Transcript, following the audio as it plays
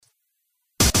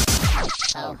Ho,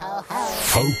 ho, ho.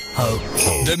 Ho, ho,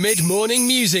 ho. The Mid-Morning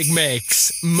Music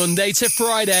Mix. Monday to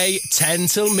Friday, 10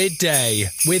 till midday.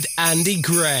 With Andy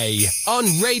Gray.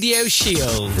 On Radio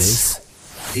Shields. This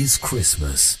is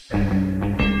Christmas.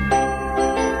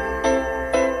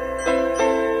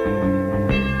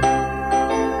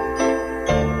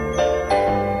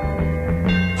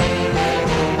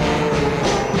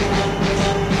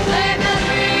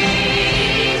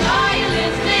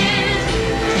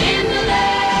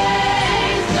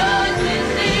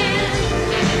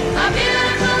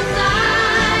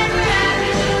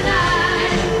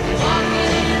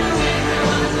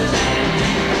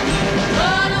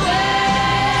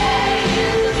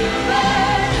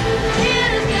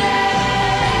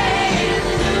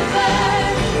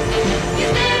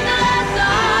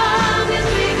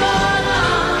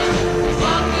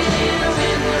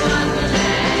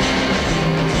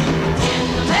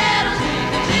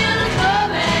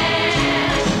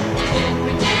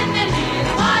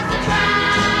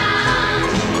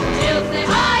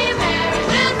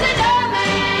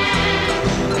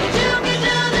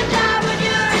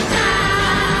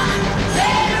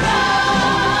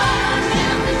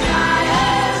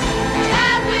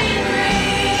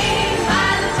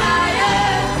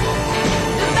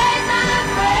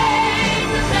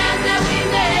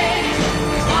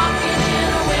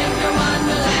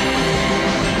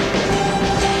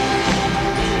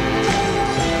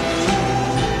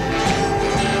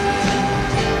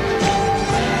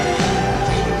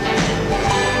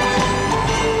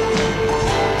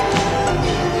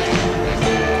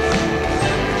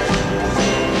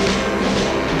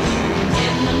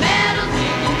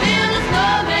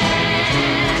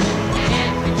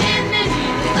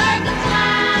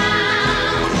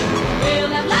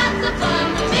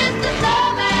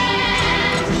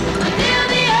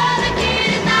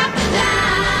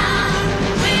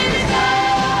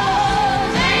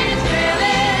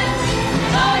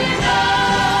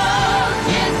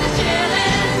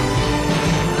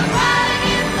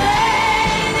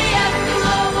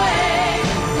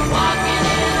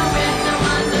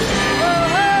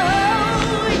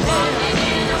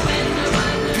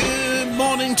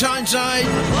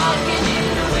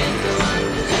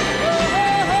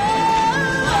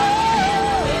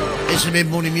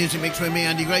 Mid-Morning Music Mix with me,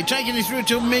 Andy Gray, taking you through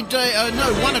till midday.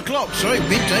 1 o'clock. Sorry,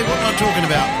 midday. What am I talking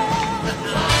about?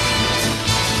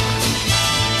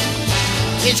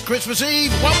 It's Christmas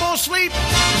Eve. One more sleep.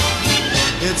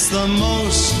 It's the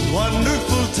most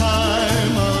wonderful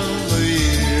time of the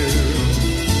year,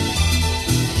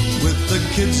 with the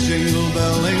kids jingle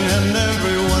belling and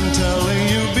everyone telling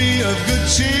you be of good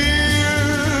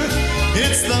cheer.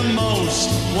 It's the most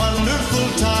wonderful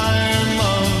time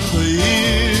of the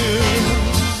year.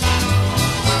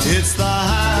 It's the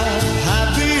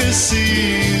happiest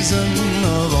season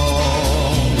of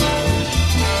all,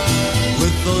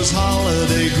 with those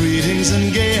holiday greetings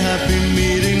and gay happy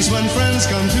meetings when friends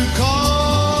come to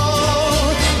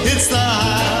call. It's the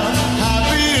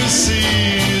happiest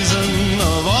season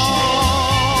of all.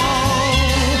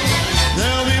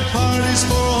 There'll be parties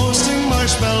for hosting,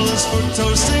 marshmallows for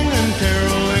toasting, and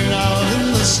caroling out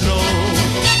in the snow.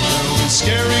 There'll be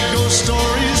scary ghost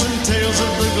stories and tales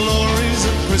of the glories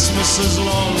of Christmases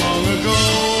long, long ago.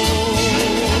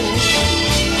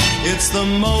 It's the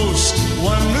most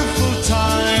wonderful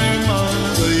time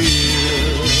of the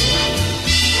year.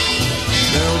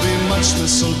 There'll be much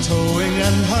mistletoeing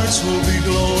and hearts will be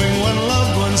glowing when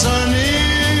loved ones are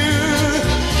near.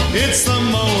 It's the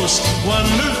most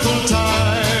wonderful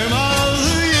time of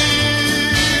the year.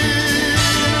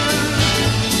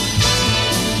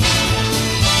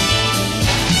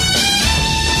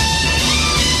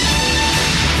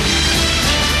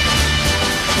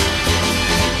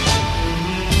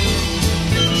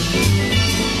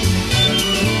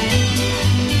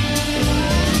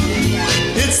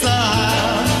 It's the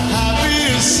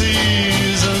happiest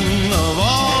season of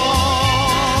all.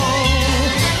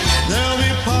 There'll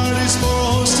be parties for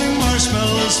hosting,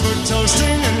 marshmallows for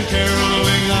toasting, and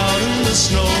caroling out in the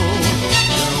snow.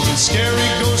 There'll be scary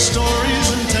ghost stories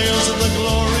and tales of the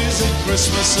glories of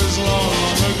Christmases long,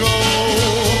 long ago.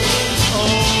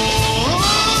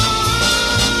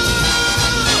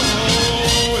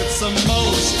 Oh, it's the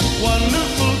most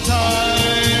wonderful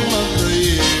time of the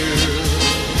year.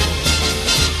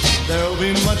 There'll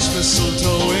be much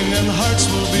mistletoeing and hearts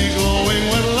will be glowing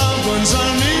when loved ones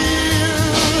are near.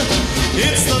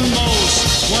 It's the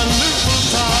most wonderful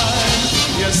time.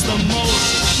 Yes, the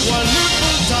most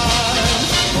wonderful time.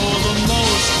 Oh, the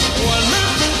most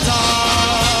wonderful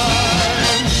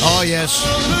time. Oh, yes.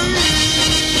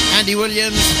 Andy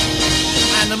Williams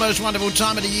and the most wonderful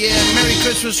time of the year. Merry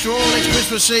Christmas to all. It's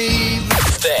Christmas Eve.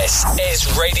 This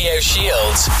is Radio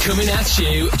Shields, coming at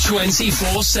you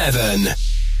 24/7.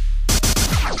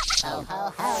 Ho,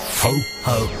 ho, ho. Ho,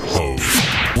 ho, ho.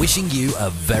 Wishing you a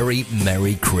very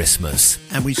Merry Christmas.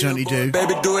 And we certainly do.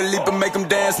 Baby, do a leap and make them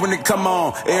dance when they come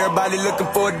on. Everybody looking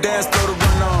for a dance, throw the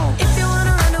run on. If you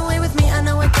wanna run away with me, I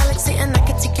know a galaxy and I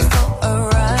can take you for a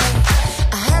ride.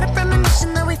 I had a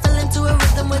premonition that we fell into a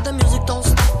rhythm where the music don't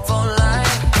stop for life.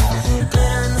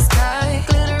 Glitter in the sky,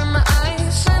 glitter in my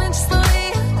eyes, shining just the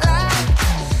way you like.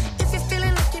 If you're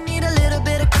feeling like you need a little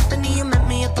bit of company, you met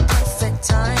me at the perfect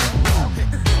time.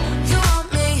 You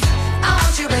want me, I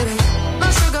want you, baby. My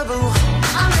sugar boo,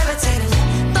 I'm levitating.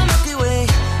 The Milky Way,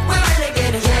 we're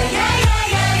renegading. Yeah, yeah, yeah,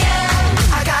 yeah,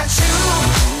 yeah. I got you,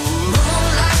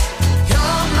 moonlight,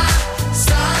 you're my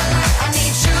starlight. I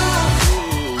need you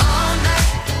all night.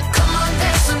 Come on,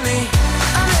 dance with me.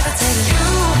 I'm levitating. You,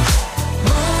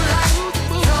 moonlight,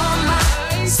 you're my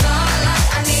starlight.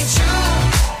 I need you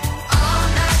all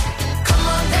night. Come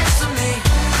on, dance with me.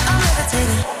 I'm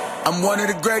levitating. I'm one of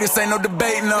the greatest, ain't no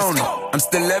debating on it. I'm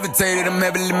still levitated, I'm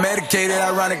heavily medicated.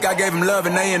 Ironic, I gave him love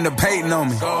and they end up hating on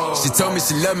me. She told me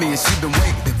she loved me and she been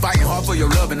waiting. Been fighting hard for your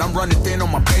love and I'm running thin on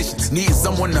my patience. Needing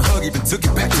someone to hug, even took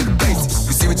it back to the basics.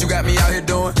 You see what you got me out here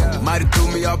doing? Might have threw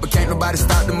me off, but can't nobody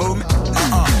stop the movement.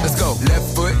 Let's go.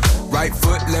 Left foot, right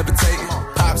foot, levitating.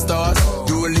 Pop stars,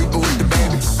 do a leap with the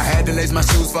baby. I had to lace my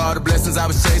shoes for all the blessings I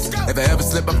was chasing. If I ever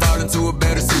slip, I fall into a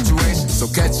better situation. So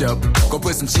catch up, go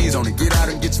put some cheese on it, get out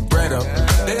and get your bread up.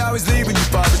 They always leaving you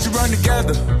far, but you run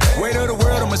together. Weight of the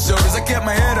world on my shoulders, I kept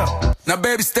my head up. Now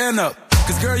baby, stand up,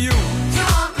 cause girl, you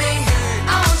want me,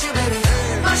 I want you, baby.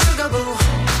 My sugar boo,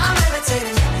 I'm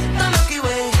levitating. The Milky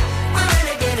Way, we're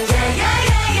renegading. Yeah, yeah,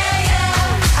 yeah, yeah,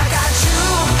 yeah. I got you,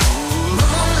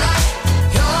 moonlight,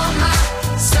 you're my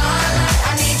starlight.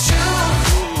 I need you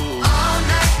all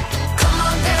night. Come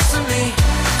on, dance with me.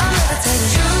 I'm levitating.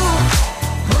 You,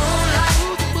 moonlight,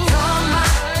 you're my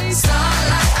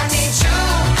starlight. I need you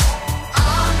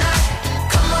all night.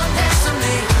 Come on, dance with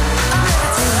me. I'm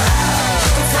levitating. You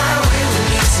can fly away with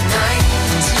me tonight.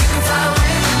 You can fly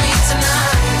away with me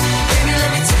tonight. Baby,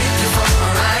 let me take you for a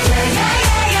ride. Yeah, yeah,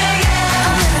 yeah, yeah, yeah.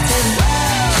 I'm levitating.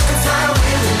 You can fly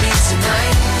away with me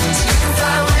tonight. You can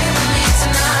fly away with me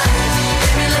tonight.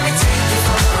 Baby, let me take you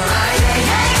for a ride. Yeah,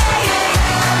 yeah, yeah, yeah,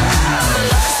 yeah. My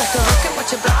love is like a rocket,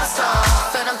 watch it blast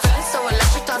off. And I'm feeling so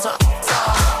electric, dance my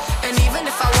off. And even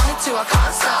if I wanted to, I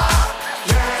can't stop.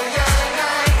 Yeah, yeah,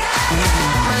 yeah, yeah.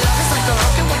 My love is like a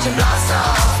rocket, watch it blast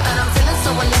off. And I'm feeling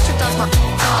so electric, dance my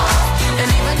off. And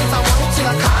even if I wanted to,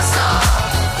 I can't stop.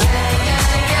 Yeah, yeah,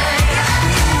 yeah,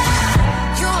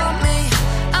 yeah. You want me,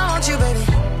 I want you, baby.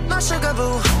 My sugar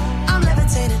boo, I'm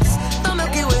levitating. The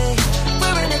Milky Way,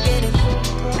 we're renegading.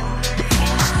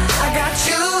 I got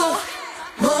you,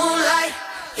 moonlight,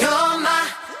 you're my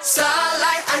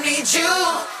starlight. I need you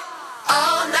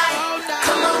all night.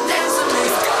 Come on, dance with me.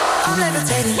 I'm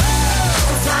levitating. You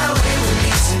can fly away with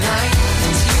me tonight.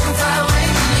 You can fly away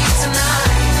with me tonight.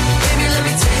 Baby, let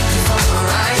me take you for a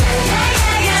ride. Yeah, yeah,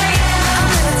 yeah, yeah, yeah. I'm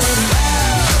levitating.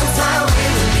 You can fly away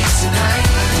with me tonight.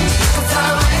 You can fly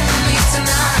away with me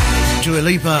tonight. Dua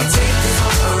Lipa. Take you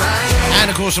for a ride. And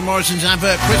of course, the Morrison's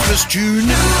advert Christmas tune.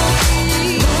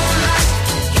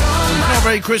 Not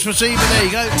very Christmassy, but there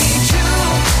you go.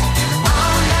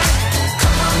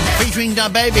 Featuring Da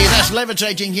Baby, that's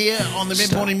Levitating here on the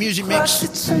Mid-Morning Music Mix.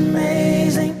 It's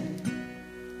amazing.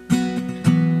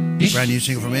 Brand new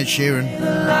single from Ed Sheeran.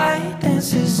 The light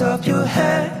dances up your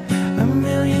hair, a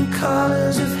million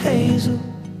colors of hazel,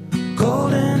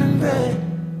 golden and red.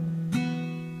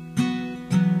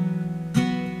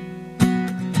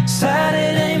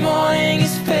 Saturday morning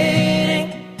is fading.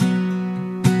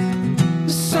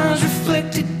 The sun's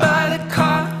reflected by the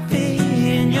coffee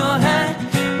in your hand.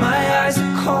 My eyes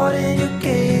are caught in your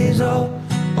gaze all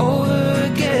over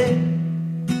again.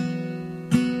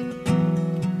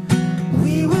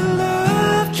 We were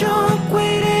love drunk,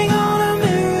 waiting on a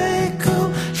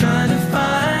miracle, trying to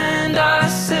find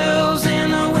ourselves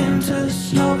in the winter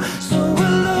snow. So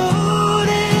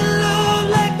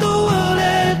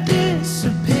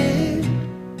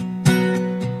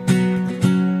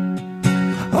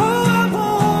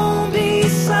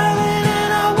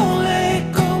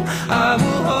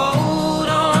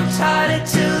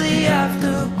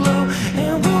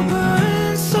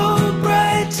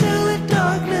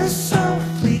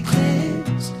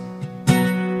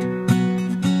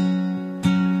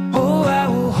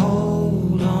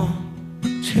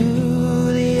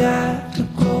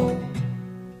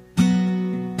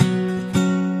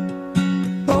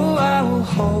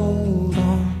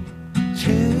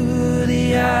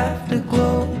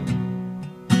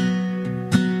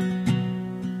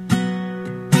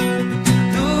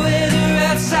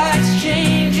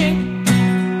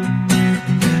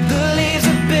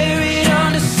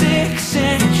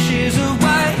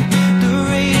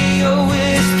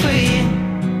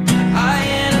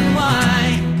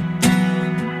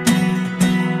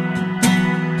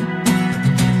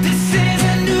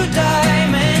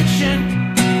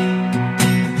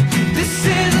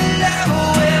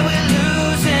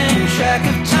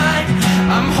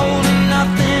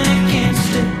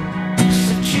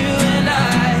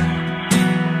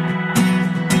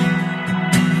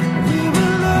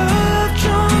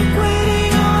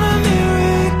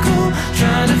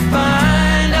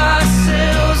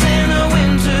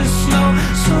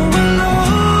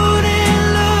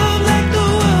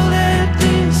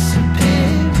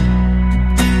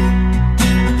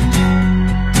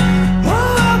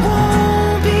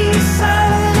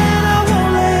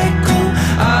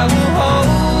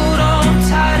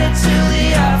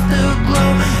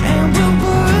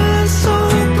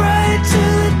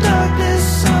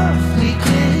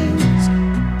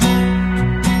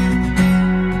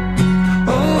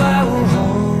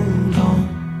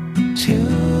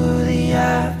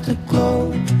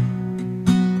afterglow.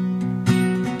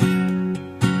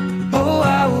 Oh,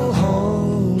 I will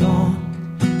hold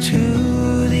on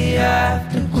to the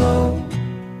afterglow.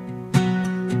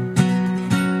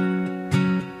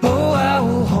 Oh, I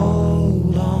will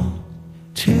hold on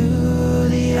to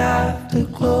the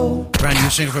afterglow. Brand new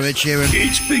single from Ed Sheeran.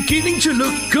 It's beginning to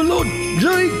look a lot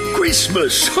like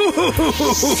Christmas.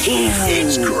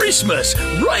 It's Christmas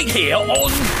right here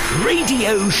on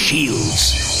Radio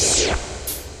Shields.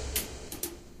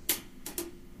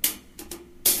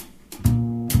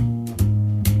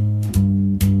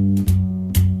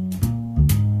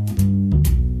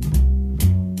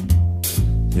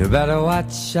 You better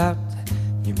watch out,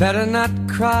 you better not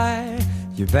cry,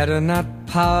 you better not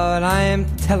pout, I am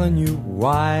telling you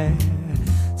why.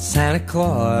 Santa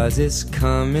Claus is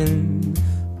coming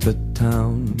to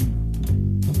town.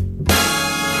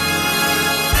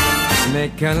 He's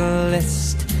making a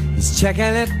list, he's checking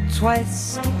it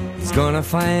twice. He's gonna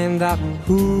find out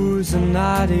who's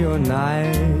naughty or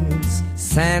nice.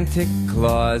 Santa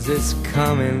Claus is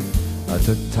coming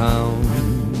to town.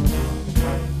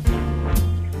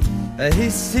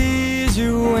 He sees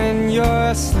you when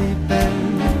you're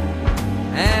sleeping,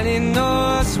 and he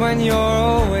knows when you're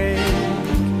awake.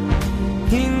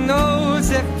 He knows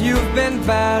if you've been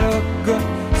bad or good,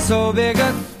 so be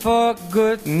good for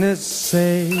goodness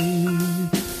sake.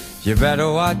 You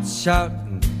better watch out,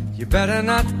 you better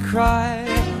not cry,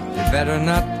 you better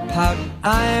not pout,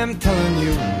 I am telling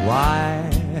you why.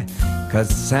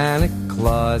 'Cause Santa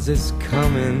Claus is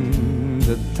coming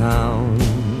to town.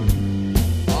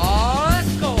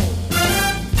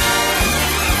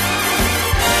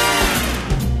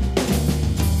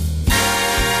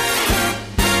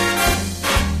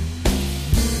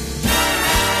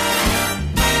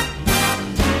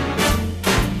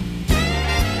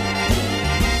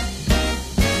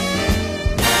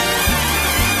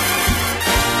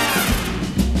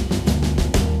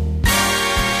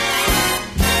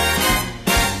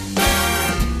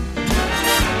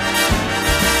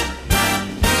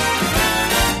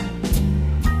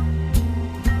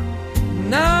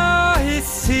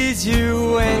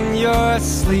 You when you're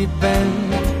sleeping,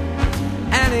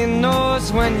 and he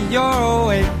knows when you're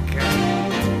awake.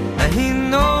 He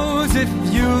knows if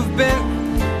you've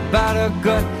been bad or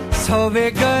good, so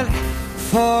be good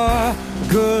for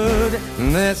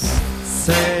goodness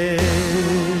sake.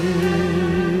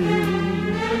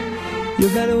 You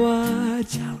better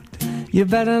watch out, you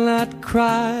better not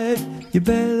cry, you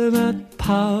better not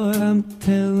pout, I'm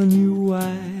telling you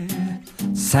why.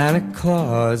 Santa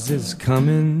Claus is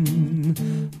coming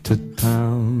to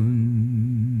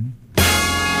town.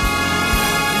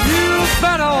 You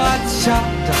better watch out,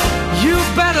 you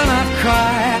better not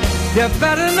cry, you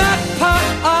better not pout,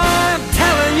 I'm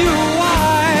telling you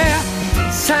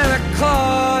why. Santa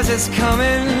Claus is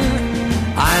coming,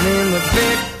 I mean the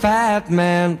big fat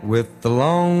man with the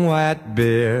long white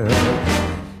beard.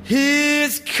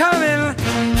 He's coming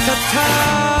to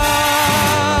town.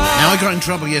 Now, I got in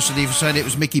trouble yesterday for saying it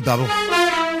was Mickey Bubble.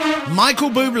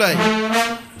 Michael Bublé.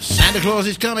 Santa Claus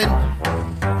is coming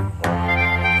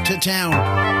to town.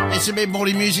 It's a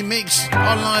mid-morning music mix.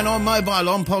 Online, on mobile,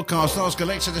 on podcast. Ask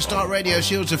Alexa to start Radio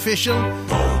Shields official.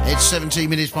 It's 17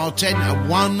 minutes past 10. And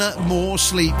one more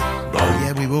sleep.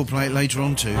 Yeah, we will play it later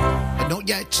on too. But not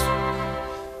yet.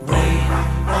 Rain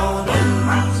or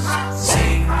lose,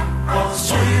 sing or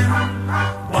swim.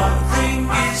 One thing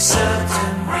is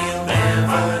certain, we'll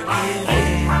never give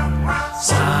in.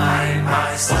 Side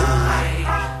by side,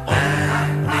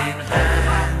 hand in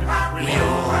hand, we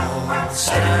all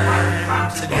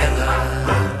stand together.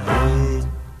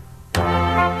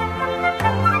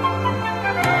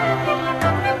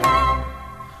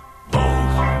 Boom,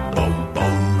 boom,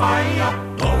 boom, Maya.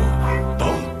 Boom,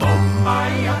 boom, boom,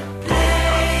 Maya.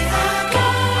 Play the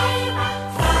game,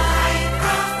 fight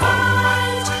the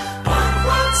fight. But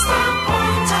what's the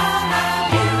point of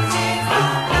a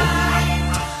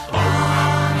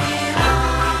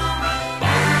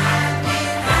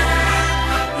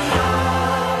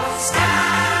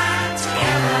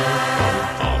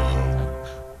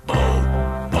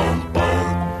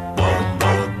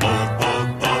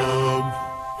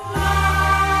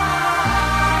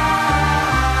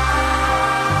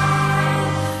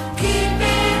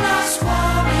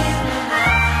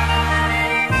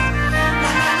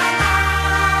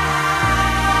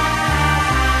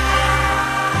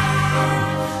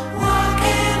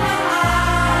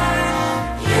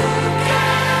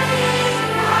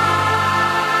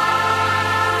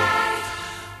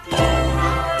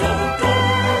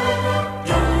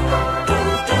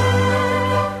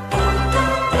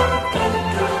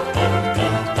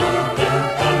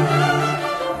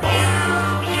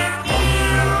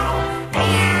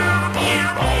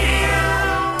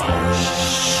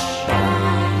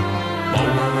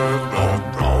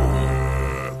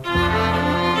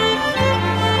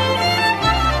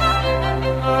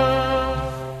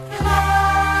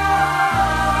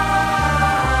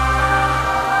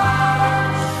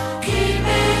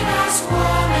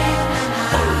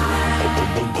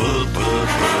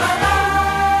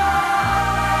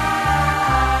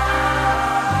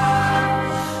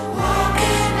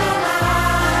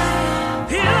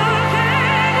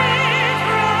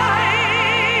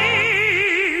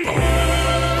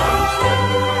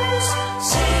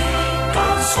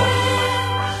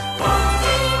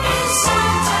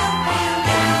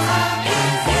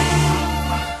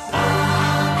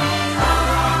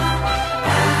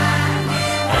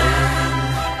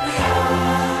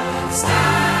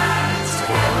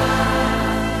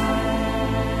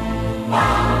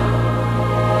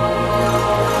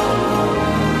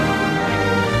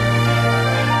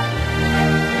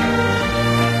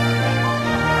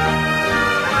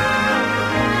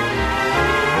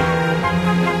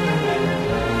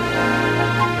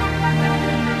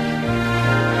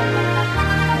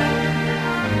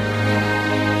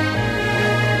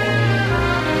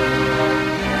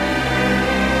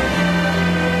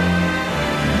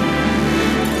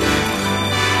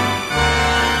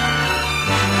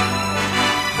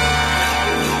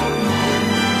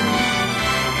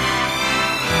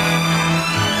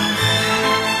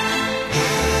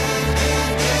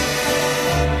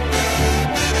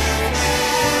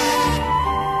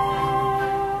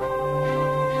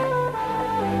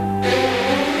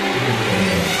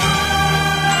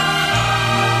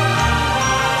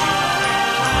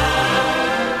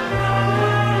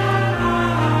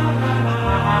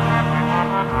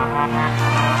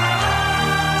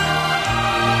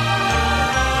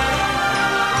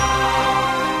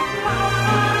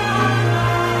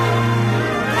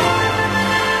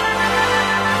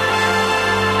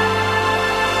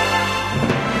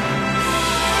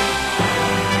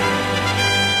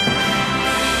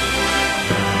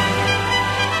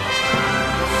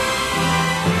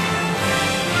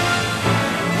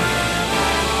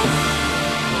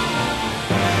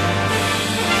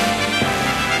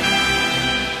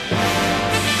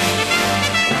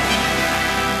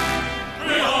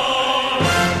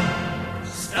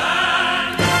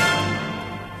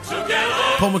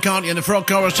Paul McCartney and the Frog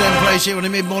Chorus turn place here on the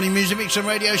Mid-Morning Music Mix on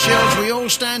Radio Shields. We all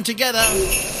stand together.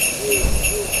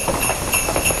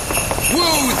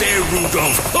 Whoa there,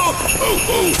 Rudolph. Ho, ho,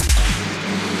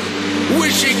 ho.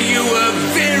 Wishing you a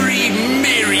very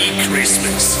Merry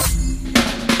Christmas.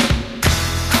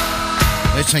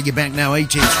 Let's take it back now,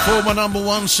 80s. Former number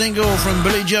one single from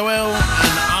Billy Joel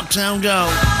and Uptown Girl.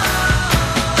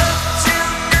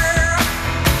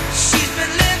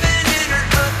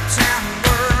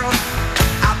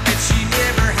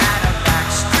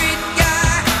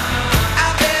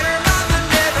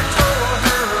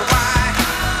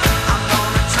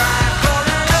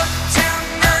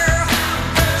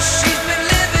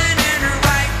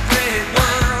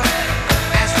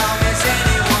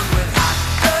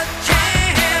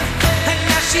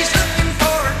 She's looking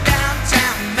for a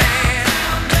downtown man.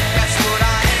 That's what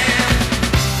I am.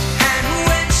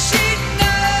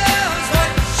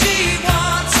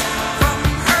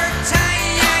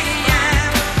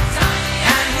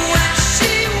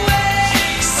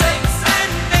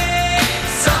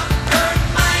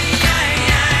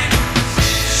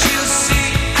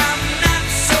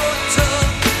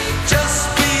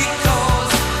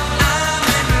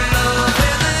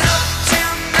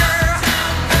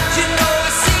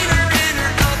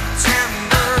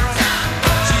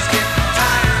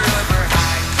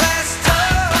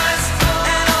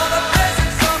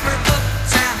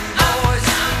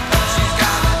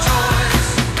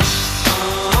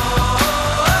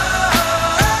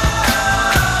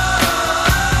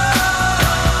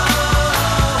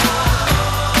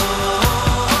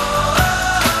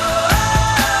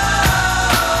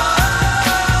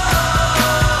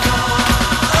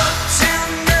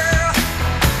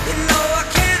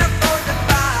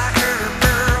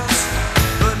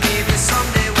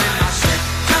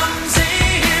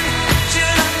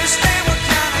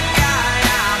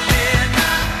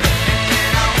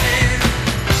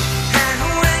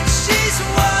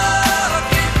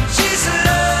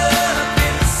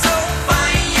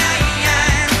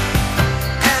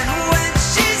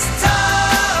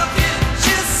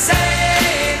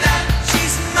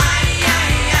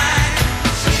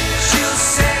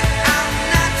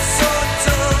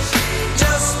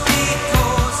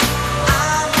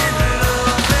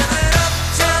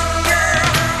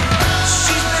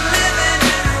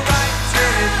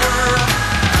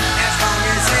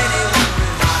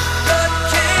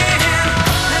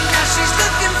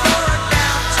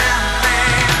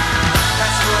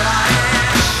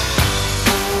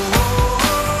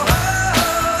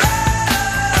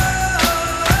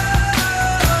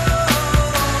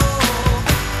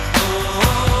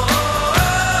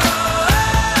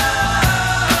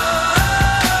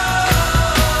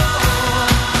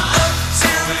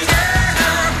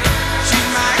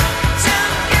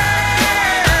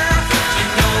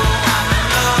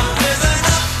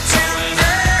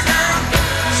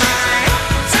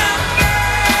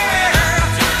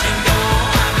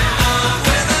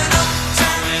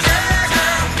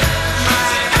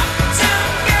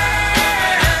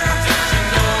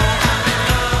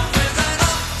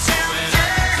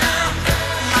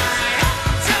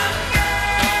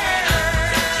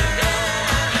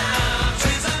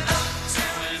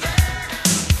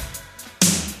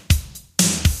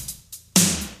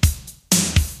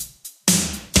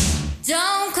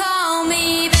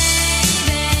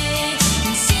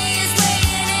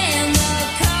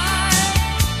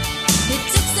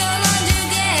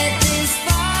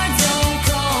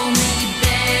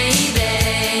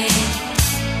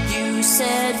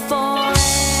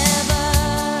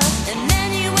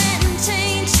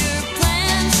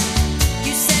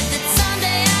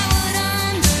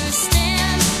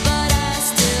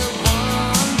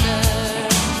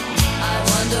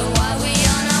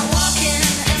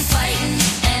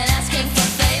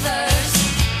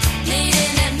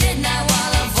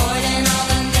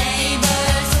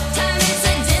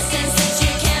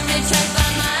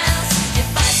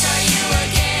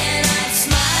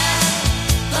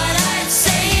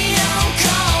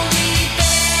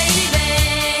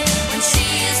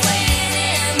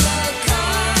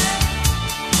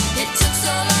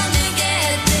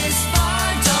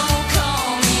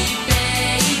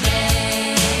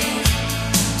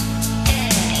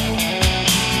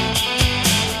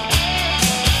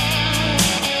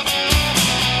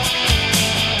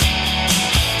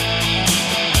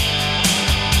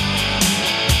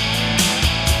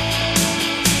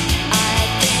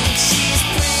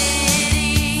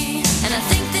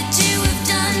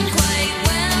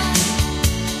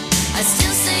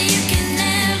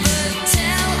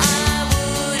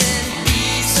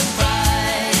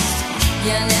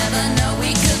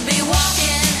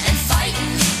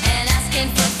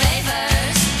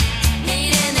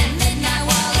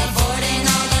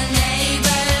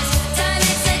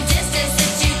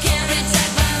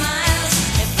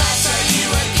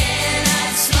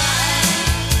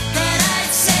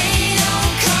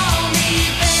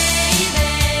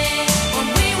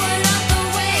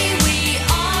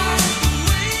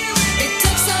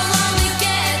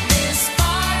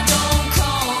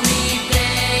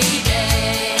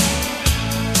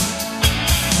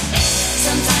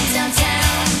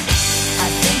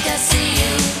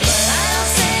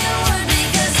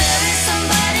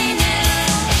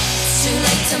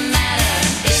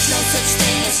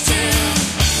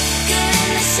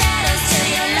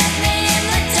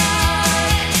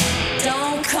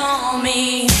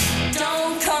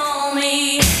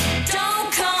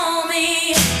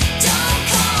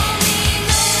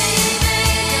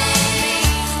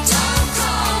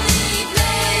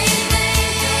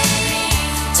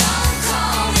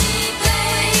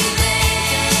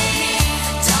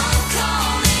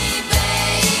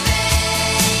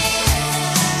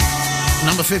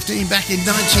 number 15 back in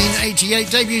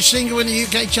 1988. Debut single in the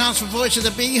UK charts for Voice of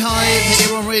the Beehive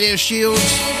here on Radio Shields.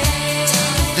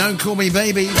 Don't Call Me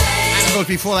Baby. And of course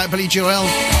before that, Billy Joel.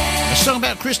 A song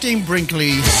about Christine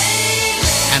Brinkley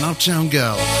and Uptown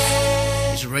Girl.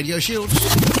 It's Radio Shields.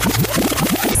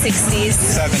 60s,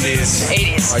 70s,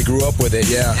 80s. I grew up with it,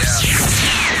 yeah.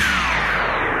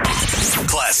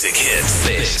 Classic hits.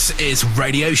 This is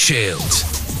Radio Shield.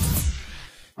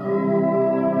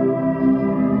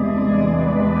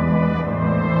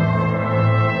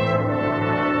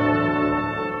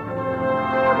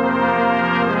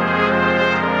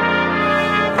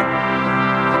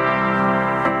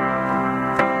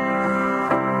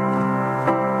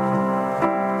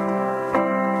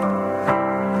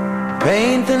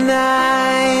 Paint the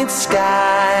night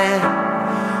sky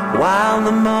while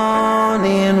the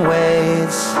morning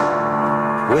waits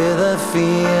with a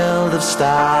field of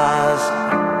stars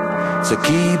to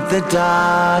keep the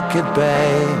dark at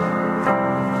bay.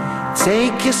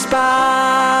 Take your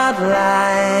spotlight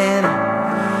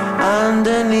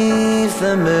underneath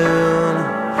the moon.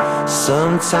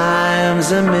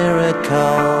 Sometimes a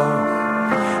miracle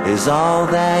is all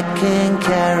that can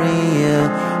carry you.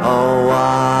 Oh,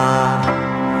 what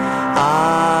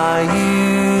are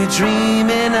you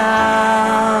dreaming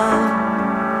of?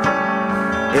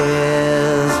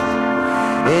 Is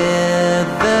it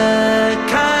the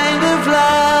kind of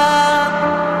love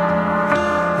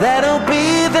that'll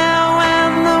be there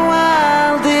when the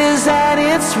world is at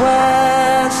its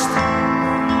worst?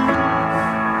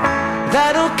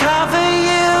 That'll cover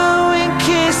you in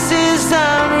kisses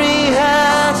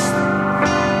unrehearsed.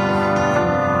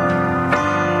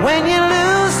 When you're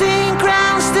losing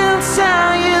ground, still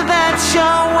tell you that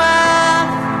you're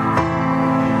worth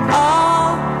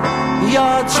all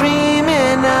you're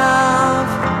dreaming of.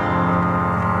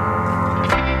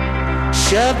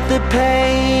 Shut the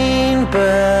pain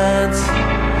birds,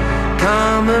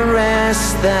 come and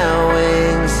rest their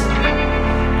wings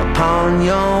upon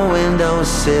your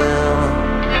windowsill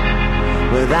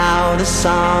without a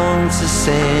song to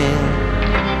sing.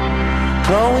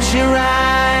 Close your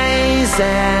eyes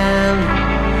and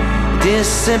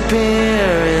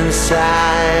disappear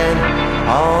inside.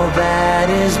 All that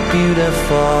is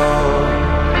beautiful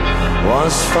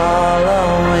was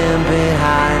following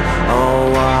behind. Oh,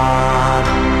 what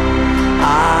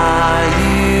are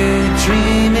you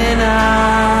dreaming of?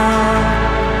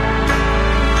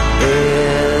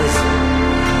 Is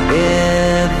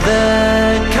it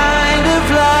the kind of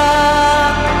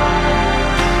love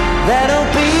that'll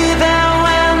be there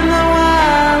when the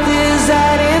world is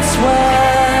at its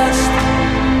worst?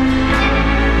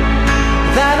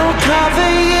 That'll cover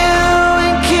you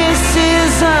in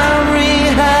kisses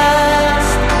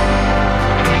unrehearsed.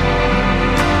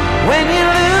 When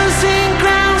you're losing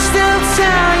ground, still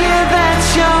tell you that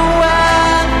you're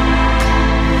worth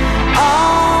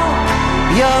all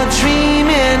you're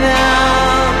dreaming of.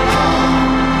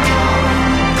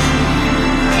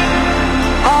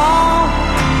 All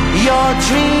you're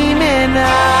dreaming of.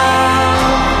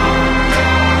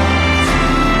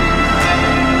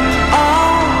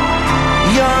 All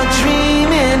you're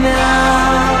dreaming of.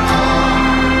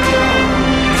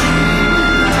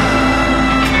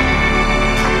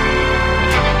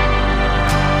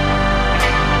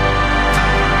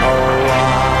 Oh,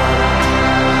 what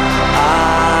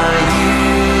are you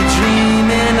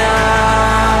dreaming of?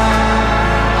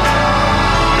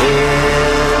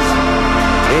 Is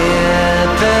it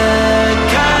the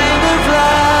kind of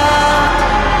love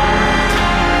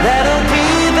that'll be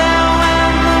there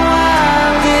when the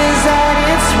world is at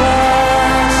its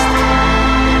worst?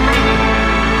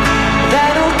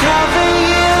 That'll cover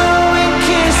you in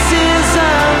kisses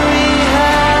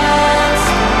unrehearsed.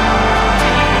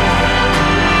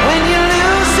 When you're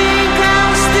losing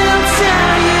ground, still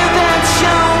tell you that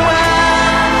you're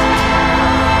worth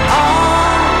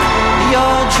all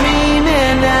you're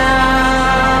dreaming of.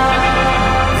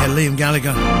 Yeah, Liam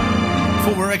Gallagher.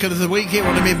 Former record of the week here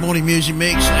on the Mid-Morning Music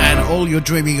Mix, and All You're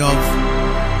Dreaming of.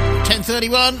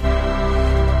 10:31.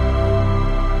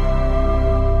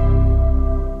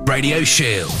 Radio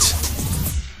Shield.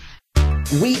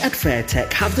 We at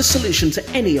Fairtech have the solution to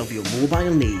any of your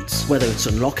mobile needs, whether it's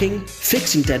unlocking,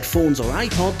 fixing dead phones or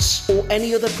iPods, or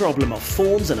any other problem of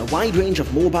phones and a wide range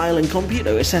of mobile and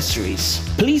computer accessories.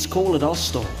 Please call at our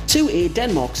store, 2A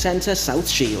Denmark Centre, South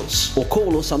Shields, or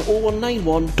call us on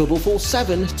 0191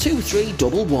 447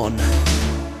 2311.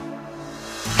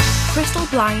 Crystal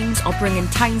Blinds are bringing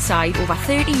Tyneside over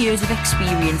 30 years of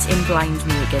experience in blind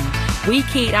making. We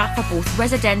cater for both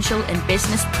residential and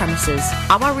business premises.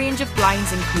 Our range of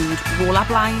blinds include roller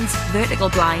blinds, vertical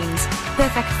blinds,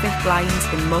 perfect fit blinds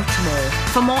and much more.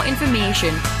 For more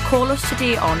information, call us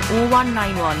today on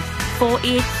 0191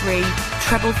 483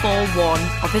 4441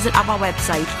 or visit our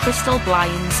website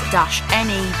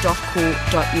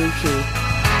crystalblinds-ne.co.uk.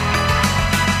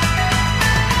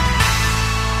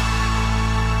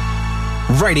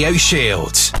 Radio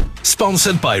Shields,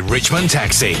 sponsored by Richmond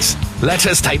Taxis. Let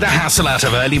us take the hassle out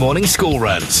of early morning school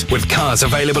runs with cars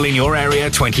available in your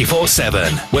area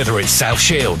 24/7. Whether it's South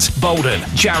Shields, Bolden,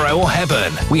 Jarrow or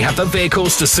Hebburn, we have the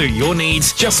vehicles to suit your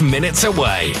needs just minutes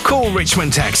away. Call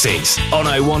Richmond Taxis on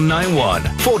 0191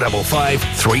 455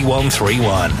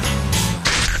 3131.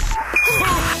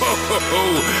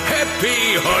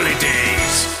 Happy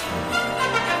holidays!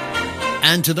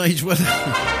 And today's weather,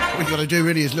 all we've got to do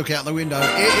really is look out the window.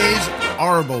 It is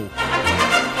horrible.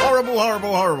 Horrible,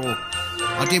 horrible, horrible.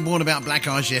 I did warn about black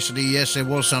ice yesterday. Yes, there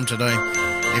was some today.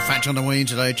 In fact, on the way in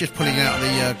today, just pulling out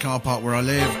the car park where I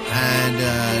live, and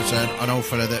it's an old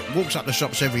fella that walks up the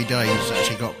shops every day. He's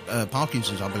actually got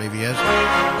Parkinson's, I believe he has.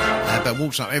 But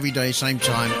walks up every day, same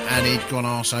time, and he'd gone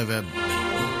arse over,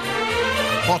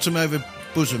 bottom over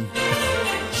bosom.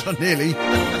 So nearly.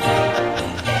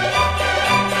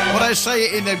 Well, they say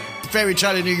it in the fairy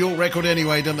tale in New York record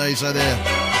anyway, don't they? So there.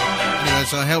 Anyway,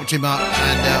 so I helped him up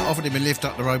and offered him a lift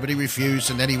up the road, but he refused,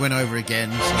 and then he went over again.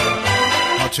 So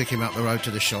I took him up the road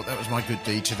to the shop. That was my good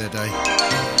deed to the day.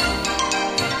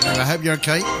 Anyway, I hope you're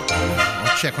okay.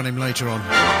 I'll check on him later on.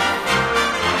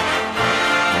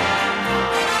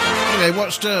 Anyway,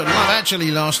 watched Love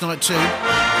Actually last night too.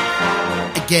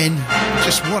 Again,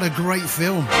 just what a great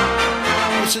film.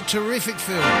 It's a terrific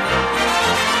film.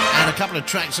 And a couple of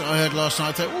tracks that I heard last night,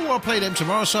 I thought, oh, I'll play them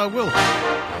tomorrow, so I will.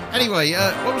 Anyway,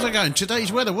 what was I going?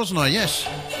 Today's weather, wasn't I? Yes.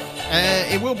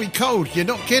 It will be cold, you're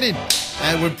not kidding.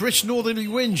 With brisk northerly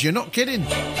winds, you're not kidding.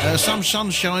 Some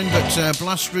sunshine, but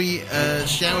blustery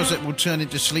showers that will turn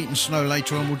into sleet and snow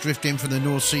later on will drift in from the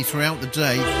North Sea throughout the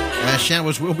day.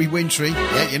 Showers will be wintry,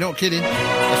 yeah, you're not kidding.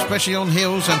 Especially on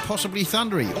hills and possibly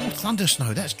thundery. Oh, thunder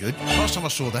snow, that's good. Last time I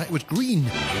saw that, it was green.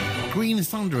 Green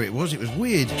thunder it was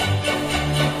weird.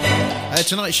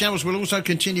 Tonight, showers will also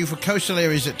continue for coastal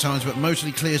areas at times, but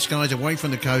mostly clear skies away from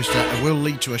the coast will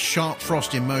lead to a sharp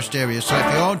frost in most areas. So if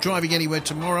you are driving anywhere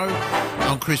tomorrow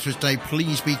on Christmas Day,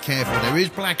 please be careful. There is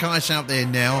black ice out there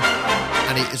now,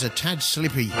 and it is a tad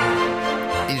slippy,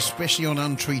 especially on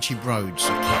untreated roads.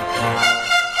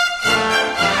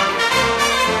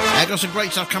 I've got some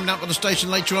great stuff coming up on the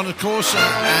station later on, of course,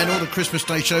 and all the Christmas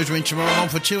Day shows are in tomorrow. On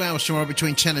for 2 hours tomorrow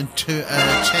between 10 and 12.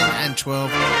 And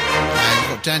we've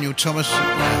got Daniel Thomas,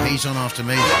 he's on after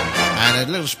me, and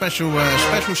a little special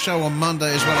show on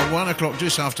Monday as well at 1 o'clock,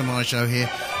 just after my show here.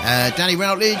 Danny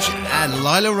Routledge and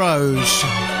Lila Rose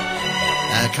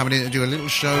coming in to do a little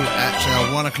show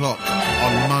at 1 o'clock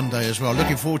on Monday as well.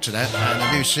 Looking forward to that. And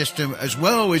the new system as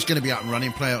well is going to be up and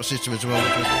running, playout system as well,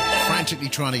 which we're frantically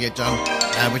trying to get done,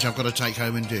 which I've got to take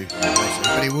home and do.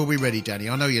 But it will be ready, Danny.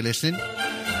 I know you're listening.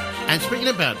 And speaking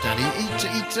about Danny,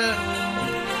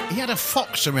 he had a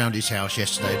fox around his house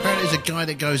yesterday. Apparently there's a guy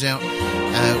that goes out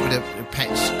with a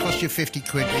pets, costs you 50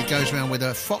 quid. He goes around with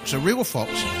a fox, a real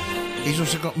fox. He's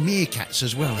also got meerkats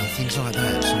as well and things like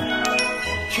that. So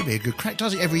should be a good crack.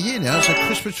 Does it every year now. It's a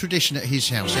Christmas tradition at his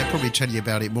house. I'll probably tell you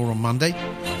about it more on Monday.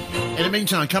 In the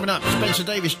meantime, coming up, Spencer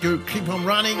Davis Group, Keep On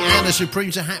Running, and the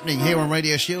Supremes are happening here on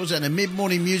Radio Shields, and the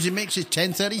mid-morning music mix is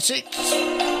 10:36.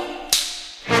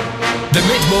 The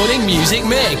mid-morning music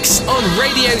mix on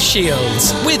Radio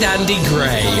Shields with Andy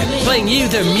Gray, playing you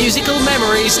the musical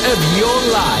memories of your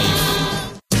life.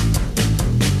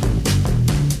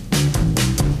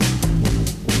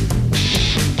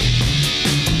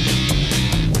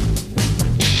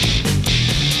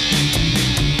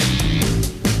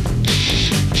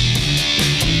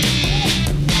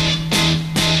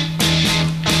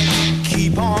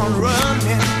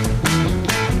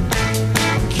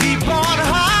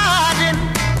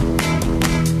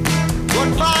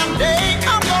 One day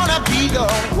I'm gonna be the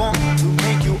one to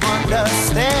make you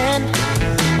understand.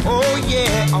 Oh,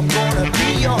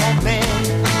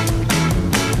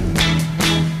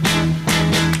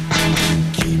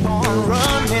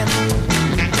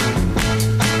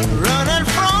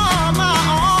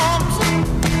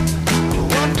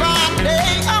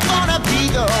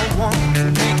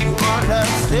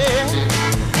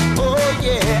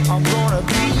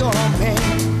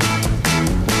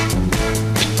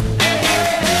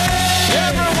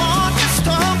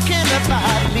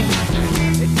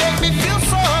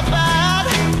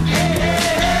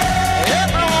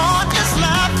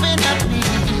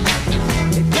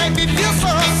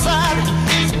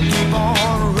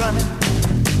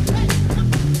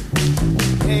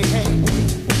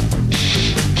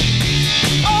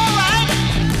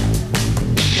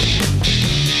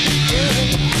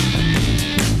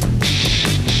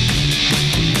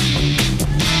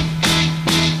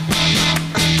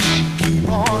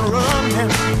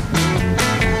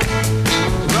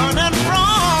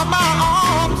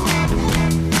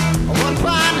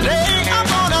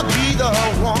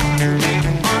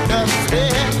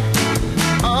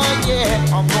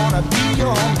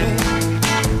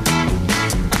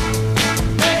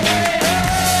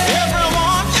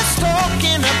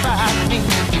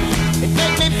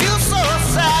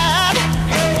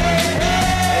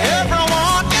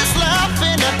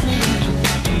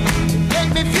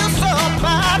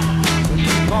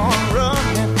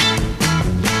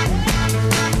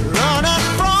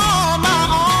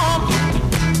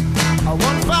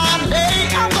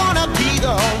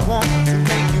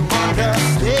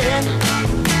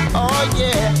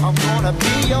 wanna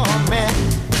be your man.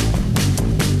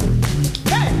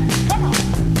 Hey, come on.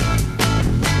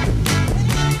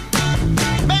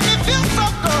 Make me feel so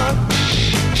good.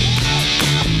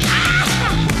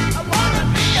 I wanna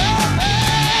be your man.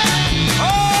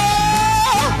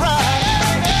 All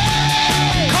right.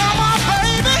 Come on,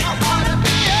 baby. I wanna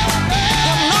be your man.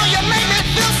 You know you make me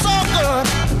feel so good.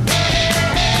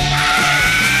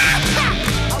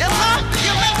 You know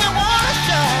you make me wanna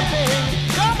shine, baby.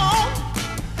 Come on.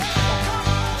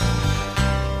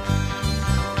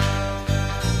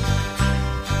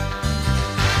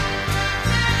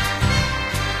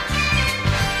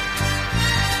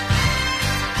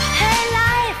 Hey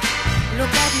life,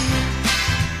 look at me.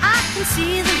 I can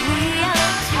see the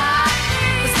reality.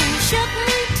 'Cause when you shook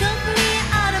me, took me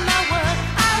out of my world,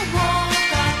 I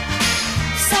woke up.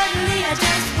 Suddenly I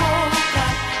just woke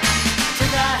up to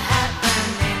the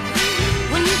happening.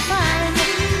 When you find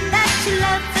that you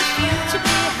left the future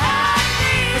behind.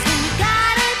 'Cause when you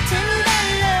got a tender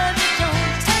love you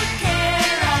don't take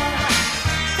care of,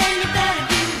 then you better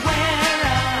beware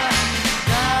of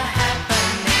the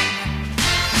happening.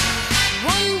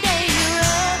 One day you're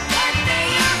up,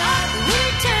 when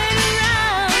you turn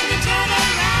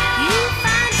around, you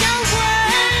find your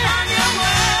world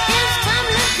is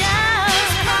tumbling down.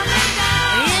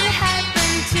 It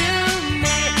happened to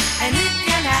me, and it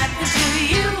can happen to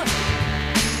you.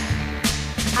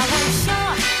 I was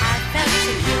sure I felt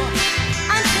secure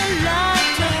until love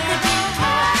took a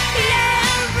detour.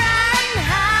 Yeah, right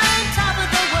on top of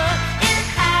the world, it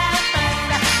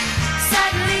happened.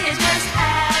 Suddenly it just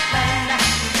happened.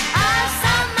 I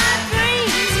saw my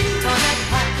dreams torn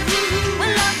apart when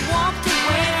love walked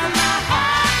away from my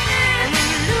heart. And when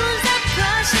you lose that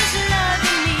precious love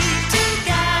you need to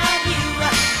guide you,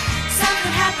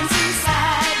 something happens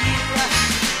inside you.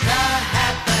 The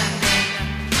happening.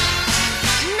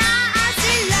 Now I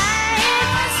see life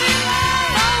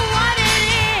for what it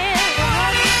is.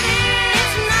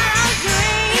 It's not all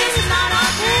green, it's not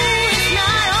all blue, it's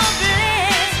not all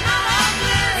bliss.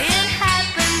 It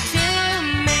happened to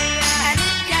me, and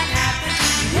it can happen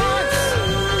once,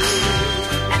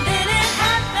 and then it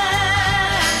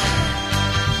happened.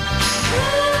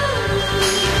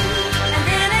 And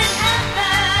then it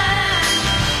happened.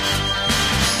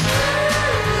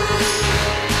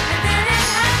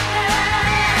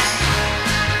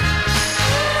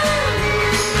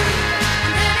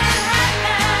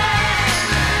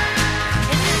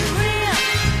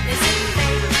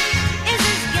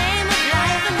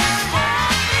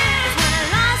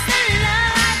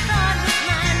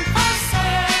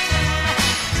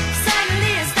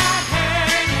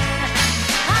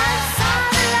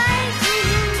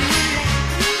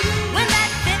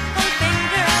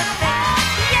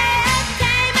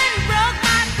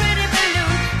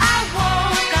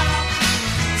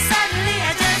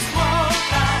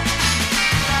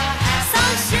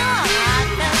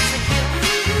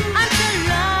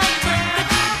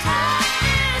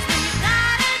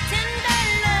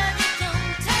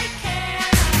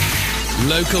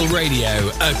 Local radio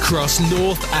across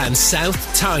North and South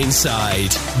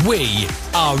Tyneside. We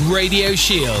are Radio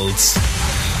Shields.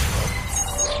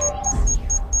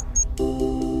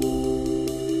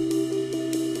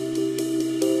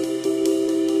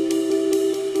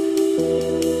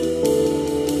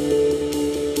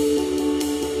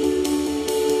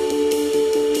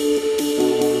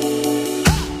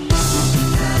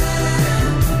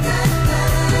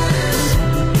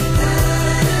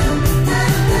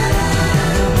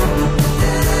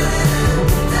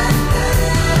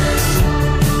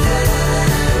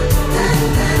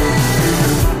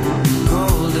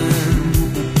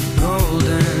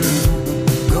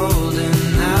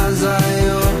 Golden as I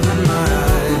open my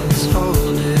eyes,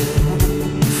 hold it.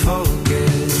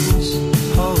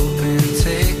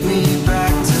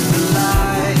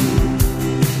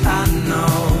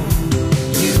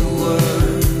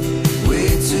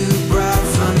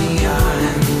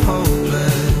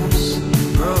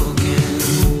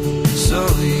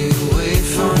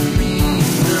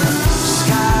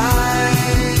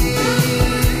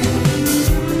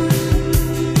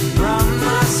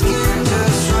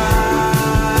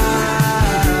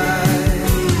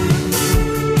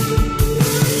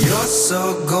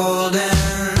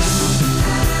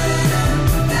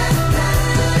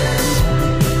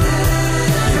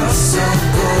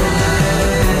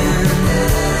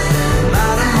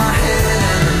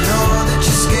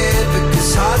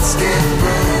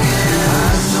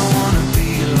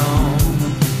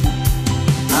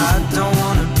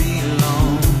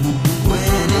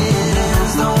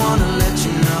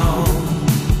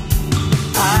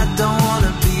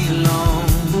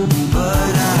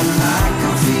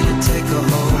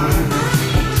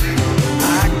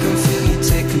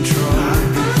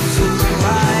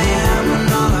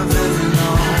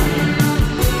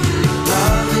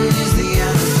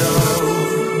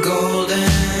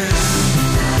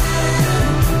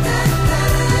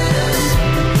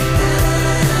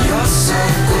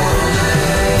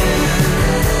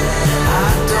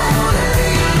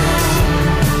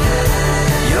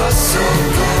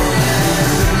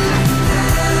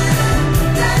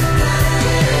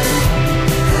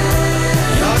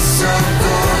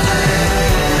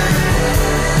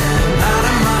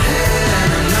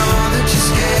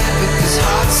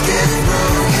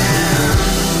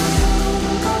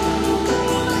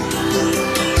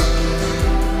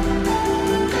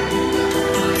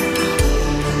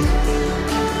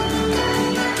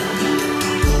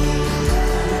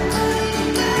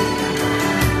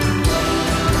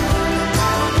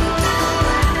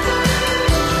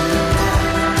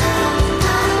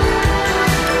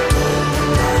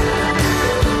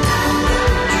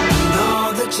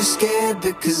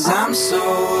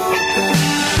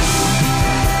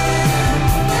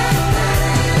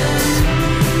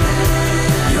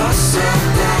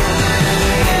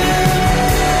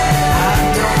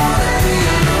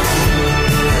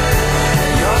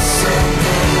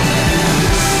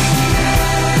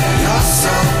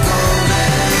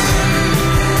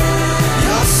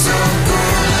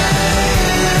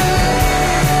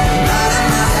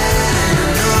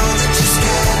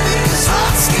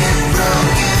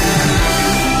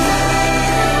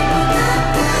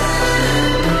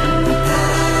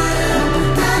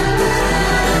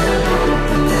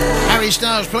 Harry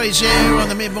Styles plays here on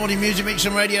the mid-morning music mix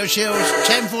and Radio Shields.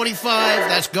 10:45,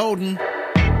 that's golden.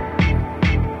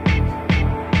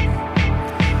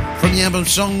 From the album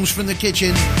Songs from the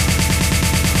Kitchen.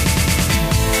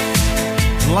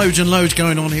 Loads and loads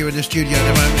going on here in the studio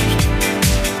at the moment.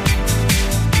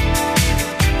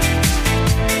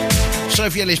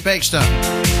 Sophie Ellis Bextor.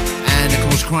 And of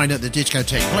course, Crying at the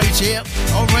Discotheque plays here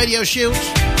on Radio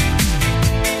Shields.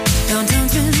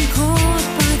 Downtown's been caught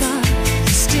by the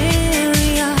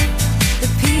hysteria. The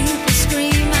people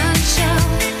scream and shout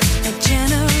like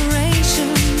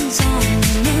generations on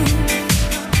the move.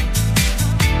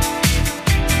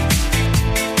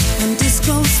 When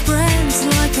disco spreads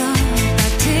like a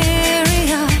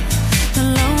bacteria, the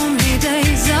lonely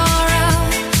days are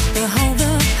out. They hold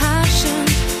the passion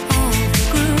of the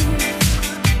groove.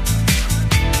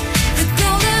 The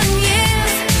golden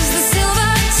years, the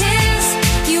silver tears,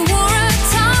 you wore a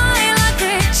tie like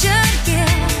Richard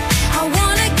Gere. I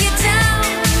wanna get down,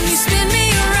 you spin me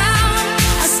around.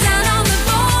 I stand on the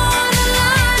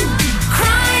borderline,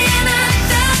 crying at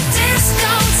the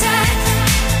discotheque.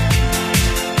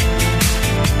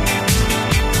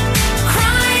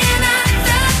 Crying at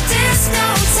the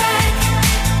discotheque.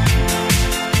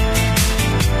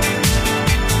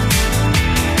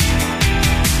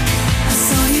 I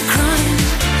saw you crying,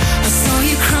 I saw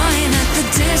you crying at the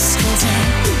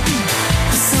discotheque.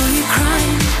 I saw you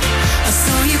crying, I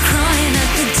saw you crying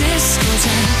at the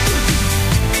discotheque.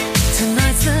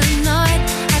 Tonight's the night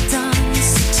at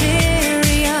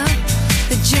Danceteria,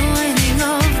 the joining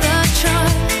of the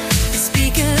tribe, the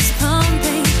speakers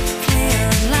pumping clear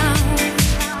and loud.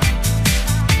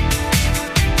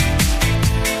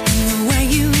 And the way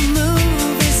you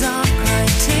move is our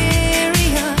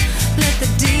criteria. Let the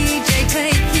DJ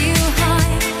take you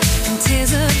high, and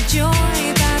tears of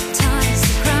joy baptize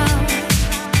the crowd.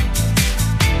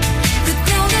 The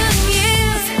golden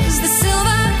years, the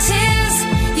silver tears,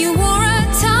 you wore a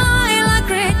tie like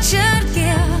Richard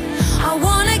Gere. I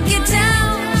wanna get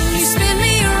down, you spin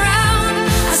me around.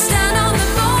 I stand on the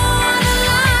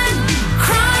borderline,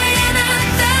 crying at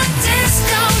the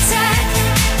discotheque.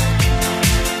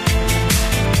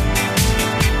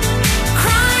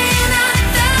 Crying at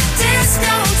the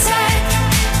discotheque.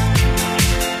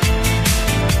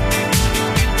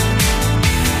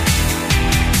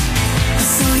 I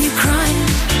saw you crying,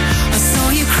 I saw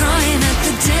you crying at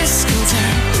the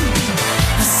discotheque.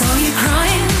 I saw you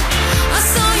crying, I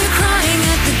saw you crying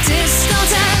at the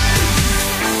discotheque.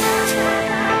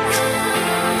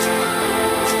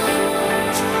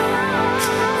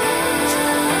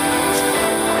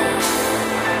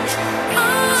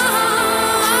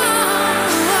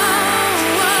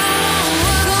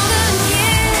 Golden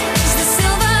years, the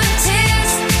silver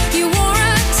tears, you wore a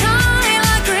tie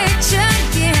like Richard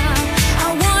Gere. I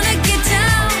wanna get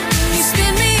down, you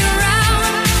spin me around.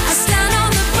 I stand on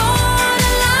the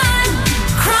borderline,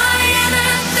 crying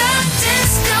at the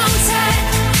discotheque.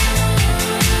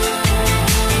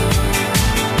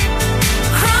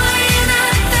 Crying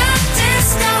at the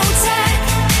discotheque.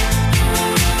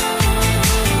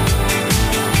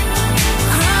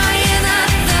 Crying at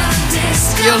the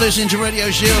discotheque. You're listening to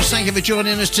Radio Shields. Thank you for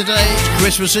joining us today. It's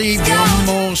Christmas Eve. One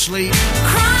more sleep.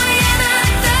 Crying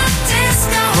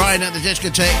at the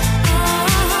Discotheque.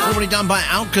 Already done by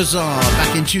Alcazar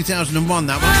back in 2001,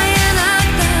 that one.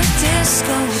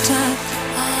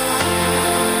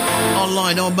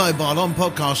 Online, on mobile, on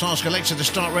podcast. Ask Alexa to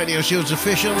start Radio Shields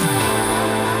official.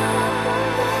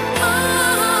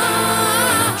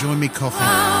 Join me coffee.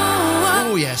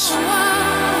 Oh, yes.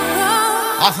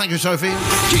 Oh, thank you, Sophie.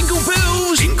 Jingle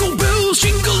bells, jingle bells,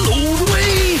 jingle all the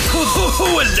way. Oh,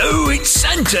 hello, it's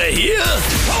Santa here.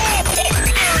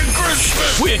 Merry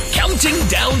Christmas. We're counting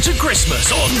down to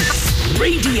Christmas on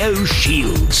Radio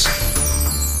Shields.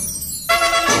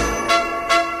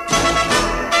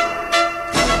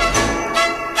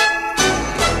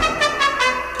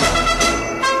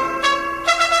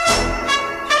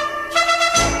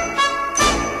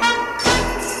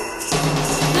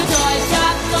 The toy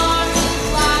shop door is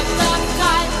locked up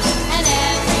tight, and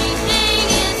everything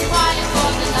is quiet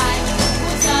for the night.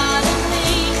 When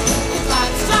suddenly the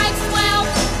clock strikes 12,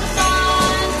 the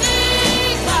sun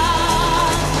becomes.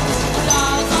 The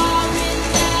dolls are in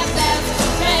their beds.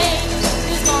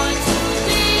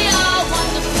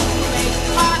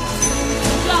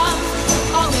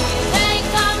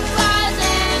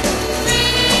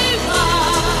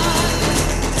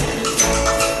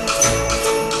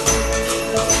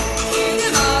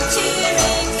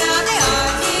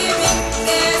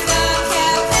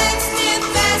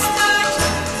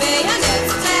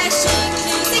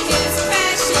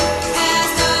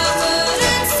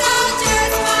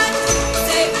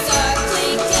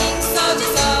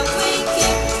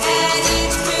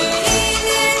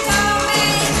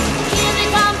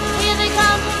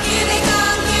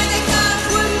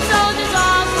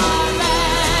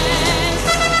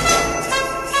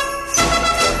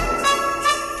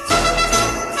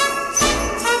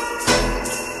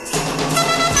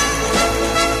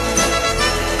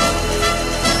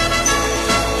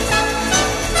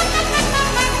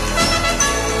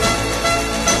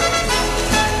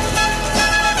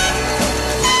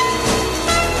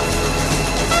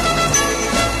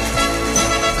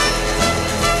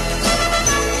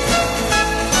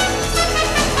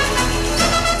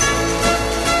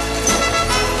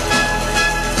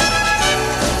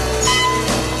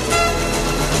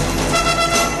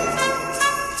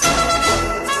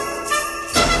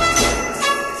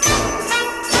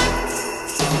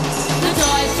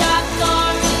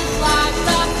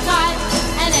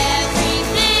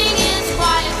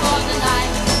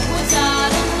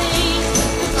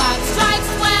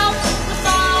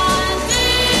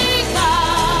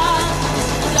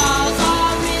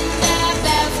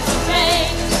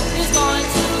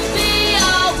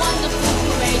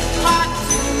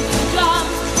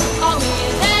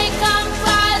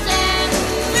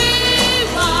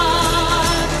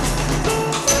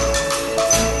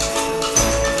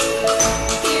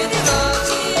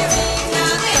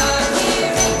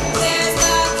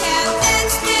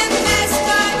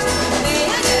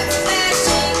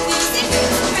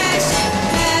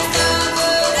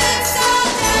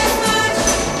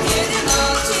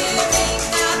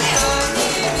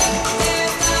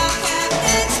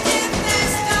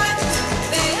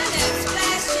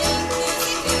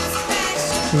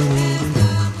 I'm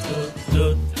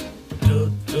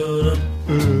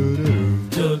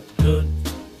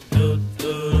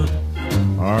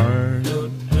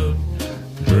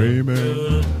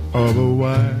dreaming of a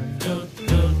white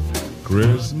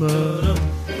Christmas,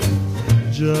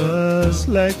 just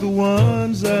like the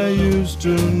ones I used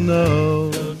to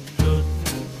know,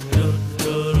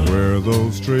 where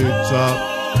those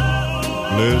treetops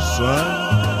listen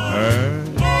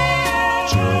and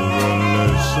children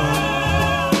listen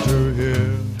to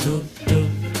hear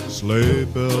sleigh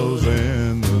bells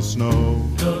in the snow,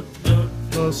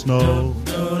 the snow.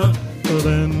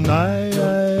 Then I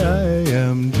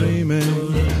am dreaming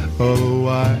of a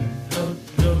white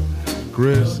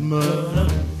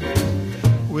Christmas,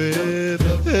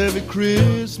 with every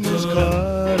Christmas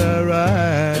card I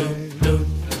write.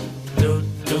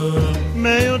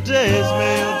 May your days,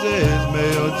 may your days,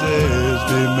 may your days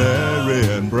be merry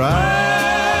and bright,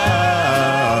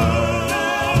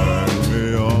 and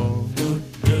may all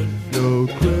your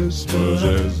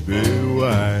Christmases be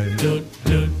white.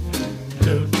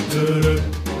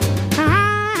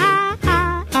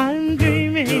 I'm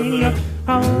dreaming of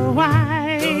a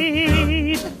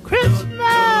white Christmas,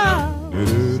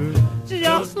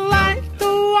 just like the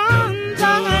ones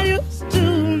I used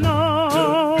to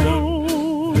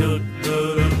know,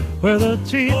 where the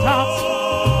treetops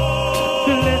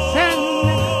listen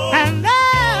and the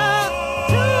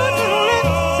children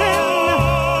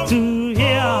listen to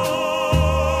hear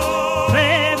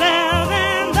sleigh bells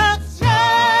in the snow.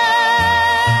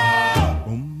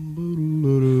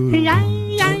 Yeah,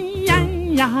 yeah, yeah,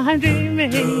 yeah, I'm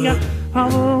dreaming of a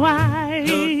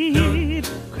white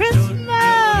Christmas,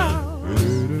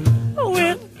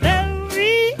 with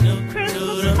every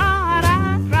Christmas card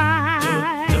I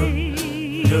write.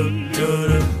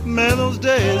 May those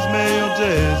days, may your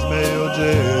days, may your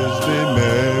days be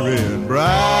merry and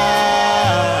bright,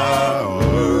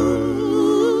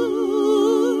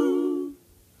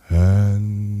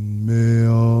 and may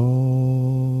all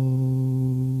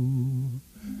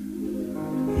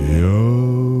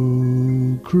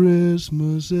your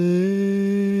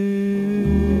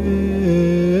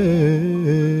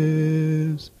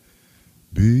Christmases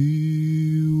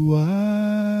be white.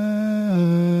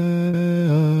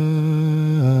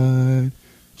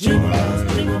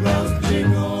 Jingle bells,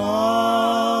 jingle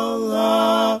all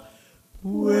the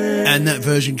way. And that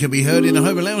version can be heard in the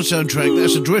Home Alone soundtrack.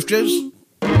 That's the Drifters.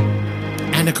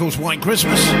 And of course, White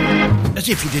Christmas. As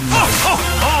if you didn't know.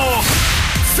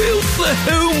 Fill the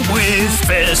home with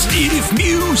festive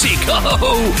music.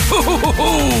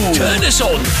 Turn us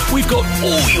on. We've got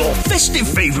all your festive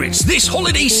favourites this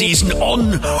holiday season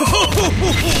on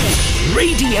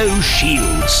Radio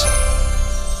Shields.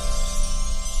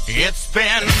 It's been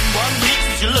 1 week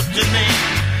since you looked at me,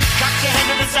 cocked your head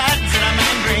to the side and said I'm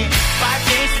angry.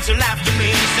 5 days since you laughed at me,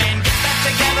 saying get back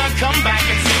together, come back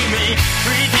and see me.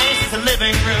 3 days since the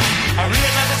living room, I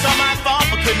realized it's all my fault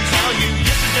but couldn't tell you.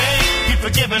 Yesterday you'd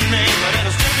forgiven me, but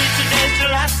it'll still be 2 days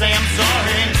till I say I'm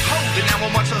sorry. Hold it now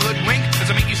and watch the hoodwink.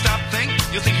 Does it make you stop think?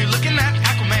 You'll think you're looking at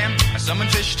Aquaman. I summon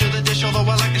fish to the dish, although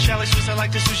I like the chalet Swiss, I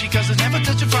like the sushi cause it's never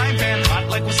touch a frying pan. Hot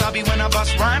like wasabi when I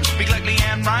bust rhymes, speak like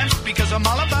Leanne Rhymes because I'm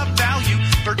all about value.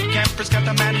 Bert Camper's got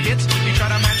the mad hits, you try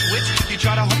to match wits, you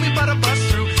try to hold me but I bust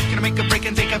through. Gonna make a break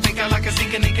and take a fake, I like a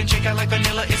sneak and they can shake, I like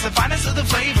vanilla, it's the finest of the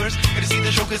flavors. Gonna see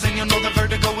the show cause then you'll know the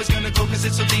vertigo is gonna go cause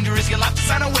it's so dangerous you'll have to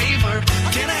sign a waiver.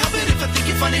 Can I help it if I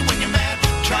think you're funny when you're mad?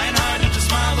 Trying hard not to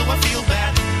smile though I feel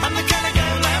bad. I'm the kind of guy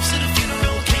who laughs at a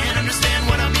funeral, can't understand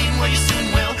what I mean, well you soon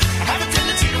will. I have a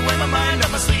tendency to wear my mind on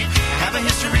my sleeve, I have a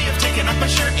history of taking off my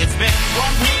shirt. It's been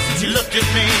 1 week since you looked at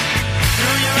me,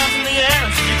 threw your arms in the air and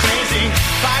said you're crazy.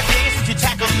 5 days since you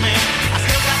tackled me, I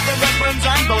still got the red burns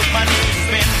on both my knees.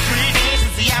 It's been 3 days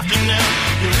since the afternoon,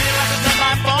 you realize it's not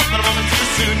my fault but I'm only too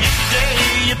soon.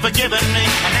 Yesterday you've forgiven me,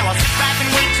 and now I'll sit back and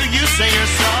wait till you say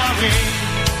you're sorry.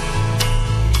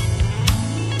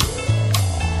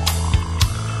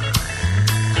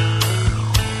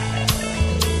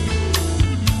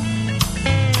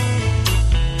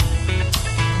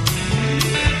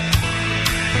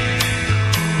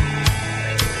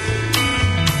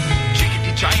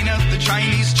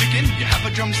 Chinese chicken, you have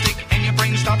a drumstick and your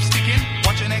brain stops sticking.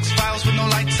 Watching X-Files with no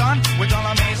lights on, with all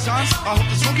our maisons. I hope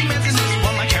the smoky man's in this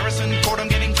one like Harrison Ford, I'm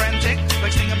getting frantic. Like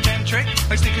Stingham Tantric,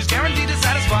 like Snickers guaranteed to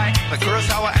satisfy. Like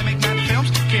Kurosawa, I make mad films.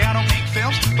 Okay, I don't make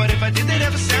films, but if I did, they'd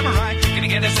have a samurai. Gonna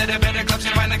get a set of better clubs,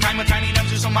 gonna find the kind with tiny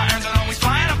nubs, so my irons are always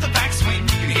flying off the backswing.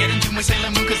 Gonna get into my Sailor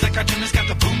Moon, cause that cartoonist got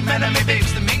the boom anime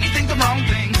babes that make me think the wrong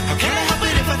thing. How can I help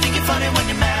it if I think you're funny when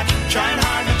you're mad? Trying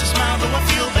hard not to smile, though I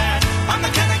feel bad. I'm the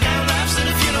kind of guy who laughs at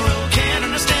a funeral, can't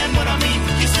understand what I mean,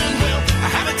 but you soon will. I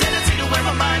have a tendency to wear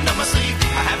my mind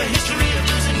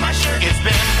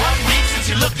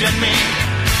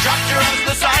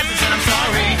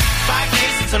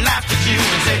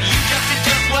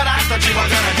we were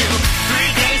gonna do?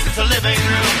 3 days since the living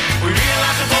room. We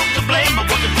realized we're both to blame, but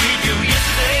what did we do?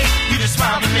 Yesterday, you just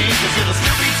smiled at me, cause it'll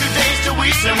still be 2 days till we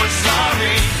say we're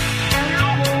sorry.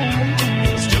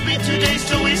 It'll still be 2 days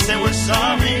till we say we're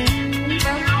sorry.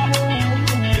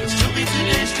 It'll still be 2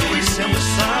 days till we say we're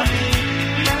sorry.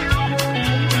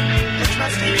 It's my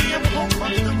stadium home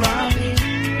under the Robbie.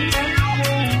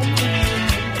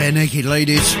 Bare naked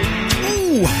ladies.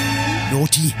 Ooh,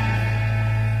 naughty.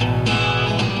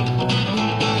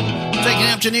 Taking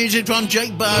up to music from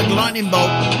Jake Bug, Lightning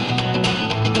Bolt.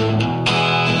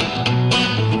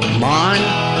 Morning,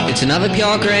 it's another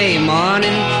pure grey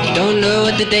morning. Don't know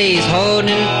what the day is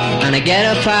holding. And I get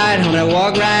up right home and I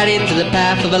walk right into the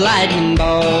path of a lightning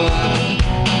bolt.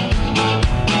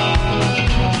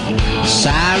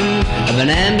 Siren of an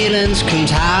ambulance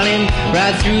comes howling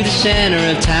right through the center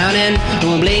of town, and no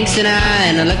one blinks an eye,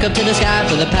 and I look up to the sky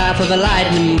for the path of a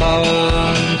lightning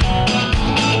bolt.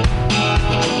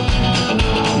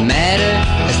 Met her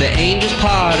as the angels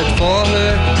parted for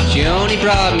her. She only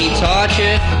brought me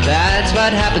torture. That's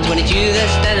what happens when it's you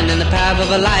that's standing in the path of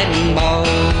a lightning bolt.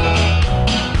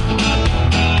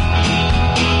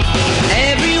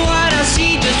 Everyone I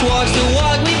see just walks the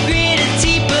walk with gritted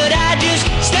teeth, but I just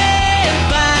stand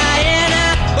by and I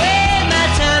wait my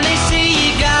time. They say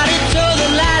you gotta toe the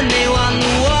line, they want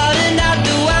the water, not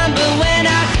the wine, but when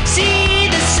I see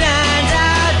the signs,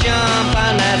 I'll jump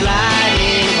on that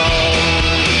lightning bolt.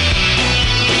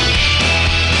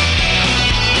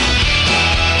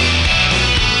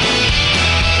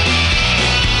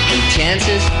 And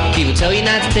chances, people tell you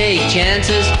not to take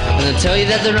chances, and they'll tell you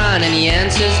that there aren't any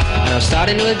answers. And I'm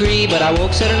starting to agree, but I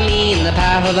woke suddenly in the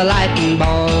path of a lightning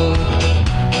bolt.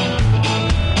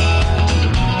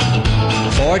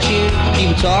 Fortune,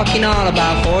 people talking all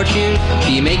about fortune.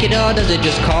 Do you make it or does it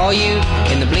just call you?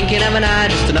 In the blinking of an eye,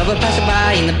 just another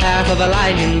passerby in the path of a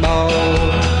lightning bolt.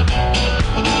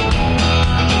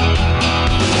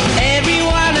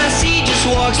 Everyone I see just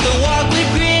walks the walk with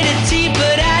gritted teeth,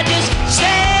 but I just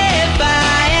stand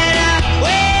by and I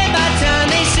wait my time.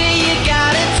 They say you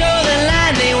gotta toe the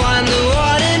line, they want the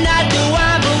water, not the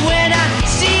wine, but when I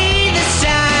see the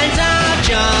signs, I'll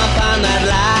jump on that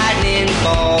lightning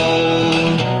bolt.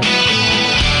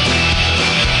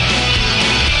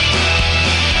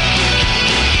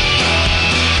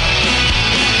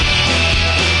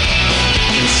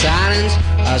 In silence,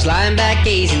 I was lying back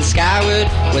gazing skyward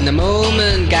when the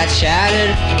moment got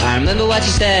shattered. I remember what she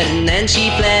said, and then she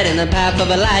fled in the path of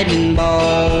a lightning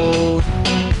bolt.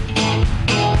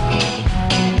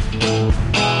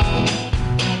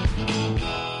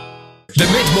 The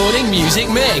Mid-Morning Music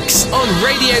Mix on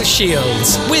Radio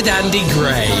Shields with Andy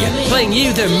Gray, playing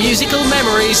you the musical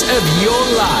memories of your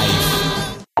life.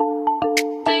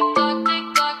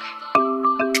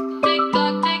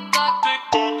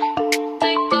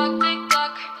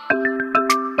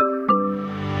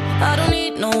 I don't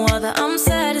need no other, I'm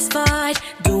satisfied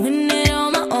doing it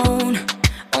on my own.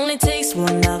 Only takes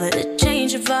one lover to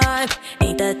change your vibe.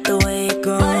 Ain't that the way it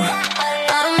goes?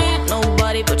 I don't need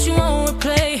nobody, but you won't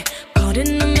replay. Caught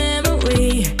in the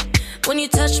memory when you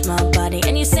touch my body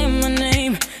and you say my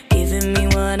name, giving me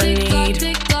what I need.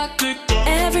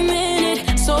 Every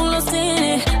minute, so lost in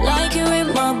it, like you're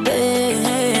in my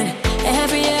bed.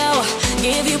 Every hour,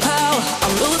 give you power,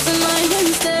 I'm losing mine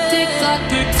instead.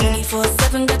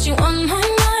 24/7, got you on my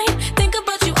mind. Think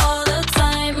about you all the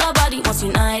time. My body wants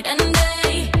you night and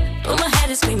day, but my head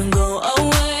is screaming, go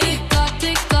away.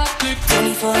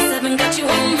 24/7, got you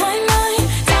on my mind.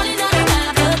 Tell me that I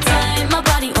have the time. My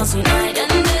body wants you night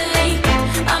and day.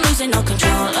 I'm losing no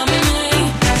control of me.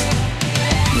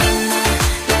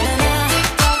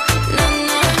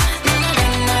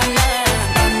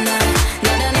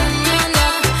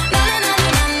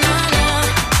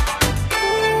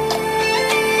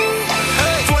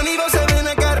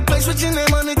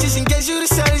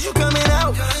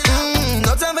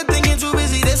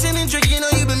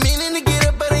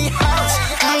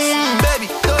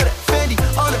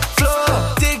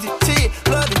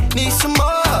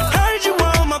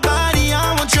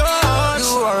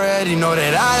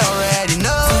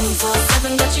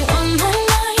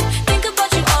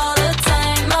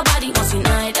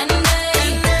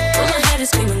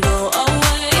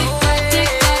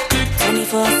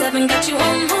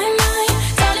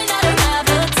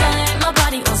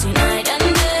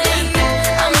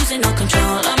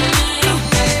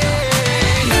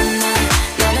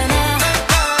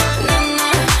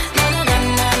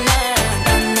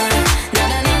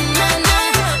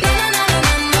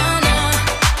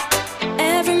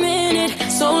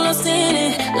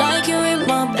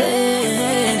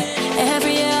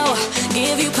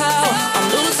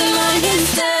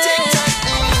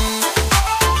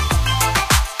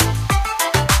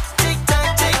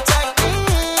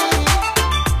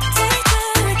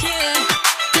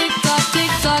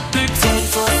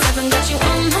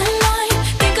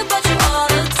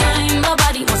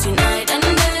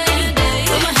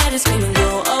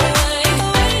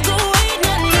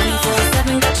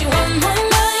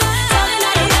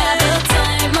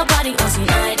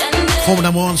 Former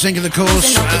number one single, of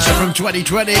course, from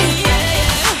 2020.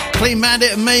 Clean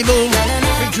Bandit and Mabel,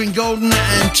 featuring Golden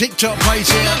and TikTok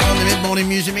Place here on the Mid-Morning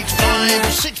Music Mix.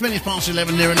 6 minutes past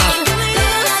 11, near enough.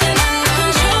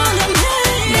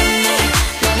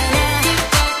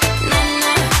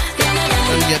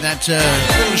 Don't get that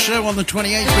little show on the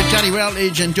 28th with Daddy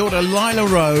Routledge and daughter Lila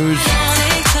Rose.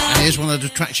 And here's one of the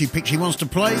tracks she picked she wants to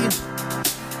play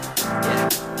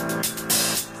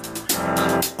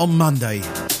on Monday.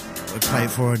 We'll play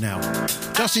it for her now.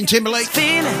 Justin Timberlake.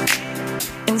 Feeling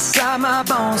inside my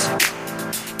bones.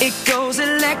 It goes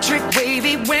electric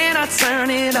wavy when I turn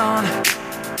it on.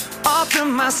 Off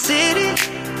from my city,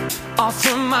 off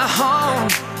from my home.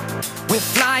 We're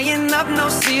flying up no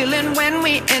ceiling when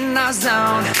we in our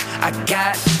zone. I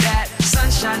got that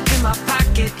sunshine in my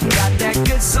pocket, got that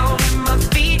good soul in my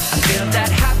feet. I feel that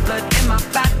hot blood in my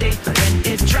body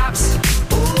when it drops.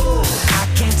 Ooh, I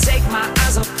can't take my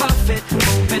eyes off of it,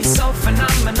 moving so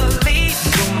phenomenally.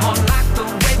 You're more like the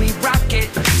way we rock it,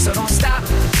 so don't stop.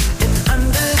 And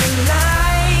under the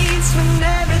lights when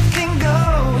everything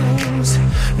goes,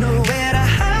 nowhere to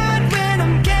hide when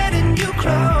I'm getting you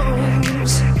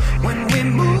close. When we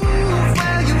move,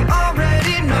 well, you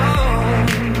already know.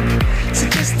 So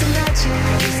just imagine.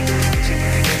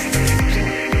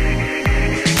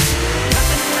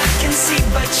 Nothing I can see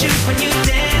but you when you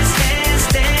dance, dance,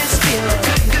 dance. Feel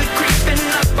good, good creeping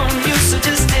up on you. So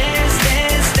just dance,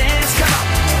 dance, dance. Come on.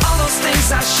 All those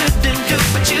things I shouldn't do,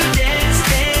 but you dance,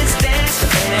 dance, dance.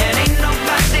 And ain't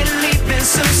nobody leaving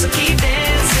soon, so keep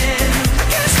dancing. I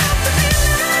can't stop the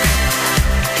feeling.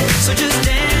 So just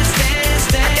dance, dance,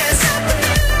 dance.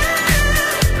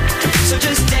 So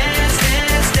just dance,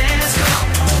 dance, dance. Come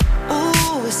on.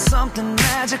 Ooh, it's something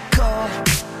magical.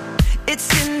 It's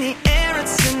in the air,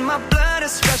 it's in my blood,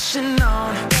 it's rushing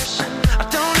on. I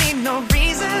don't need no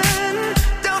reason,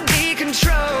 don't need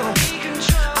control.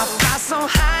 I fly so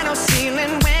high, no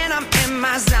ceiling when I'm in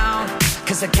my zone.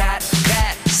 Cause I got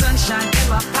that sunshine in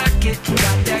my pocket,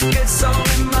 got that good soul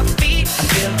in my feet. I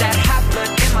feel that hot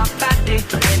blood in my body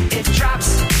when it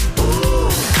drops.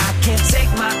 Ooh, I can't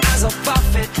take my eyes off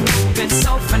of it, moving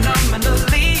so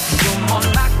phenomenally. You're more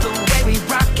like the way we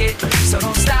rock it, so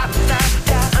don't stop, stop,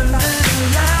 stop. Under the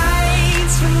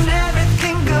lights when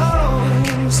everything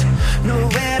goes,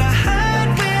 nowhere to hide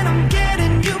when I'm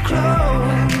getting you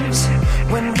close.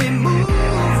 When we move,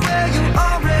 well, you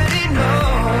already know.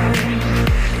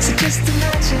 So just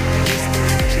imagine.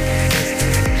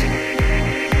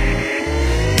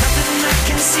 Nothing I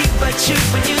can see but you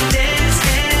when you dance,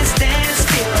 dance, dance.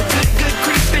 Feel good, good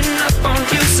creeping up on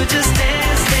you. So just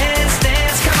dance, dance,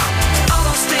 dance. Come on. All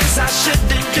those things I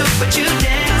shouldn't do, but you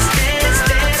dance, dance,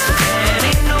 dance. And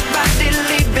ain't nobody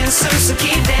leaving soon, so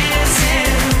keep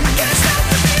dancing. I can't stop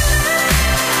the feeling.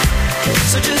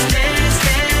 So just dance,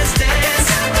 dance, dance.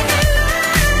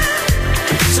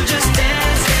 So just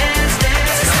dance, dance,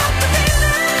 dance.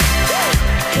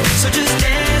 So just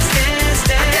dance, dance,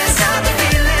 dance. I can't stop the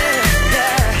feeling,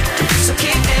 yeah. So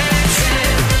keep dancing.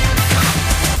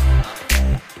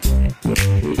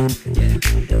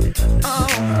 Oh,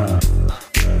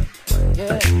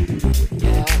 yeah,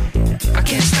 yeah. I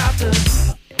can't stop the.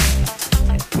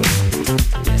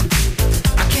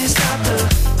 I can't stop the.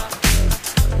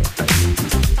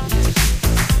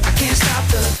 I can't stop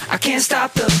the. I can't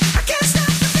stop the. I can't stop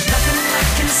the. Nothing I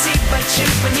can see but you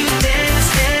when you dance,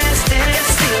 dance, dance.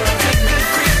 Feel good, good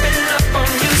creeping up on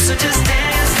you. So just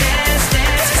dance, dance,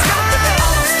 dance.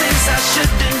 All those things I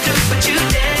shouldn't do, but you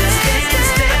dance,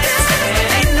 dance, dance. And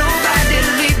ain't nobody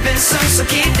leaving soon, so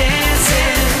keep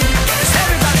dancing.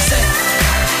 Everybody say.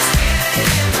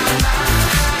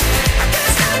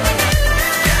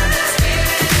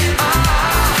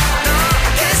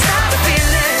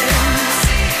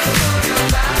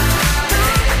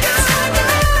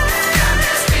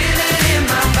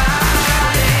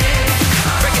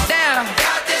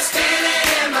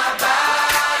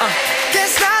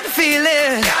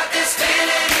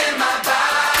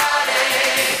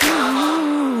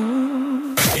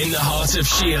 Of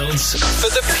Shields for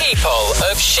the people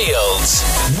of Shields.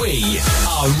 We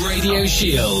are Radio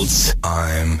Shields.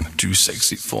 I'm too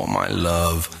sexy for my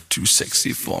love, too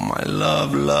sexy for my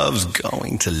love. Love's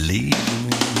going to leave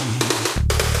me.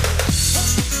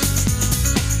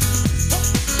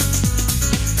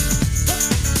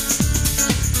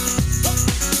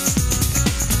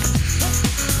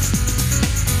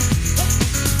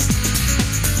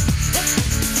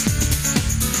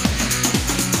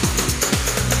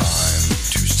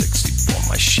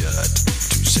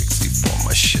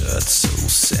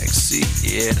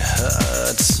 It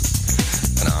hurts,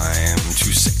 and I am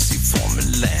too sexy for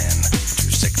Milan, too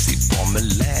sexy for for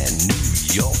Milan, New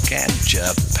York, and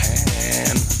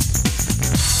Japan.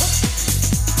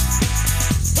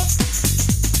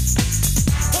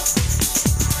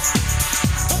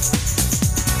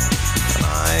 And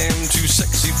I'm too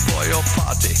sexy for your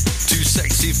party, too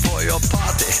sexy for your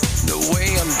party. No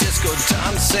way I'm disco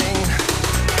dancing.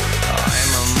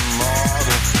 I'm a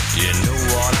model, you know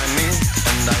what I mean.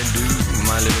 And I do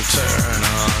my little turn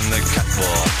on the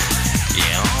catwalk.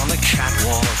 Yeah, on the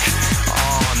catwalk,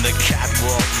 on the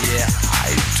catwalk. Yeah,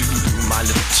 I do my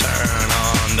little turn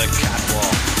on the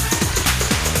catwalk.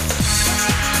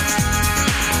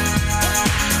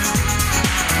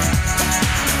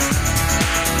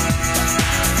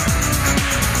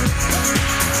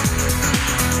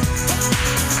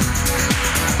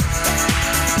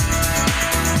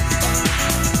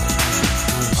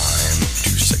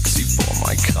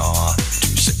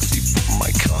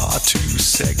 Too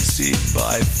sexy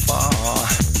by far.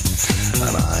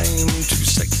 And I'm too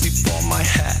sexy for my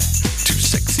hat, too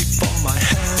sexy for my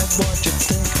hat. What you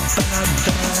think about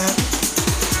that?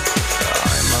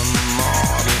 I'm a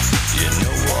model, you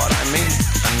know what I mean.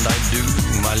 And I do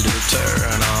my little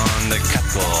turn on the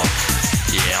catwalk.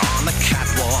 Yeah, on the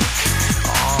catwalk,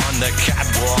 on the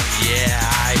catwalk. Yeah,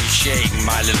 I shake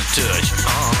my little touch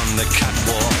on the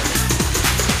catwalk.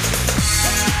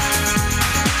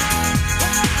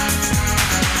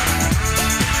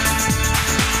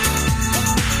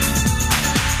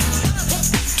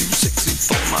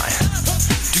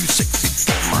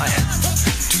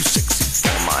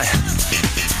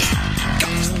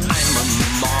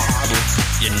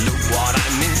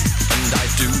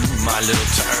 My little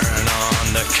turn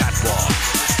on the catwalk.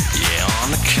 Yeah,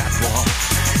 on the catwalk.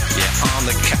 Yeah, on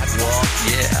the catwalk.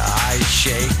 Yeah, I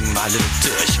shake my little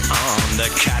tush on the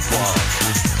catwalk.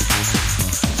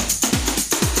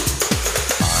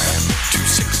 I'm too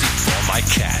sexy for my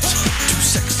cat, too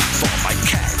sexy for my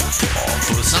cat.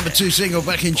 Number 2 single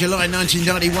back in July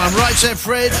 1991. Right there,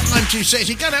 Fred. I'm too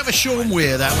sexy. Go and have a Sean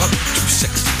Weir, that one. Too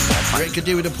sexy for my Rick could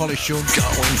do with a polish, Sean.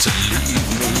 Going to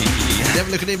leave me. You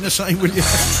never look at him the same, will you? Too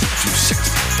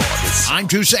sexy for this. I'm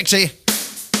too sexy.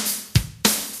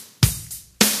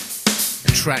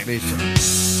 Track this.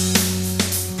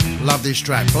 Love this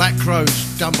track. Black Crows,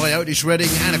 done by Otis Redding,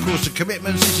 and of course the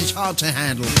Commitments. This is Hard to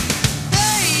Handle.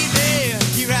 Baby,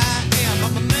 here I am,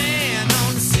 I'm a man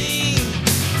on the scene.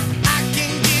 I can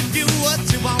give you what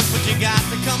you want, but you got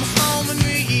to come home with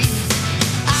me.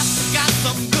 I got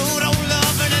some good old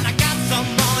loving and I got some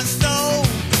more in store.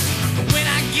 But when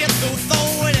I get through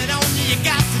throwing it on you, you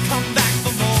got to come back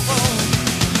for more.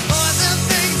 Boys and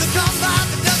things that come by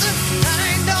the dozen, that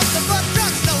ain't nothing but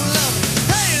drugstore love.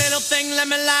 Hey, little thing, let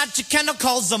me light your candle,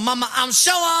 cause the mama, I'm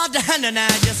sure hard to handle now,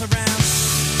 just around.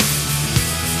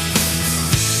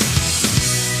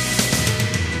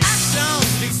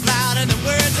 The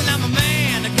words, and I'm a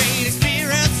man of great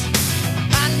experience.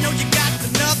 I know you got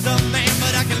another man,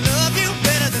 but I can love you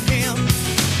better than him.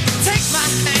 Take my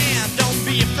hand, don't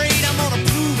be afraid. I'm gonna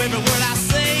prove every word I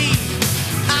say.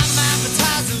 I'm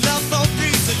advertising love for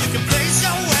free, so you can place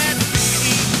your ad to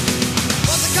me.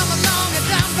 Once I come along and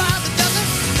down by the dozen,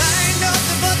 that ain't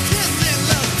nothing but kissing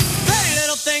love. Pretty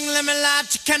little thing, let me light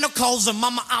your candle, cause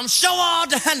mama, I'm sure hard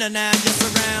to handle now, just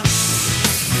around.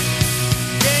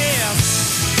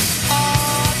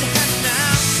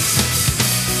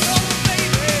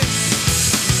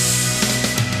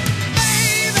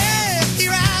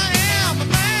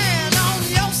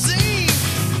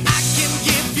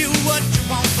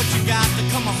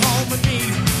 Come home with me.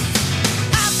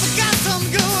 I forgot some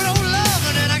good old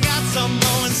loving and I got some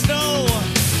more in store.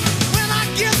 When I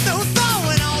get through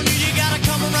throwing on you, you gotta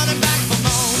come running back for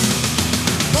more.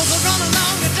 Those are run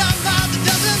along and down by the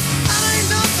dozen. That ain't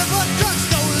nothing but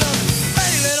drugstore love.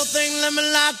 Hey, little thing, let me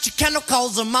light your candle,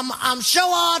 cause mama, I'm sure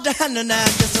hard to handle now,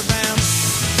 just around.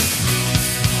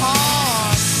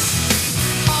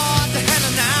 Hard to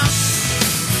handle now.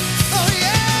 Oh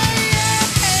yeah.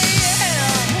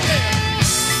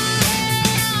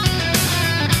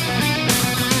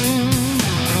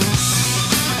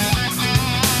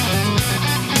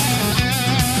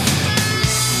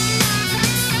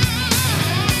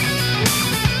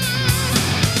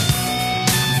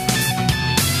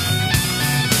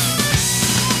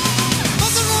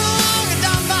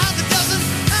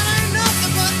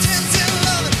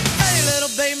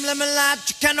 Let me light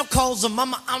your candle, cause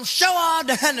mama, I'm sure hard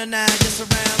to handle now, just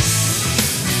around.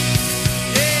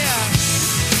 Yeah,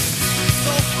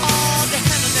 so hard to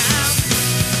handle now.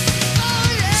 Oh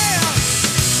yeah,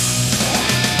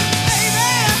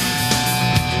 baby,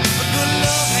 a good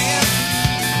love hand.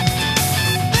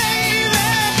 Baby,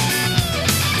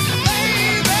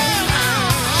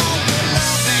 oh, good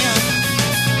love hand.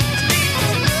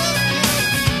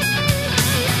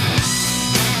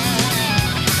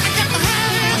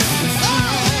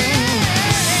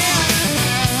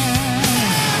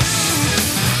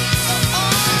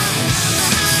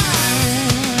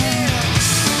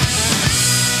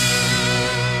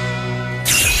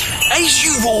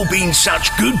 been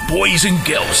such good boys and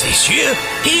girls this year,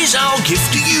 here's our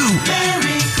gift to you.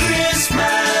 Merry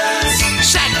Christmas!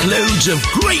 Sack loads of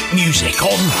great music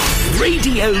on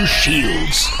Radio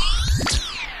Shields.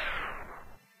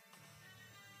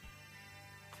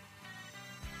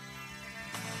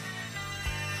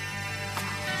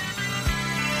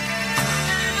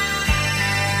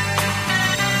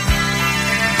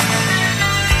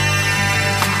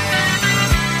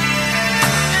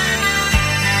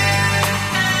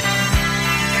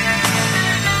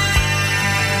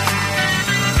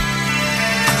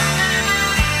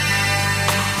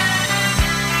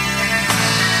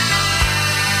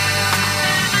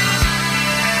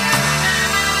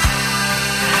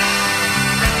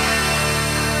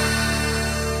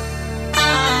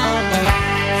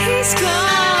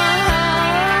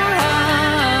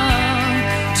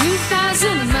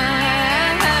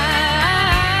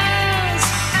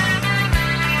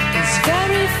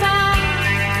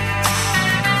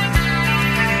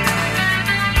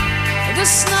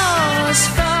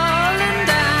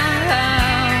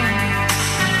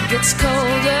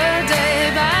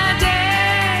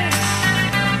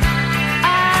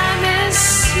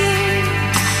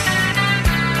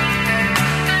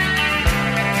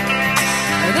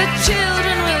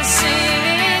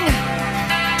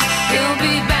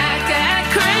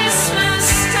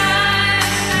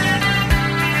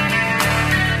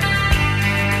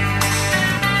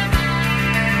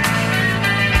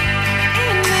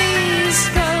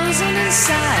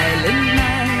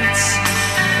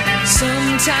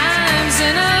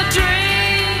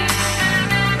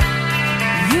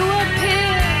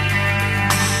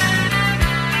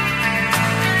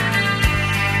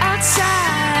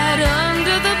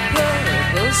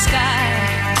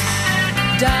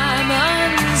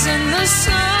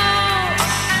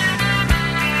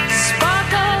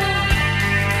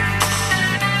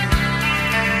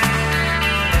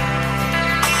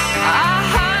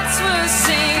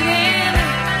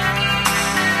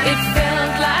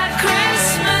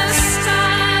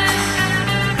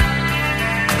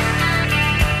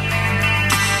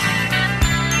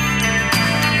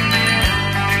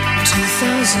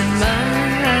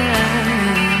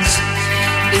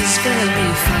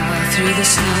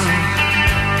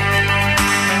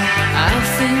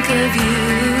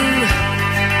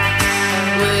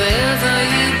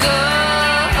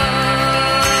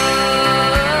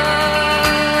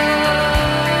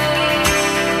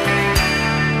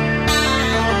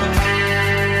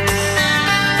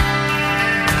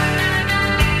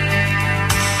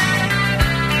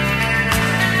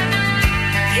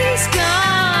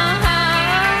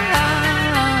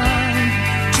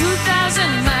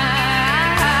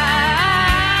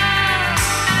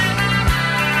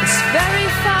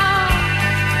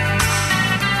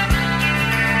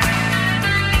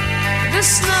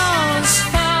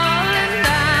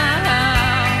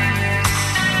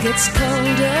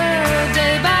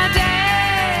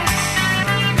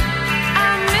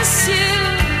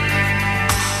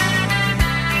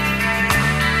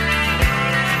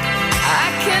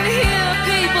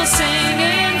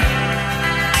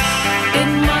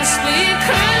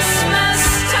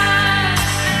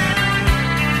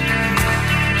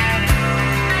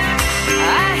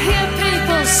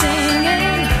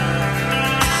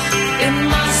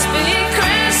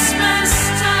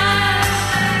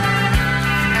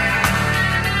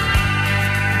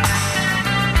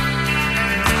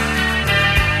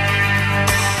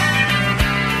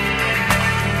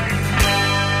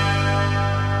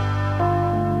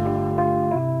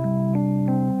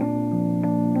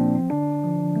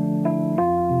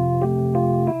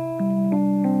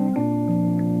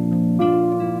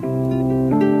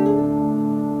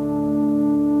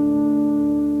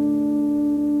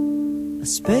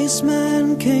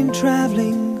 Spaceman came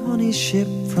traveling on his ship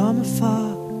from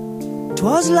afar.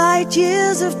 'Twas light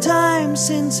years of time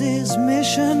since his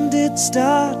mission did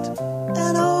start,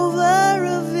 and over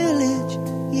a village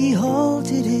he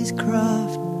halted his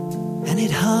craft, and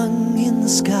it hung in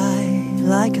the sky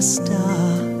like a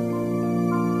star,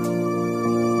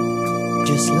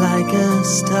 just like a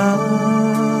star.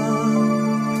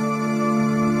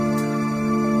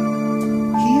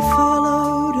 He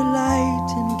followed a light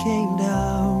and came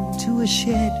down to a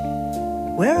shed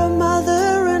where a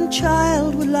mother and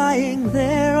child were lying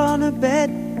there on a bed.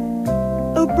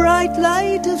 A bright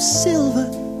light of silver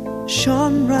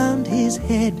shone round his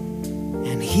head,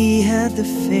 and he had the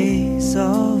face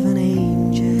of an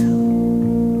angel,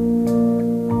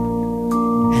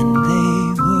 and they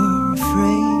were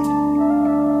afraid.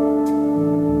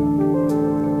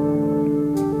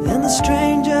 Then the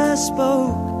stranger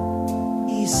spoke,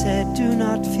 he said, "Do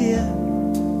not fear,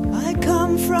 I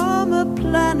come from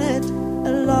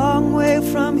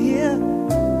from here,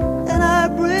 and I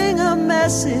bring a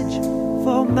message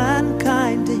for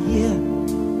mankind to hear.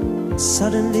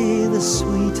 Suddenly the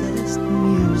sweetest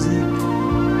music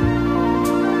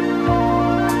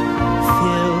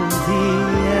filled the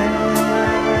air,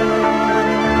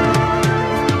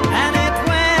 and it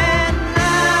went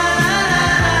la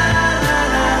la la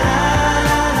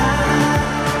la la la.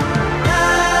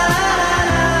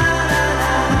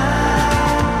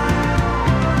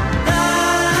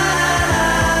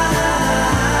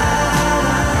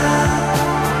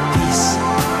 Peace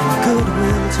and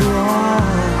goodwill to all.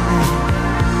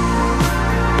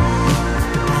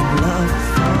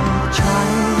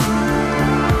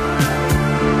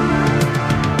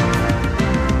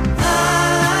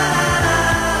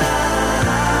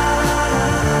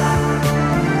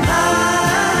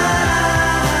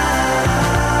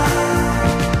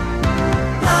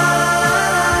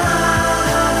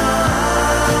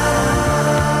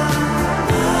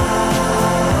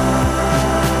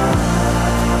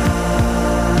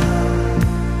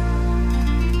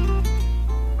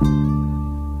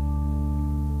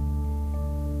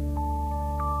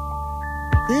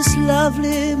 This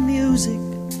lovely music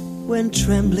went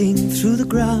trembling through the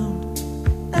ground,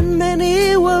 and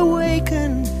many were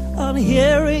wakened on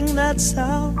hearing that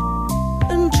sound.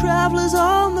 And travelers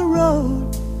on the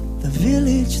road, the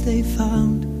village they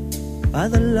found by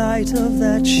the light of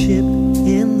that ship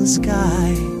in the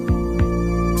sky,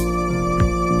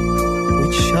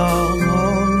 which shone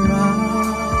all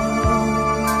round.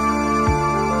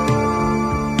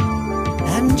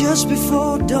 And just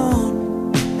before dawn,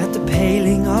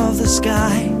 paling of the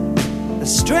sky, the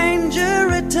stranger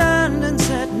returned and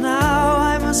said, now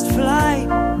I must fly.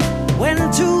 When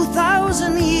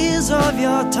 2,000 years of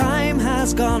your time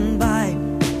has gone by,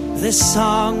 this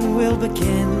song will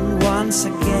begin once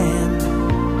again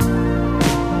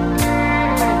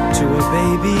to a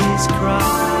baby's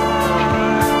cry.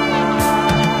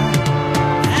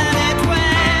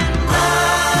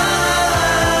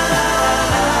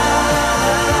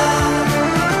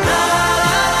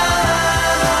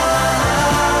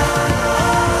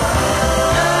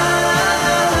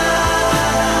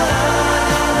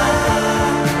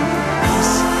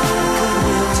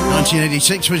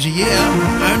 ...1986 was a year,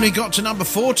 only got to number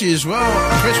 40 as well.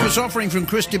 Christmas Offering from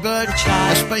Chris de Burgh,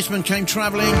 A Spaceman Came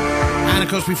Travelling, and of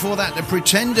course before that The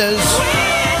Pretenders,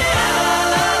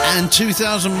 and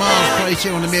 2,000 Miles placed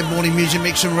here on the Mid-Morning Music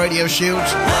Mix and Radio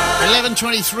Shields.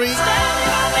 11:23,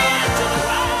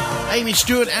 Amy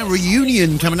Stewart and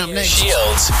Reunion coming up next.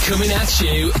 Shields coming at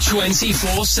you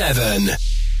 24/7.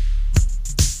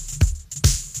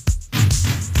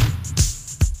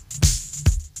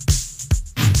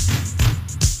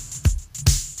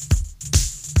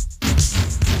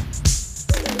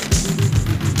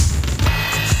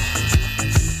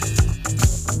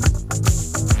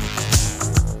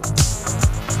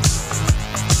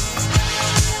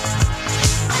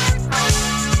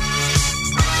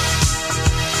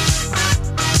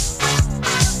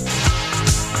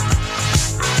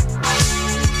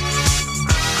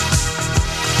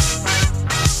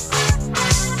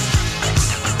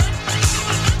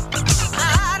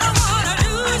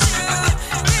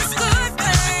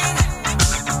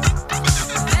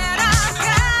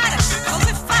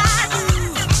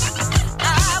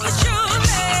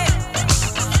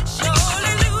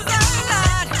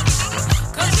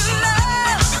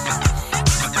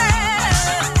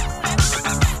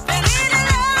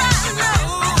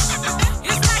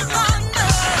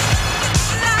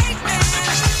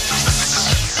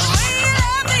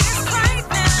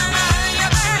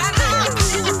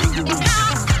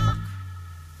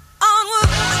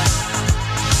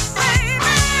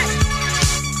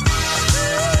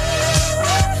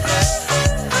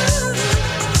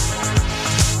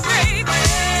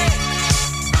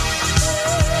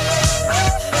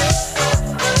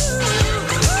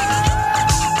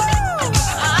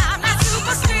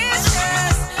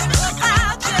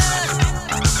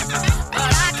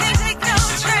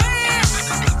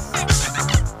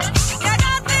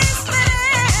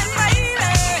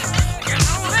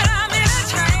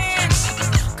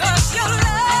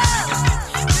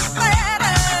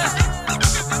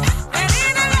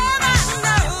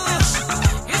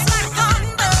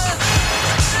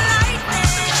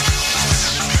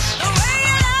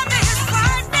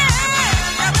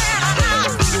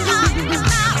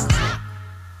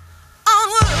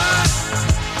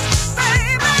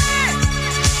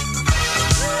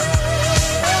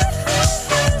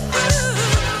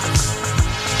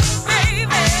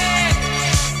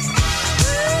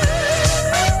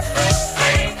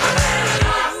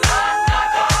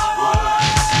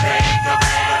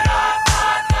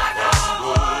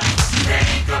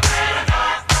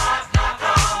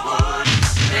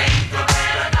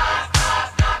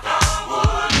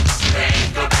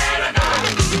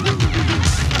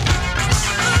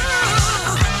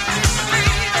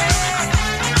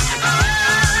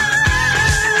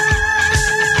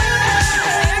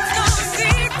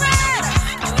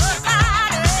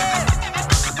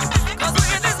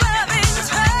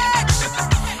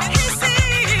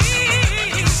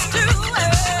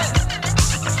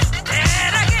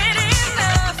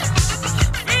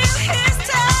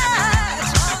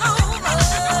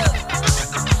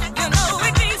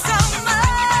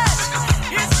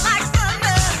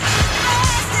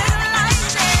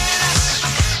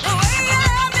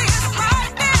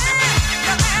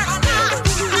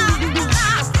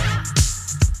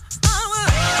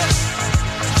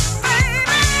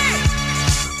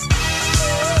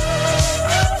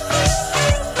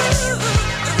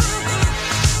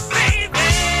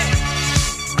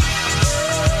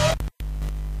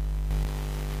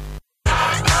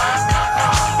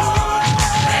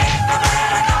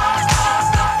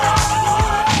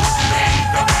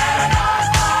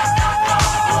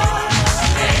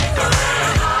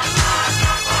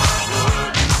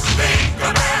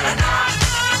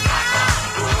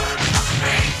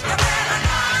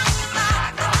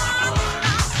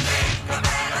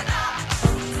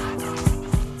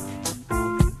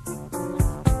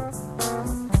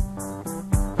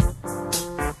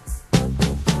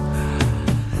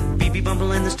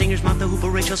 singers, Martha Hooper,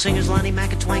 Rachel Singers, Lonnie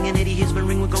Mac, Twang, and Eddie Hisman.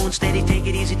 Ring, we're going steady. Take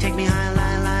it easy, take me high,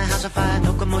 lie, house of fire.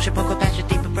 Toka, motion, poker, passion,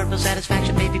 deeper, purple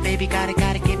satisfaction. Baby, got it,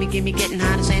 gimme, getting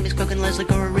hot. The Sammy's cooking, Leslie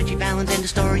Gore, Richie Valens, end the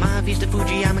story. Mahavista,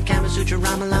 Fuji, I'm a Kama Sutra,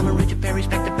 Rama Lama, Richard Perry,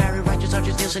 Spectre Barry, Righteous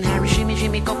Arches, Nielsen, Harry,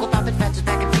 Shimmy, Coco, Poppin', Fats is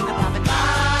back and finger poppin'.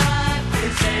 Life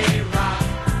is a rock,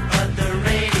 but the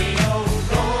radio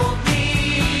rolled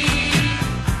me.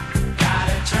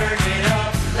 Gotta turn it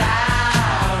up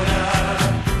louder.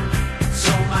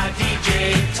 So my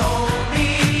DJ told me,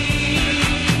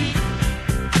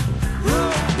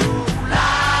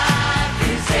 life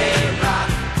is a rock,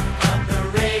 but the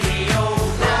radio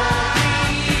rolled me.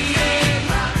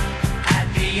 At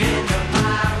the end of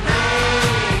my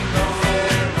rainbow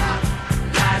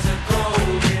lies a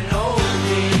golden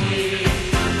oldie.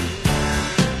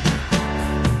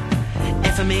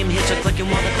 FMM hits are clicking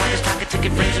while the clock is talking,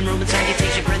 ticket frames and Roman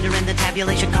salutation, Brenda and the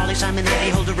tabulation, Carly, Simon,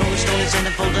 Eddie, Holder, Rolling Stone, and send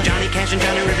a folder. Johnny Cash and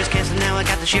Johnny Rivers casting, now I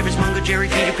got the shivers, Mungo, Jerry,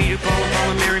 Peter, Paul,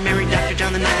 and Mary, Dr.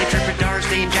 John, the Nightly Tripper, Doris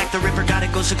Day, and Jack the Ripper, gotta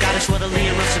go, so gotta sweat a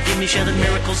Leah Russell, give me shelter,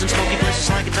 miracles, and smoky blesses,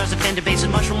 like guitars, and Fender basses,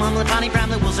 Mushroom, Omelet, Bonnie Brown,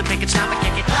 the Wills, and Pickett, stop and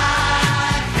kick it.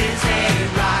 Life is a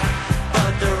rock,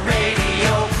 but the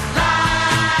radio,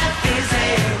 life is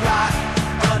a rock,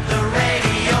 but the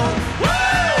radio, woo!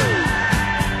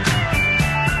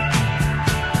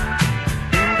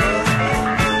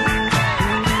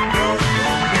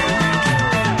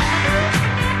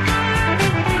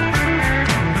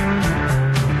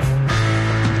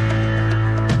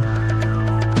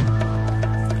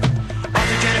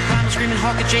 Arthur, Janet, Primal, Screaming,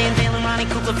 Hawker, Jay and Dale and Ronnie,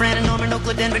 Kukla, Fran and Norman,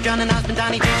 Oakland, Denver, John and Osmond,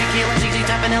 Donnie, JJ, Kayla, ZZ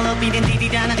Top and LLB, and Dee Dee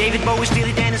Donna, David Bowie,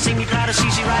 Steely Dan and Simi Crowder,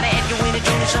 CC Ryder, Edgar Winter,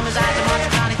 Junior Summers, Isaac, Martin,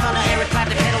 Connie, Thunder, Eric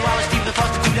Clapton, Pedal Wallace, Stephen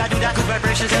Foster, Doo-Dah, Cool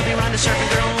Vibrations, LB, Ronda, Surfing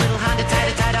Girl, Little Honda,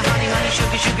 Tata, Honey,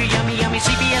 Sugar, Yummy,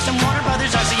 CBS and Warner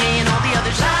Brothers, RCA and all the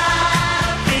others.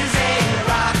 Life is a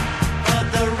rock,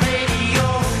 but the radio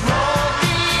rolled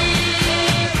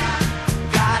me.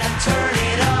 Gotta turn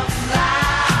it up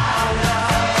louder.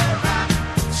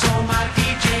 So my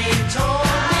DJ told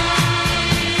me,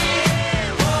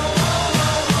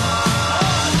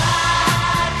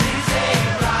 life is a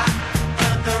rock,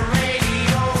 but the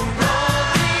radio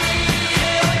rolled me.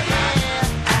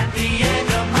 At the end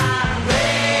of my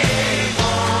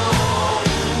rainbow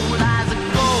lies a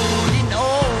golden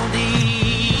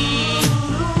oldie.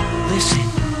 Listen,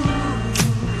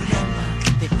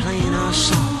 they're playing our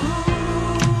song.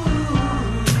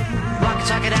 Rocket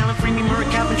Socket, Allen, free me, Murray,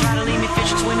 Calvin, try to leave me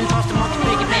fishing, swimming, Boston, Monkey,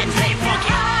 Big and Bad, play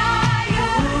funky.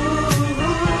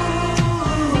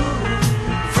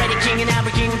 Freddie King and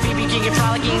Albert King and BB King and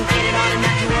Frolic King, get it on and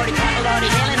not too hardy, Papa Lordy,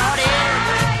 Helen Hardy.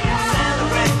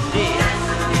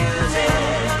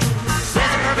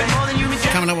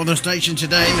 Coming up on the station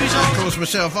today, of course,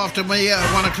 myself. After me at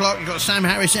 1 o'clock, we've got Sam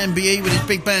Harris, MBE, with his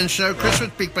big band show,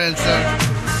 Christmas big band show.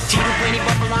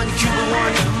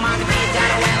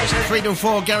 3 till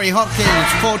 4, Gary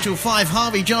Hopkins. 4 till 5,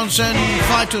 Harvey Johnson.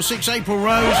 5 till 6, April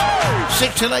Rose.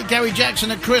 6 till 8, Gary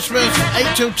Jackson at Christmas.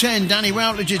 8 till 10, Danny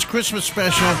Routledge's Christmas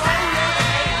special.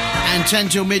 And 10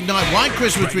 till midnight, White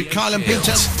Christmas with Kyle and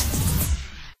Peter.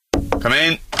 Come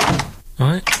in.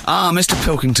 Right. Ah, Mr.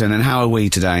 Pilkington, and how are we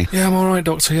today? Yeah, I'm alright,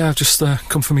 Doctor. Yeah, I've just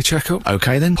come for me checkup.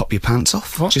 Okay, then, pop your pants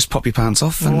off. What? Just pop your pants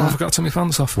off. Well, and I've got to take my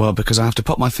pants off. Well, because I have to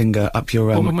pop my finger up your...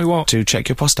 What, me what? To check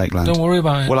your prostate gland. Don't worry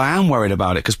about it. Well, I am worried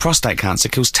about it, because prostate cancer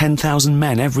kills 10,000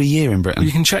 men every year in Britain.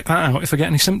 You can check that out if I get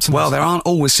any symptoms. Well, there aren't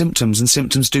always symptoms, and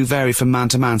symptoms do vary from man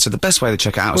to man, so the best way to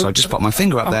check it out is I just pop my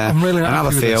finger up there, I'm really and have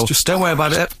a happy with feel. this. Just don't worry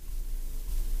about it.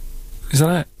 Is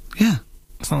that it? Yeah.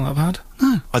 It's not that bad.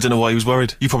 No. I don't know why he was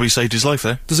worried. You probably saved his life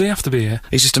there. Does he have to be here?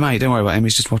 He's just a mate, don't worry about him,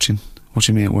 he's just watching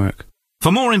me at work.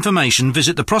 For more information,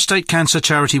 visit the Prostate Cancer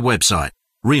Charity website.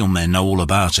 Real men know all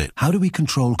about it. How do we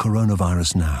control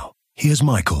coronavirus now? Here's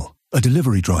Michael, a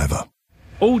delivery driver.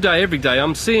 All day, every day,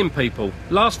 I'm seeing people.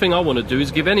 Last thing I want to do is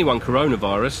give anyone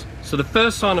coronavirus. So the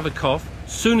first sign of a cough,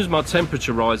 soon as my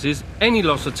temperature rises, any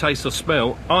loss of taste or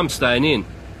smell, I'm staying in,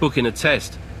 booking a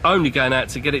test, only going out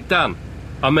to get it done.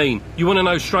 I mean, you want to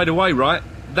know straight away, right?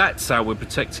 That's how we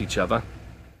protect each other.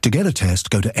 To get a test,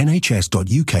 go to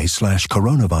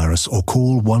nhs.uk/coronavirus or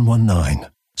call 119.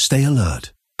 Stay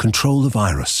alert. Control the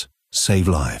virus. Save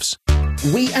lives.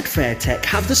 We at Fairtech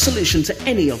have the solution to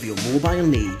any of your mobile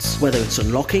needs, whether it's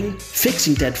unlocking,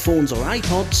 fixing dead phones or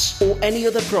iPods, or any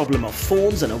other problem of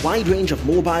phones and a wide range of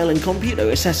mobile and computer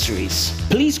accessories.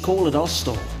 Please call at our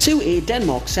store, 2A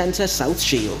Denmark Centre, South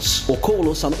Shields, or call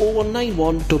us on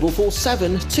 0191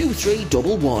 447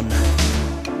 2311.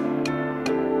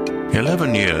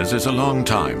 11 years is a long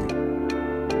time.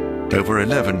 Over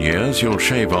 11 years, you'll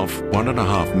shave off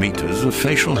 1.5 meters of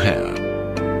facial hair.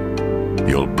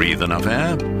 You'll breathe enough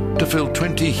air to fill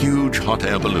 20 huge hot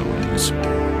air balloons.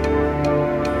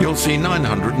 You'll see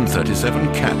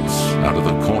 937 cats out of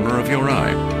the corner of your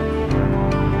eye.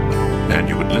 And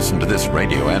you would listen to this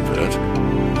radio advert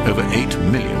over 8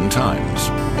 million times.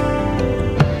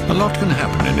 A lot can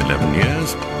happen in 11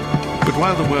 years, but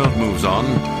while the world moves on,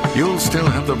 you'll still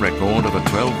have the record of a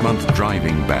 12-month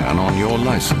driving ban on your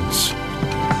license.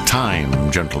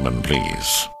 Time, gentlemen,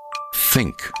 please.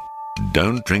 Think.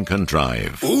 Don't drink and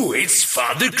drive. Ooh, it's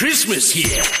Father Christmas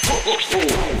here.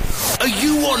 Are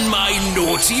you on my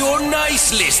naughty or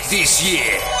nice list this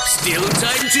year? Still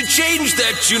time to change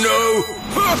that, you know.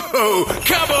 Ho ho!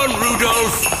 Come on,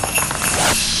 Rudolph.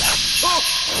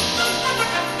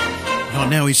 Oh,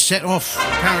 now he's set off,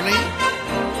 apparently.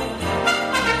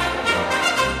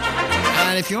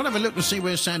 And if you want to have a look to see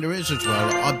where Santa is as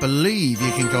well, I believe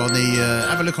you can go on the...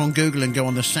 have a look on Google and go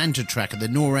on the Santa Tracker, the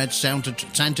NORAD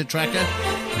Santa Tracker.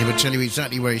 And it will tell you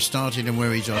exactly where he started and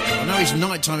where he's off. I know it's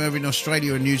night time over in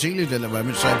Australia and New Zealand at the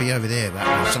moment, so he'll be over there, back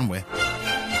there somewhere.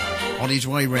 On his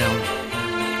way round.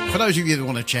 For those of you that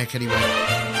want to check, anyway.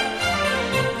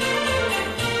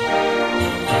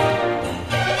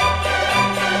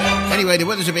 Anyway, the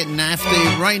weather's a bit naff.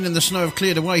 The rain and the snow have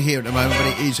cleared away here at the moment, but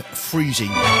it is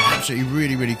freezing. Absolutely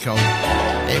really, really cold.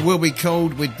 It will be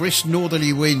cold with brisk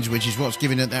northerly winds, which is what's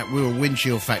giving it that real wind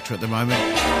chill factor at the moment.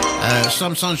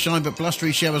 Some sunshine, but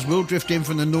blustery showers will drift in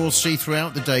from the North Sea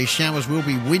throughout the day. Showers will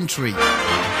be wintry.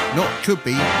 Not could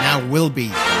be, now will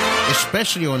be.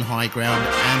 Especially on high ground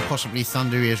and possibly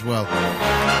thundery as well.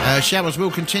 Showers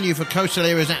will continue for coastal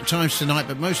areas at times tonight,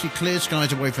 but mostly clear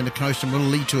skies away from the coast and will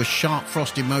lead to a sharp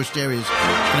frost in most areas. It's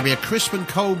going to be a crisp and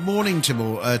cold morning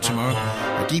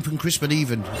tomorrow. Deep and crisp and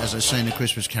even, as I say in the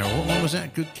Christmas Carol. What one was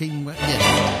that? Good King...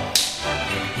 Yeah.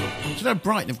 Do you know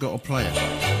Brighton have got a player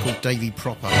called Davy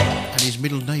Proper, and his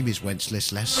middle name is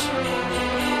Wenceslas.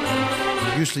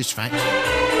 Useless fact.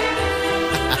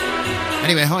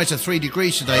 Anyway, highs are 3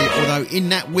 degrees today, although in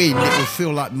that wind it will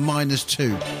feel like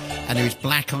 -2. And there is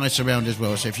black ice around as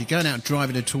well. So if you're going out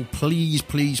driving at all, please,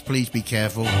 please, please be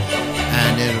careful.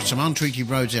 And there are some untreated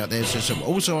roads out there. So some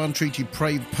also untreated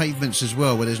pavements as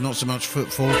well, where there's not so much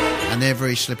footfall, and they're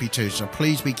very slippy too. So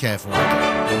please be careful.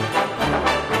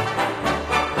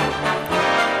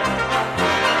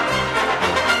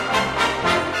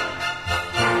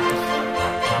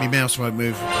 My mouse won't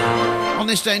move. On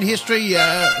this day in history,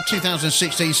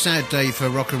 2016, sad day for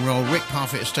rock and roll. Rick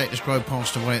Parfitt of Status Quo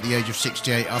passed away at the age of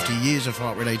 68 after years of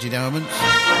heart-related ailments.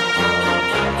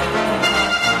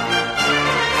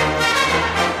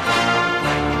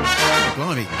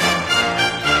 Blimey.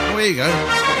 Oh, here you go.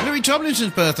 Louis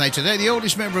Tomlinson's birthday today, the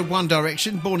oldest member of One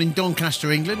Direction, born in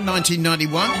Doncaster, England,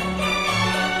 1991.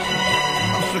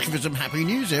 I was looking for some happy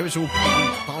news there. It's all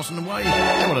passing away.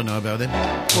 I want to know about them.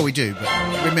 Well, we do, but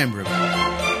remember them.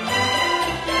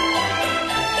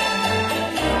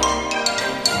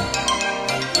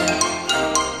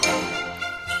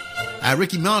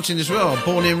 Ricky Martin as well,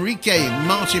 born Enrique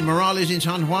Martin Morales in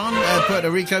San Juan, Puerto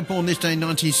Rico, born this day in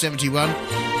 1971.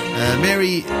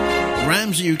 Mary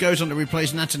Ramsey, who goes on to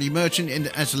replace Natalie Merchant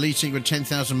as the lead singer of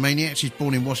 10,000 Maniacs, she's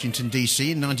born in Washington,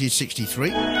 D.C. in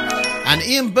 1963. And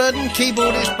Ian Burden,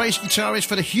 keyboardist, bass guitarist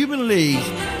for the Human League,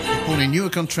 born in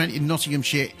Newark-on-Trent in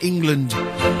Nottinghamshire, England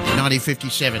in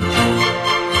 1957.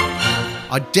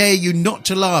 I dare you not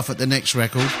to laugh at the next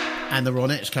record, and the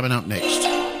Ronettes coming up next.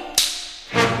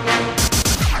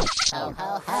 Ho,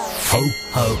 ho, ho. Ho,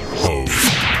 ho, ho.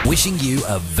 Wishing you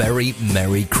a very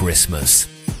Merry Christmas.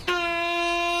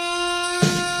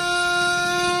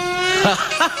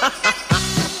 Merry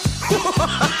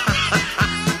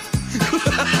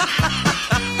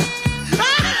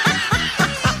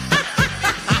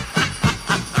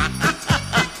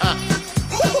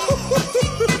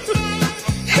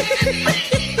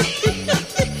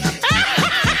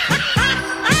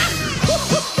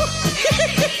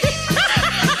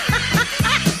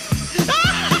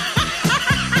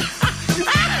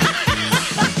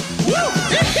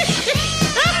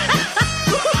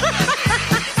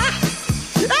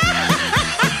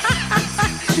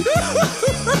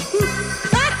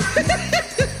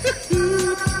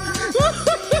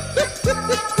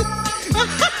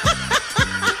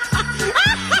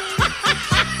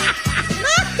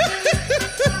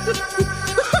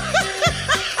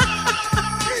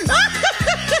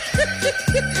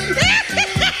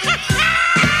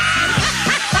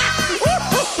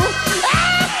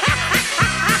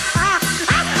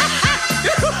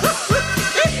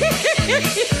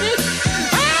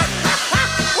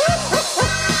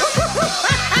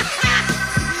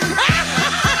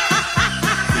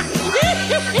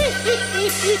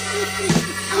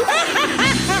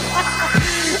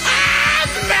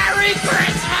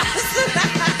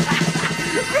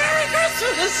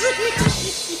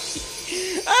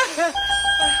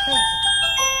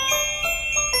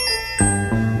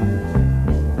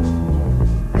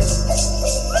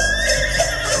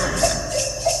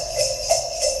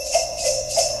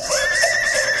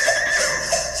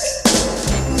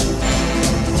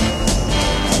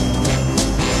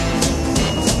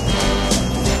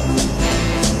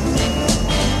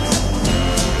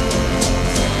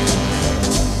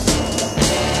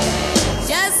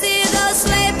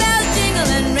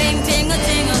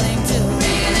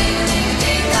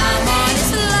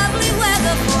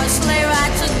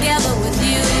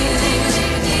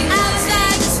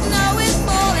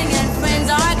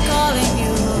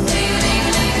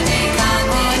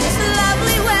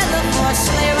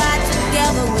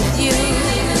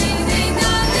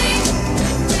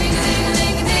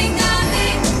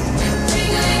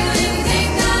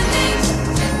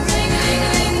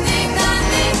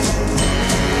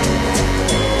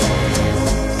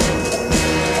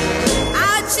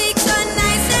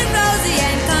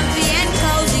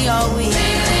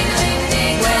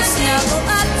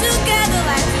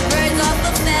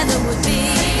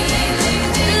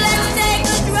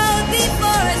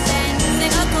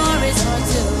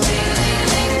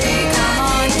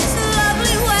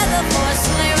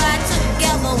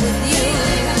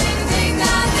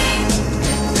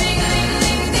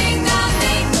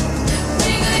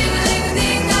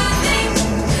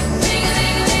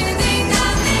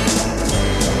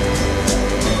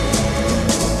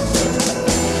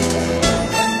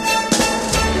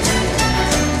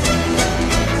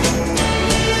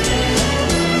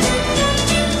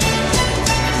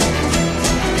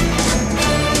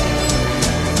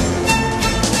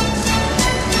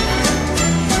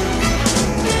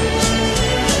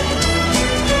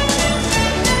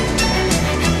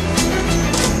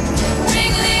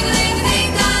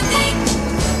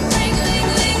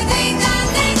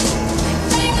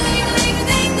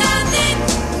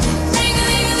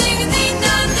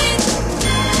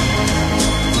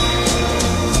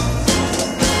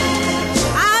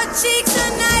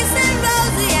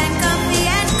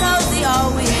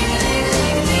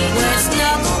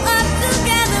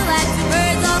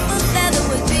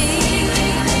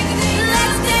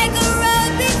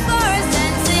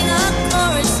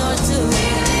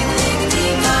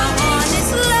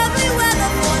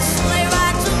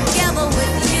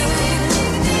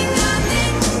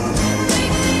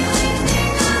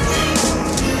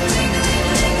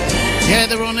Yeah,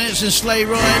 the Ronettes and Sleigh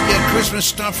Ride, your Christmas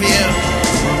stuff here,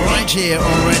 right here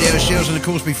on Radio Shields. And of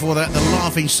course before that, the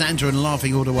Laughing Santa and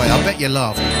Laughing All the Way. I bet you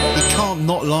laugh. You can't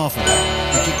not laugh at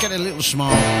that. You get a little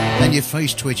smile, then your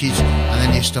face twitches, and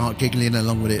then you start giggling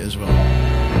along with it as well.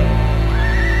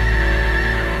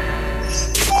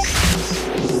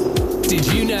 Did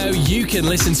you know you can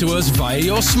listen to us via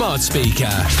your smart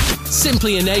speaker?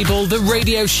 Simply enable the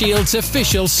Radio Shields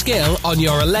official skill on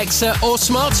your Alexa or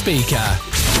smart speaker.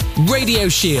 Radio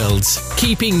Shields,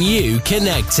 keeping you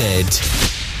connected.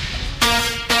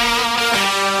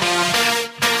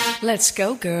 Let's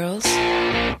go, girls.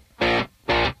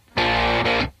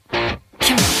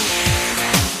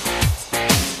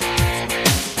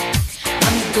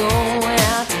 Going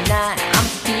out tonight, I'm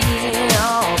feeling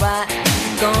alright.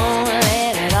 Gonna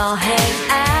let it all hang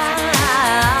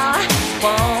out.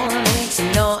 Wanna make some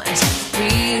noise,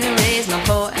 really raise my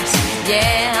voice.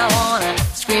 Yeah, I wanna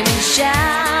scream and shout.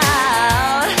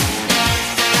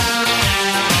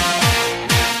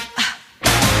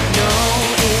 No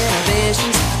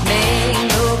inhibitions, make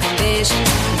no conditions.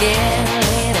 Get a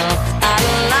little out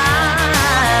of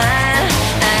line.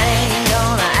 I ain't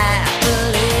gonna act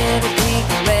politically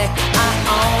correct. I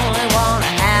only wanna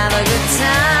have a good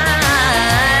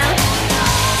time.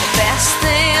 The best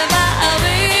thing about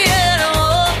being a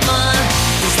woman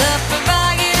is the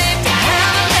prerogative to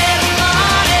have a little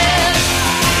morning.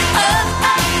 Oh,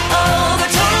 oh, oh,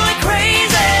 we're totally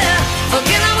crazy.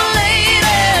 Forget I'm a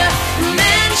lady.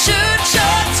 Men shirt,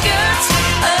 short skirts.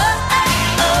 Oh,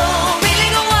 oh, oh, really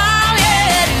go wild,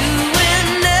 yeah. Doing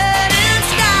dirt and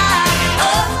sky. Oh,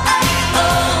 oh,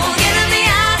 oh, get in the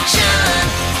action.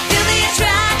 Feel the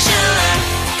attraction.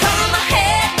 Color my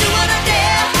head, do what I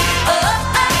dare. Oh,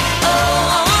 oh, oh,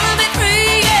 I wanna be free,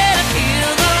 yeah, to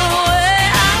feel the way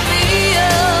I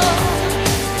feel.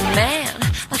 Man,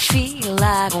 I feel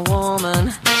like a woman.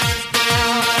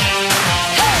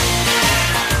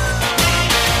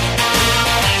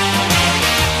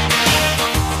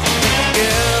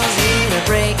 Girls need a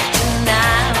break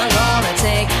tonight. I'm gonna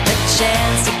take the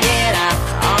chance to get out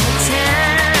on the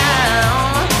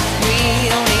town. We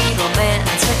don't need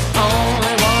romance, we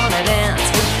only wanna dance.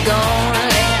 We're gonna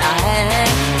let our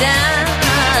head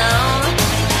down.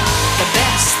 The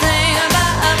best thing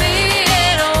about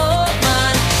being a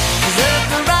woman is the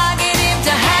prerogative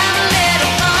to have a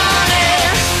little fun. Oh, oh,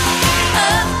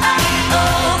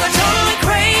 oh, we're totally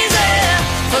crazy.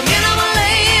 Forget I'm a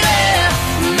lady.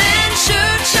 Men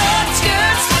shirt, short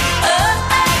skirts. Oh, oh,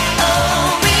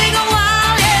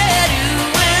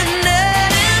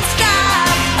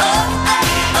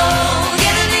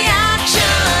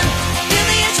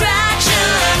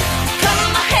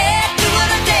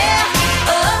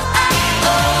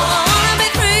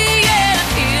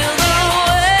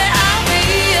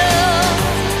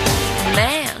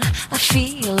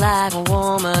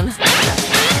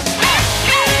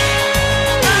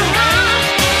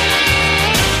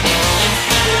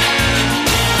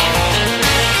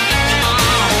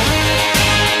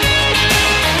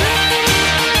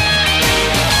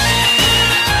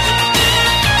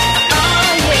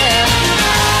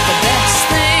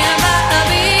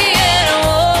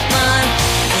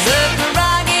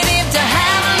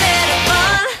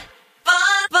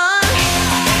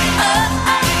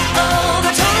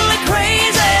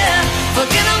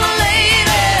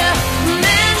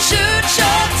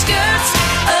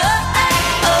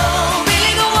 oh,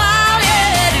 really go wild,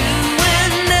 yeah.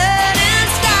 Doing dirt and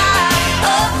sky.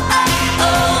 Oh, oh,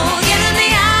 oh, get in the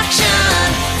action.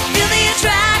 Feel the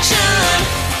attraction.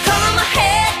 Color my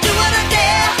head, do what I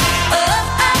dare. Oh,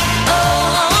 oh,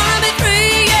 oh, I wanna be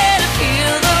free, yeah, to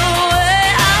feel the way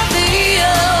I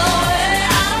feel.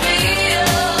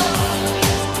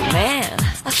 Man,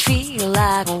 I feel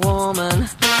like a woman.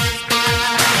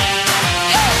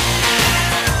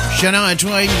 Shania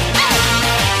Twain.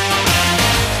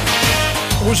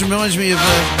 Always reminds me of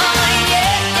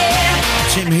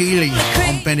Tim Healy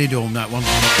on Benidorm, that one.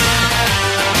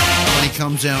 When he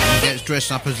comes out and gets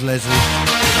dressed up as Leslie,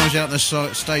 comes out on the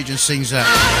stage and sings that.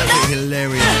 Absolutely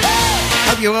hilarious.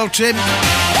 Hope you're well, Tim.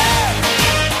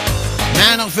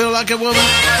 Man, I feel like a woman.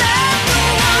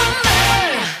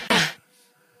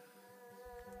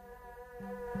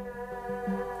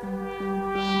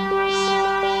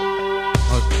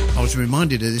 I was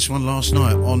reminded of this one last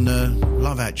night on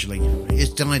Love Actually. It's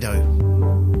Dido.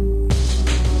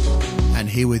 And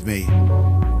Here With Me.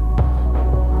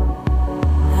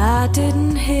 I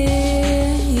didn't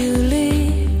hear you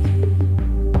leave.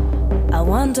 I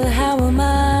wonder how am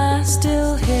I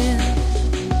still here.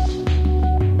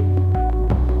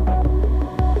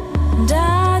 And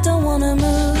I don't wanna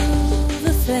move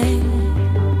a thing.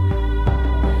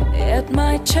 It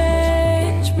might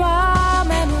change my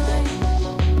memory.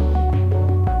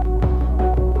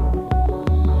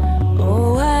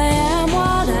 Oh, I am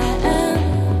what I am.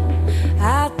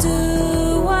 I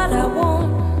do what I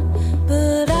want,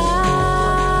 but I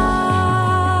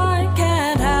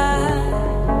can't hide,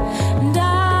 and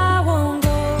I won't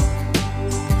go.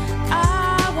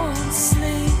 I won't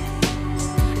sleep.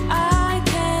 I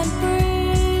can't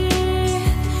breathe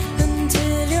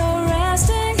until you're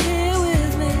resting here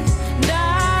with me. And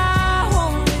I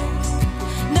won't leave,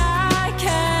 and I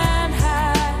can't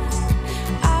hide.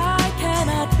 I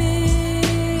cannot be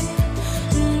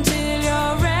until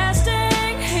you're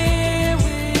resting here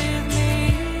with me.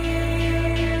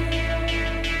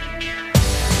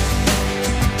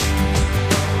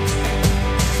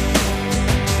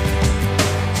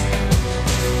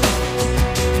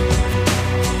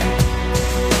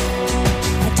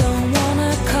 I don't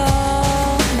wanna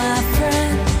call my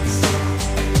friends,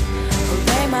 or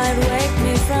they might wake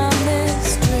me from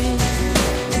this dream.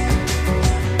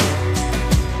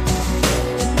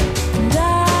 And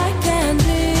I can't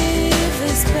leave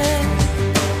this bed,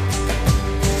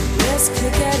 risk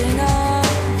forgetting all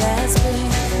that's been.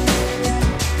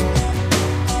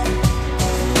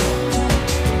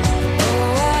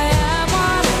 Oh, I am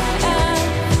what I am.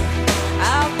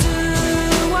 I'll do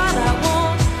what I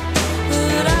want,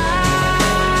 but I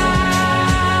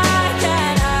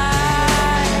can't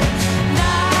hide, and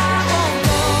I won't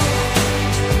go.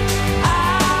 I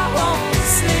won't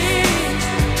sleep,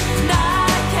 and I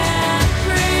can't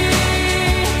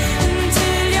breathe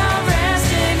until you're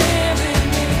resting here with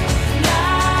me. And I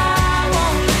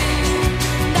won't leave,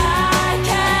 and I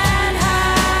can't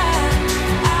hide.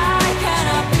 I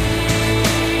cannot be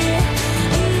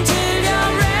until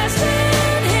you're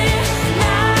resting here. And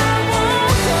I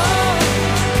won't go,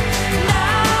 and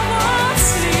I won't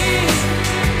sleep,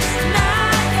 and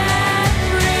I can't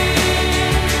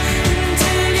breathe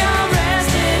until you're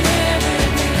resting here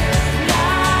with me. And I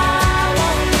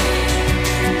won't leave,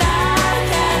 and I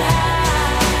can't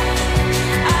hide.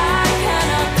 I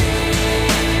cannot be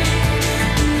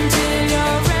until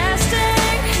you're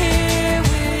resting here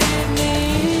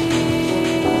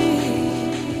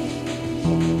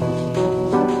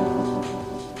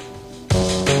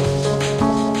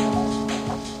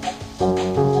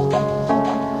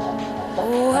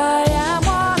Oh, I am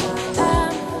what I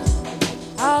am.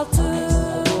 I'll do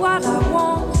what I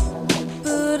want,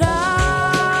 but I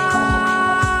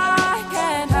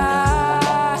can't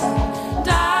hide, and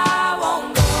I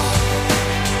won't go.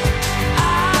 I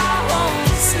won't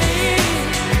sleep,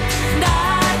 and I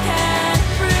can't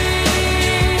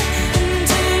breathe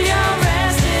until you're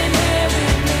resting here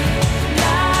with me. And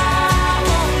I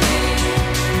won't leave,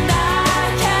 and I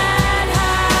can't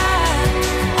hide.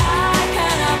 I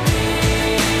cannot be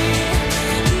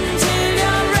until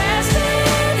you're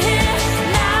resting here.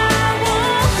 And I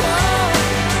won't go,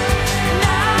 and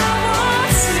I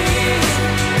won't sleep,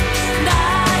 and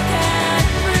I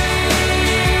can't breathe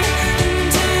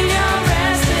until you're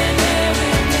resting here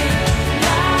with me. And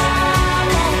I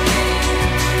won't leave,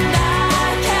 and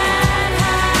I can't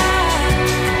hide.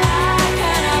 I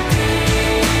cannot be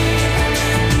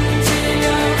until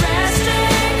you're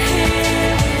resting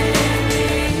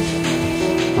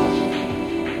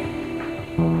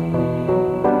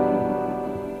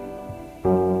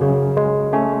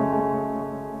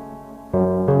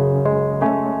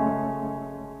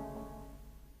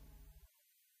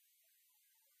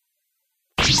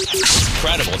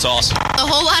Incredible, it's awesome. A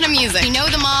whole lot of music. You know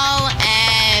them all,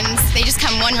 and they just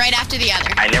come one right after the other.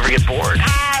 I never get bored.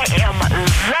 I am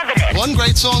loving it. One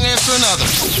great song after another.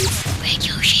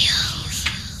 Radio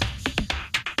Shields.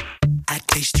 I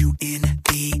taste you in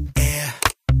the air,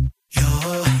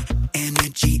 your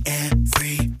energy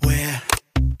everywhere.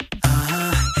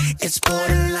 It's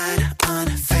borderline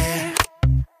unfair.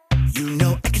 You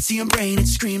know I can see your brain,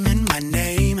 it's screaming my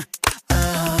name.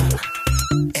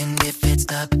 And if it's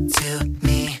up to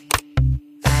me,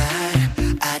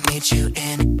 I'd need you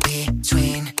in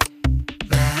between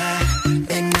my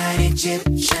midnight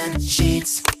Egyptian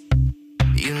sheets.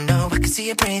 You know I can see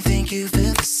your brain, think you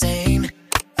feel the same.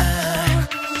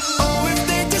 Oh, if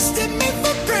they tested me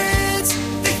for brains,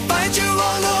 they find you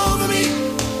all over me.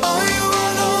 Oh, you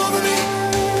all over me.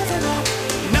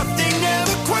 Nothing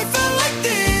ever quite felt like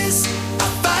this. A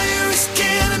fire is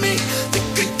killing me, the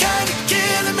good kind of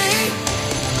killing me.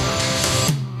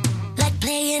 Like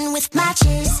playing with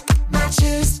matches,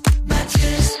 matches,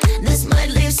 matches. This might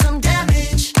leave some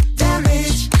damage,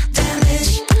 damage,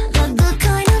 damage. Not the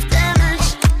kind of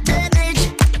damage, damage,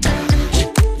 damage.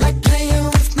 Like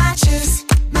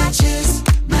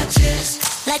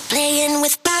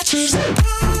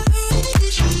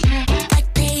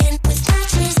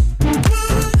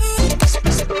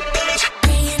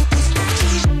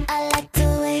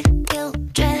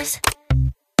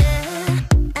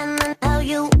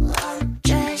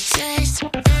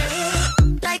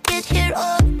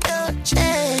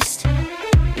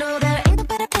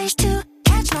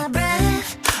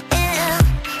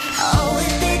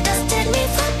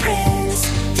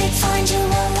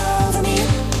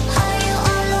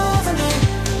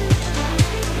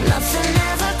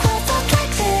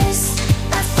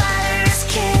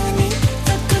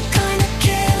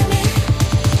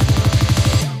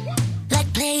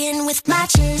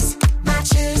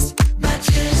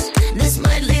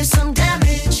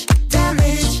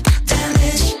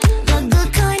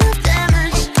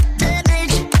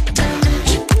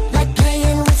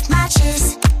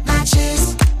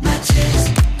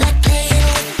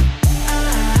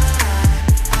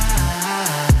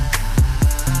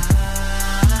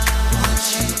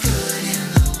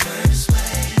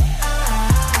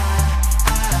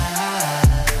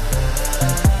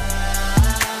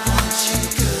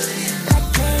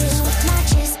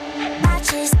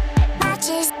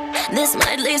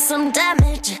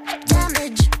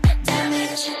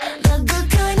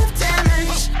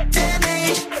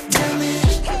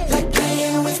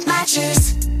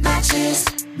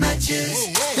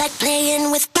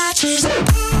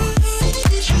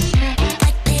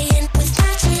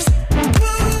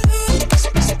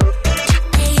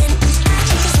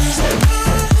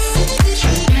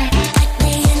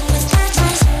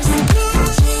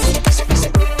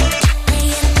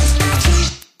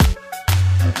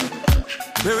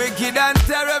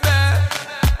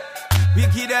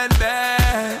wicked and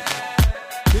bad.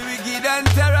 The wicked and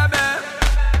terrible.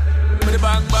 Me the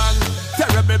bang bang.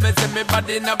 Terrible, me say me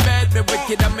body in a bed. Me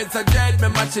wicked and me so dread. Me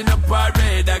matching up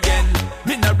parade again.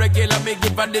 Me no regular, me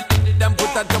give her the and put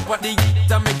her top of the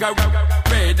and make her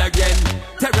red again.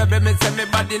 Terrible, me say me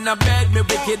body in a bed. Me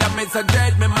wicked and me so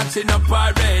dread. Me matching up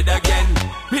parade again.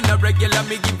 Me no regular,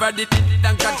 me give her the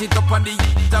and catch it up on the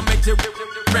and make you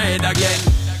red again.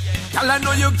 Girl, I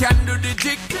know you can do the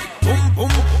jig. Boom,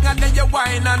 boom, and then you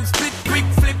whine and split. Quick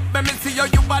flip, let me see how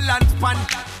you balance pan.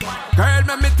 Girl,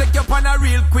 let me take you on a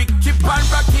real quick chip and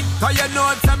rock it. Cause you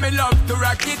know it's me love to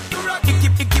rock it.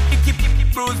 Keep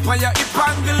bruise for your hip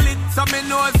angle it. So me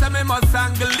know so me must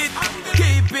angle it.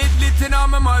 Keep it lit, you know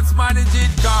me must manage it.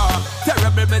 Cause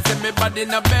terrible, me say me body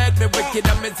in a bed. Me wicked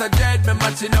and me so dread. Me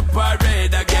matching up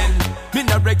parade again. Me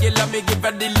no regular, me give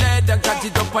her the lead and catch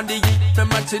it up on the me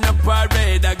matching up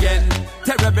parade again.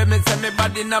 Terrible, me say me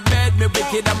body in a bed. Me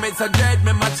wicked and me so dread.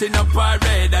 Me matching up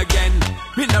parade again.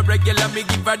 Me no regular, me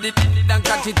give her the and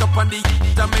catch it up on the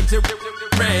to make you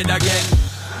red again.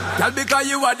 Girl, because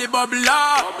you are the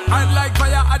bubbler, and like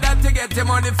fire, I done to get your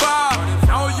money for.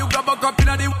 Now you go back up in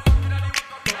the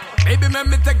baby, let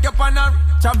me take you on a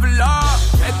traveler.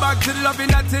 Head back to the loving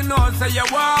that you know, say you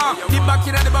walk. Get back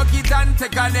in the bucket and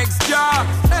take a next jar.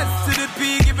 S to the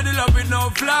P, give it the love with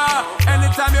no flaw.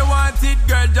 Anytime you want it,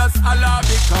 girl, just allow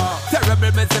because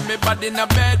terrible, me say me body in a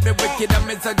bed. Me wicked and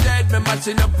me so dead. Me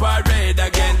matching up parade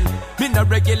again. Me no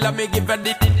regular, me give her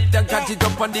the and catch it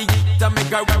up on the and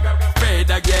make her red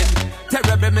again.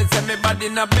 Terrible, me say me body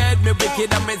in a bed. Me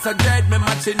wicked and me so dead. Me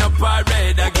matching up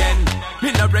parade again.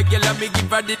 Me no regular, me give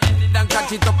her the and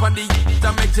catch it up on the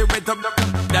and make you wet up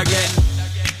again.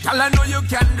 Girl, I know you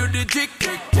can do the trick.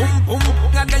 Boom, boom,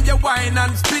 and then you whine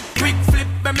and split. Quick flip,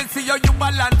 let me see how you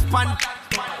balance pan.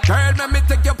 Girl, let me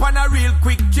take you on a real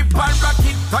quick chip and rock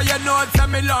it. Cause you know it's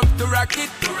me love to rock it.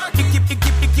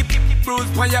 Keep bruise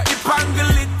for your hip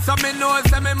angle it. So me know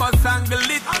it's me must angle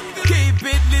it. Keep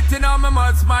it lit, you know me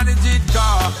must manage it.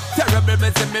 Cause terrible,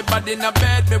 me say me body in a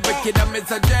bed. Me wicked and me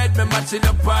so dread. Me matching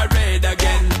up parade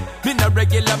again. Me no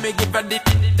regular, me give her the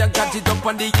and catch it up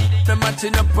on the me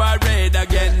matching up parade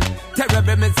again.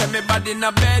 Terrible, me say me body in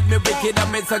a bed. Me wicked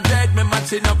and me so dread. Me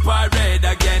matching up parade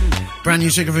again. Brand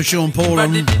new single for Sean Paul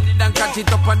and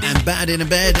Bad in a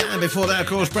Bed. And before that, of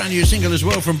course, brand new single as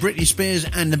well from Britney Spears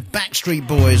and the Backstreet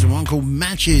Boys, and one called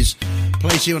Matches.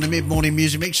 Plays here on the mid-morning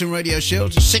music mix and radio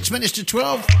shield. 6 minutes to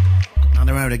 12.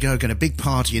 Another hour to go. Got a big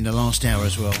party in the last hour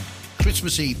as well.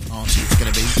 Christmas Eve party it's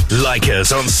going to be. Like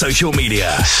us on social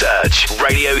media. Search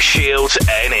Radio Shield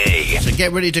NE. So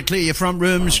get ready to clear your front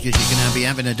rooms because you're going to be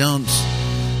having a dance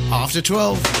after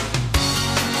 12.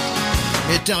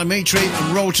 Hit Dimitri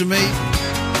and Roll to Me.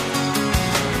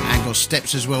 And got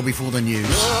Steps as well before the news.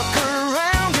 Look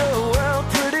around your world,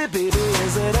 pretty baby.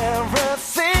 Is it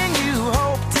everything you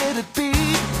hoped it'd be?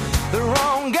 The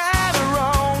wrong guy, the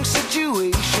wrong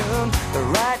situation. The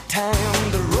right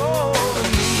time to roll to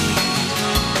me.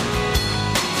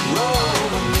 Roll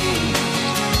to me.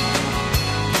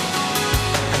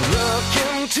 And look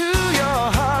into your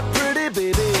heart, pretty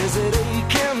baby. Is it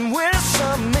aching with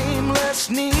some nameless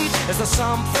need? Is there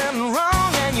something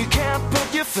wrong and you can't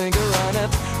put your finger on it?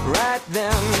 Right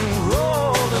then,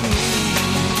 roll to me.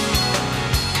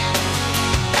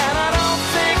 And I don't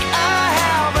think I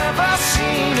have ever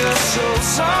seen a soul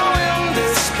so in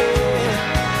despair.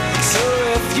 So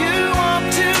if you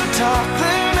want to talk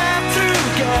the night through,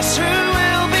 guess who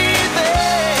will be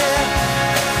there?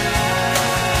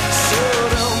 So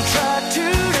don't try to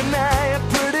deny it,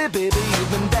 pretty baby.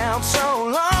 You've been down so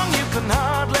long you can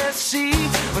hardly see.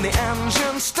 When the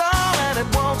engines stall and it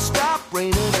won't stop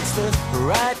raining, it's the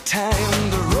right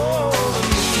time to roll to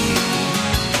me.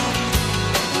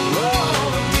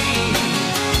 Roll to me.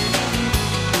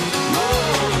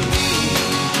 Roll to me.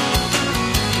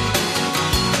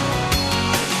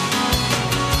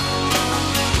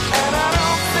 And I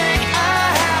don't think I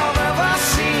have ever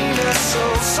seen a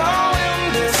soul so in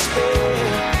despair.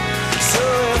 So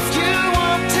if you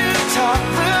want to talk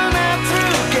the night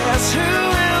through, guess who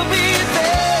will be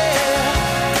there?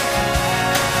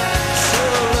 So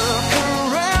look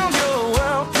around your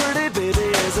world, pretty baby.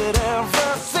 Is it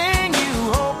everything you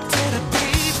hoped it'd be?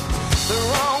 The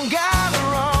wrong guy, the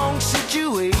wrong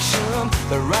situation.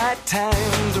 The right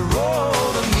time to roll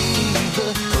to me. The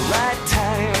right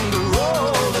time to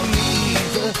roll to me.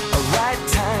 The right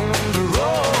time to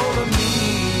roll to me.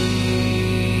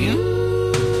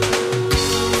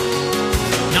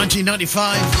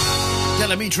 1995,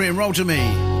 Delamitri and Roll to Me.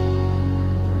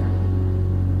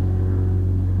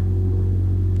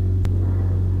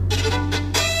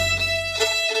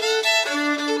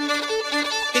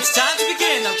 It's time to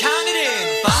begin, now count it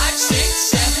in. 5, 6,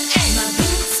 7, 8. My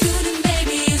boot scooting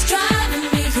baby is driving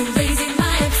me crazy.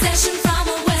 My obsession from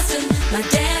a western. My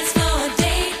dance floor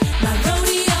date. My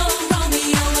rodeo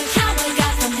Romeo. A cowboy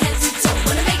got from head to toe.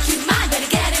 Wanna make you mine,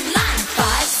 better get in line.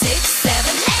 5, 6,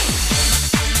 7, 8.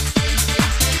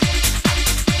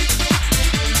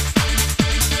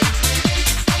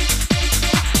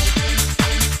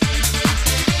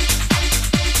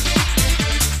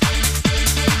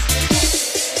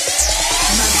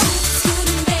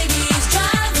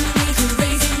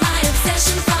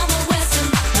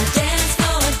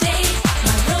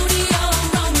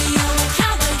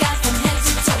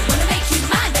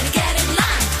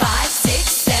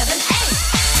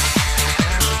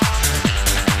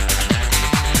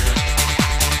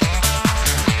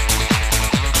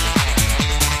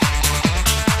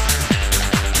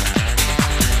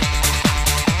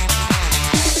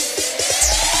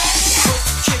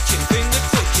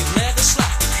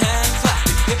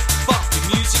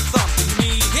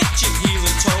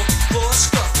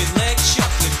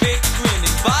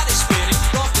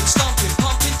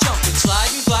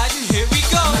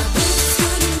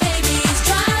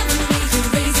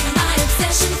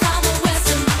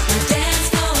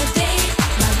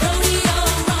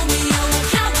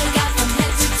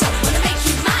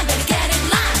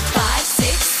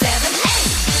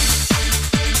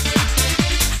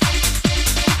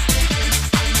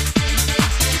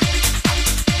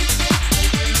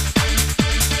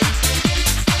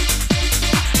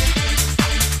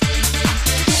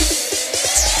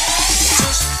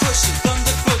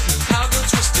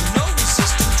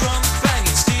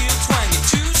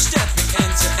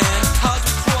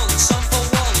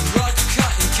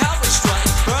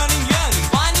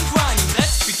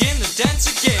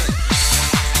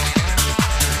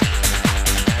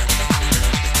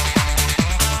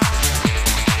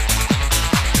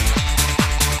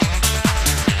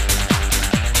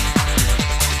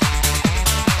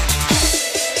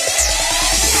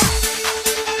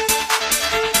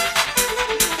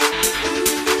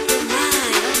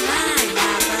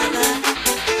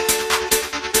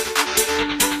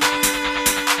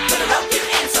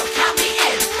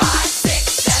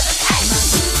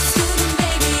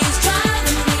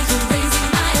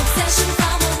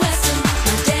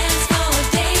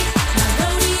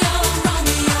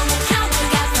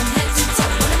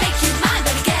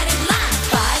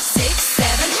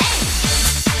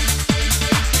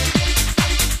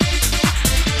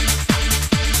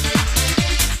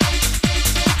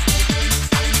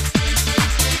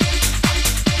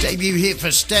 Debut hit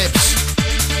for Steps.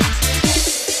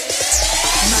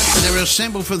 And they were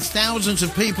assembled from thousands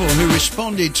of people who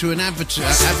responded to an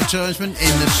advertisement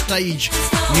in the Stage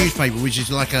newspaper, which is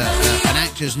like an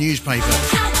actor's newspaper.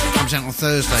 Comes out on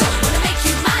Thursday.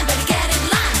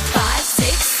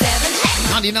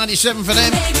 1997 for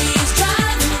them.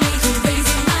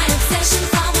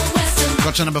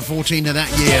 Got to number 14 of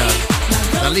that year.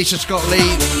 Lisa Scott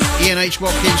Lee, Ian H.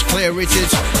 Watkins, Claire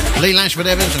Richards, Lee Lashford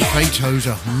Evans and Faye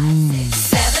Tozer.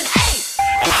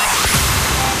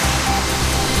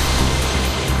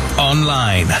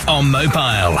 Online, on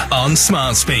mobile, on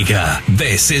smart speaker.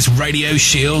 This is Radio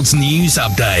Shield's news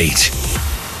update.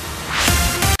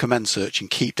 Command search and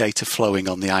keep data flowing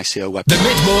on the ICO website. The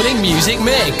mid-morning music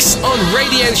mix on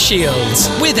Radio Shields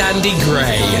with Andy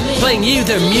Gray, playing you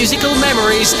the musical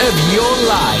memories of your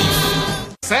life.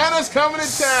 Santa's coming to town!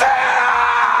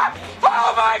 Santa!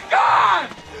 Oh my God!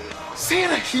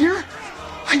 Santa here?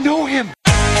 I know him.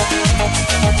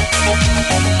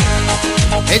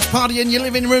 It's party in your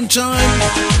living room time.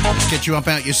 Let's get you up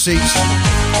out your seats.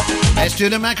 Let's do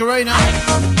the Macarena.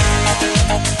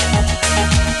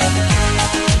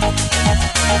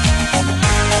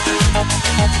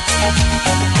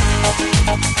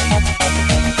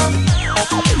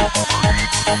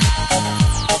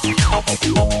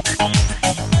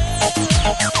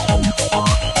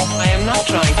 I am not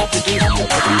trying to produce you.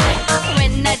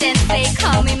 When I dance, they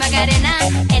call me Macarena.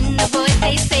 And the boys,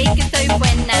 they say que soy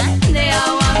buena. They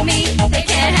all want me, they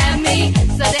can't have me.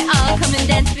 So they all come and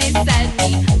dance beside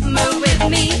me. Move with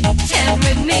me, chant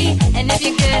with me. And if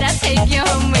you're good, I'll take you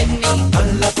home with me.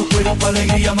 Dala tu cuerpo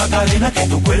alegría Macarena, que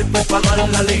tu cuerpo es para dar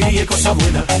la alegría y cosa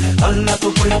buena. Dala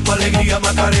tu cuerpo alegría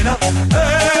Macarena,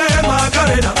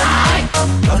 Macarena.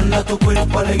 Dala tu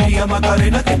cuerpo alegría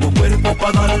Macarena, que tu cuerpo es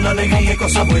para dar la alegría y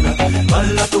cosa buena.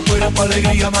 Dala tu cuerpo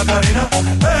alegría Macarena,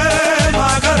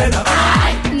 Macarena.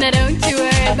 Now don't you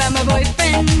worry about my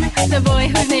boyfriend, the boy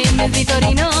whose name is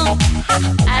Vitorino.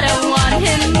 I don't want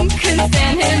him, couldn't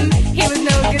stand him, he was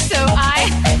no good, so I...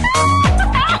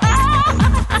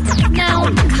 Now,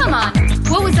 come on,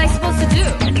 what was I supposed to do?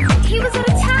 He was out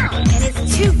of town.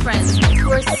 friends.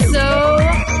 We're so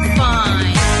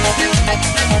fine.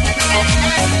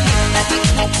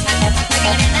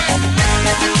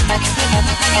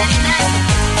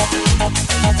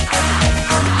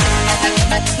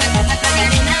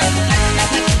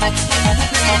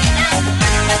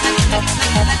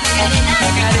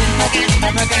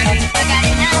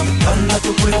 Bala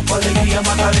tu cuerpo, alegría,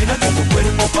 Macarena, que tu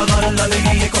cuerpo pa' dar la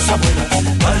alegría y cosas buenas.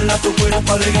 Bala tu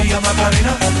cuerpo, alegría,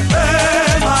 Macarena,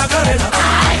 Macarena.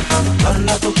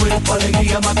 Bala tu cuerpo,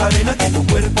 alegría, Macarena, que tu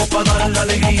cuerpo pa' dar la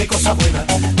alegría y cosas buenas.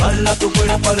 Bala tu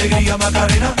cuerpo, alegría,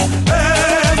 Macarena,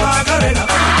 Macarena.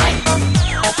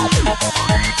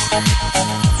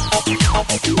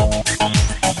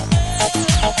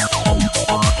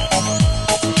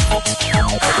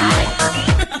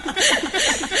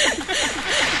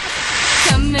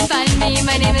 Come and find me,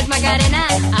 my name is Macarena.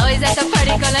 Always at the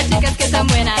party con las chicas que están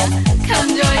buenas.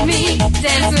 Come join me,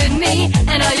 dance with me,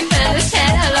 and all you fellas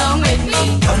chat along with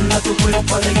me. Bala tu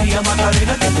cuerpo, alegría,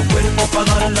 Macarena, que tu cuerpo pa'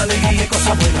 dar la alegría y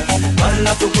cosas buenas.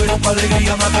 Bala tu cuerpo,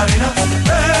 alegría, Macarena,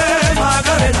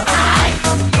 Macarena.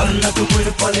 Bala tu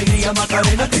cuerpo, alegría,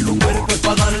 Macarena, que tu cuerpo es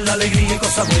pa' dar la alegría y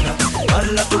cosas buenas.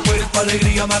 Bala tu cuerpo,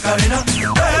 alegría, Macarena,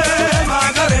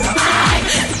 Macarena.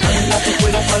 Bala tu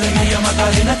cuerpo, alegría,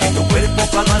 Macarena, que tu cuerpo es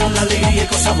pa' dar la alegría y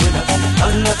cosas buenas.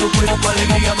 Bala tu cuerpo,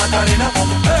 alegría, Macarena,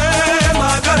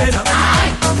 Macarena.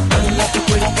 Bala tu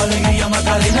cuerpo, alegría,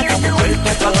 Macarena, que tu cuerpo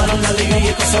es pa' dar la alegría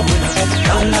y cosas buenas.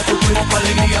 Bala tu cuerpo,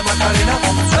 alegría, Macarena,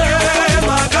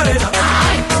 Macarena.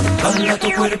 Bala tu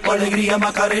cuerpo, alegría,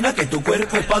 Macarena, que tu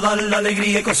cuerpo es pa' dar la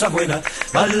alegría y cosas buenas.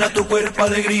 Bala tu cuerpo,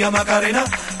 alegría, Macarena,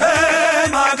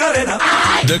 Macarena.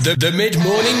 The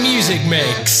mid-morning music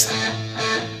mix.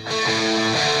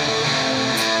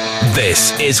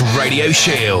 This is Radio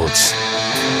Shields.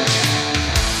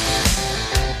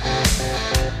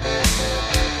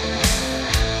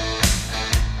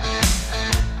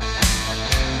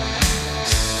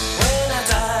 When I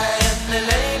die and they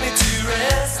lay me to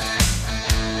rest,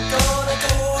 gonna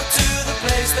go to the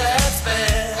place that's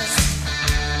best.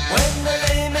 When they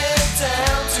lay me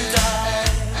down to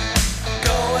die,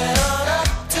 going on up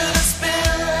to the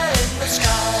spirit in the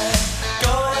sky.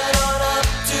 Going on up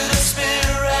to the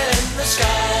spirit in the sky.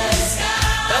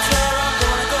 That's where I'm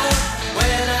gonna go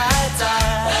when I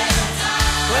die.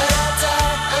 When I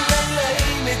die and they lay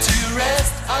me to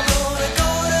rest, I'm gonna go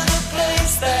to the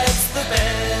place that's the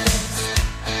best.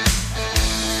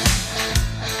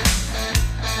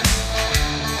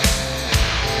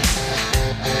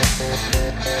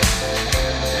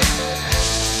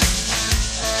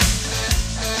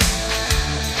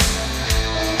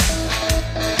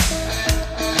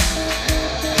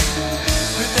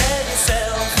 Prepare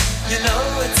yourself, you know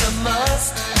it's a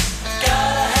must.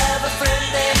 Gotta have a friend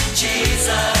named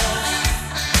Jesus.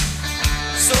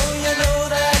 So you know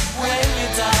that when you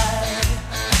die,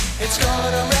 it's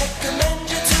gonna recommend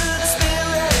you to the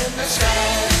spirit in the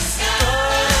sky.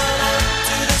 Going up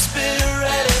to the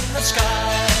spirit in the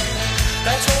sky.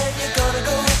 That's where you're gonna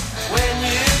go when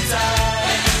you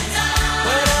die.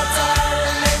 When I die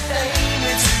and they lay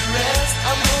me to rest,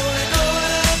 I'm gonna go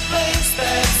to the place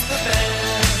that's the best.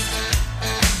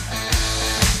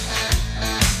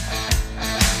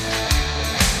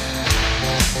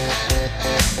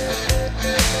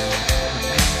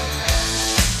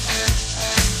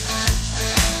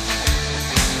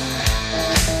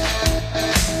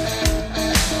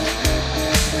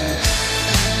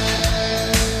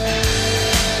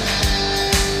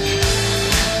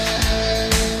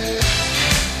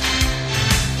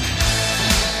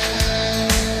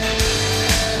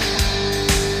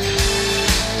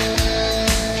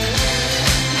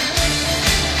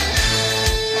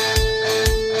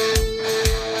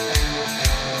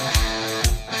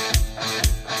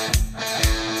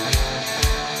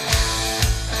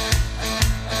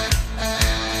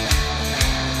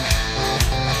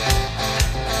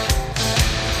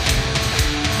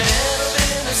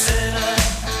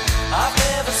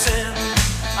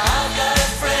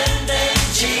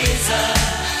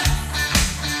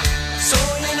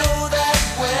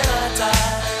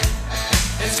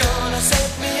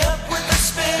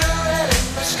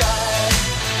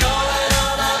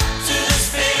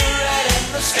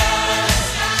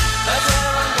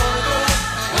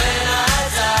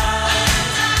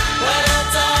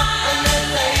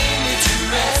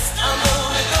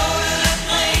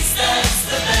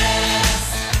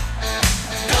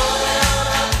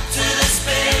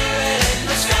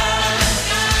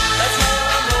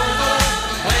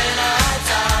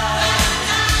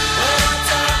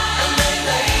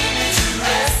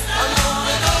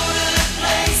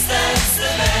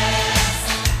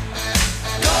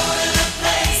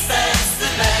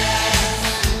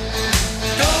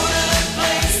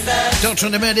 Doctor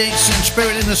and the Medics and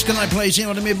Spirit in the Sky plays here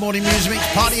on the mid-morning music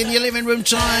mix. Party in your living room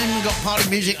time. We've got party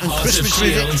music and Heart Christmas of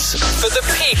music. Shields. For the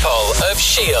people of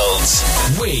Shields,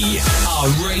 we are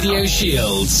Radio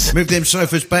Shields. Move them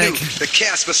sofas back. The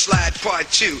Casper Slide Part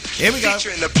 2. Here we go.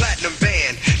 Featuring the Platinum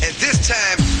Band. And this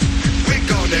time, we're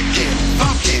gonna get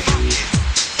funky.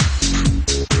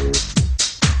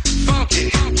 Funky.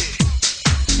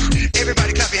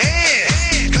 Everybody clap your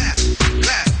hands. Clap,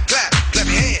 clap, clap, clap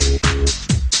your hands.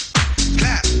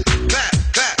 Clap, clap,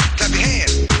 clap, clap your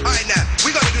hands. All right, now,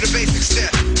 we're gonna do the basic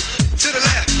step. To the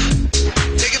left.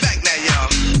 Take it back now, y'all.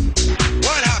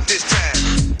 One hop this time.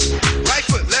 Right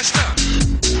foot, let's stomp.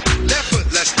 Left foot,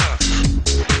 let's stomp.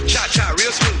 Cha-cha,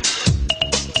 real smooth.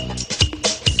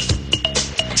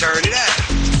 Turn it out.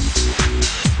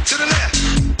 To the left.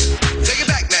 Take it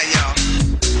back now, y'all.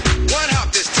 One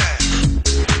hop this time.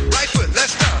 Right foot,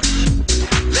 let's stomp.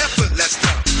 Left foot, let's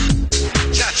stomp.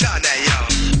 Cha-cha now, y'all.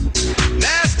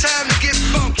 Now it's time to get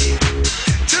funky.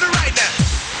 To the right now.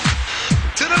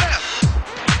 To the left.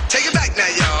 Take it back now,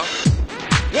 y'all.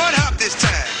 One hop this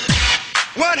time.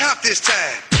 One hop this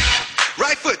time.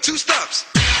 Right foot, 2 stumps.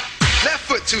 Left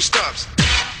foot, 2 stumps.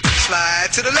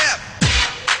 Slide to the left.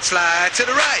 Slide to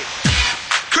the right.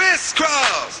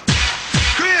 Crisscross.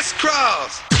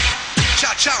 Crisscross.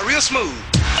 Cha-cha, real smooth.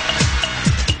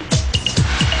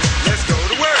 Let's go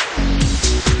to work.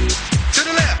 To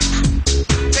the left.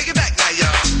 Take it back now,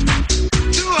 y'all.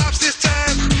 2 hops this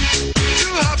time.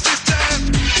 2 hops this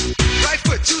time. Right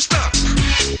foot, 2 stumps.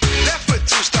 Left foot,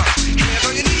 2 stumps. Hands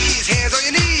on your knees. Hands on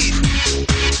your knees.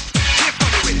 Get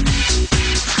funky with it.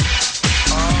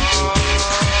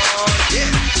 Oh,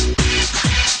 yeah.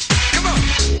 Come on.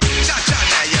 Cha-cha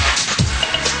now, y'all.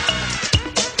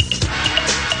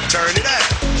 Turn it out.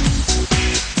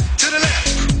 To the left.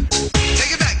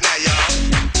 Take it back now, y'all.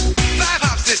 5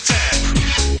 hops this time.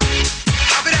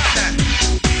 Hop it out now.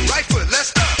 Right foot, let's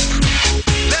stomp.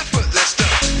 Left foot, let's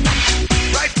stomp.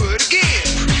 Right foot again.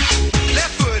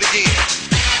 Left foot again.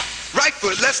 Right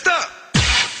foot, let's stomp.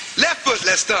 Left foot,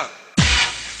 let's stomp.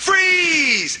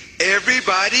 Freeze!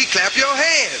 Everybody clap your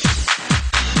hands.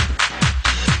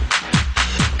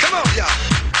 Come on, y'all.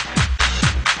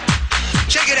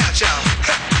 Check it out, y'all.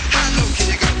 How low can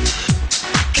you go?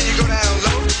 Can you go down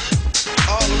low?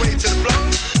 All the way to the floor?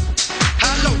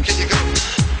 How low can you go?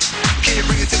 Can you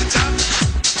bring it to the top?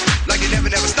 Like you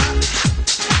never stop?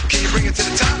 Can you bring it to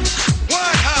the top?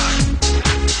 One hop.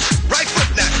 Right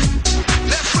foot now.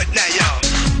 Left foot now, y'all.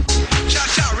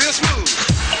 Cha-cha, real smooth.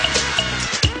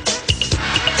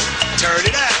 Turn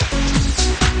it out.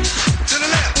 To the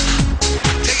left.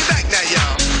 Take it back now,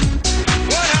 y'all.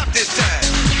 One hop this time.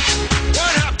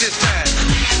 One hop this time.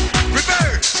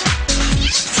 Reverse.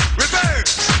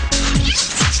 Reverse.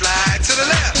 Slide to the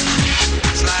left.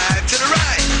 Slide to the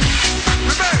right.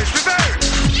 Reverse, reverse.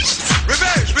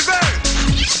 Reverse, reverse.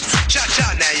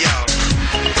 Cha-cha now, y'all.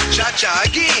 Cha-cha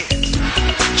again.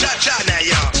 Cha-cha now,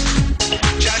 y'all.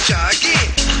 Cha-cha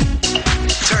again.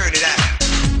 Turn it out.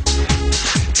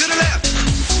 To the left.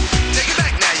 Take it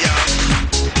back now, y'all.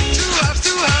 2 hops,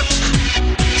 2 hops.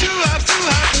 2 hops, 2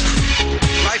 hops.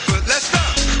 Right foot, let's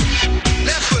stomp.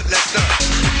 Left foot, let's stomp.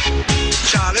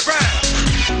 Charlie Brown.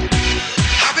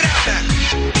 Hop it out now.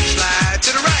 Slide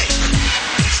to the right.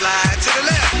 Slide to the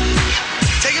left.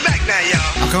 Take it back now,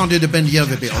 y'all. I can't do the bendy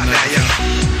over bit on that.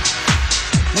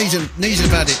 Knees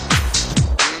have had it.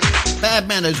 Bad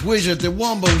Manners, Wizard, the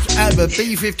Wombles, ABBA,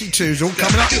 B-52s, all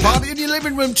coming up. Party in your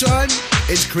living room time.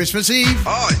 It's Christmas Eve.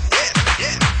 Oh, yeah,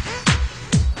 yeah.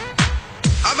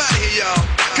 I'm out of here, y'all.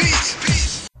 Peace,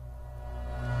 peace.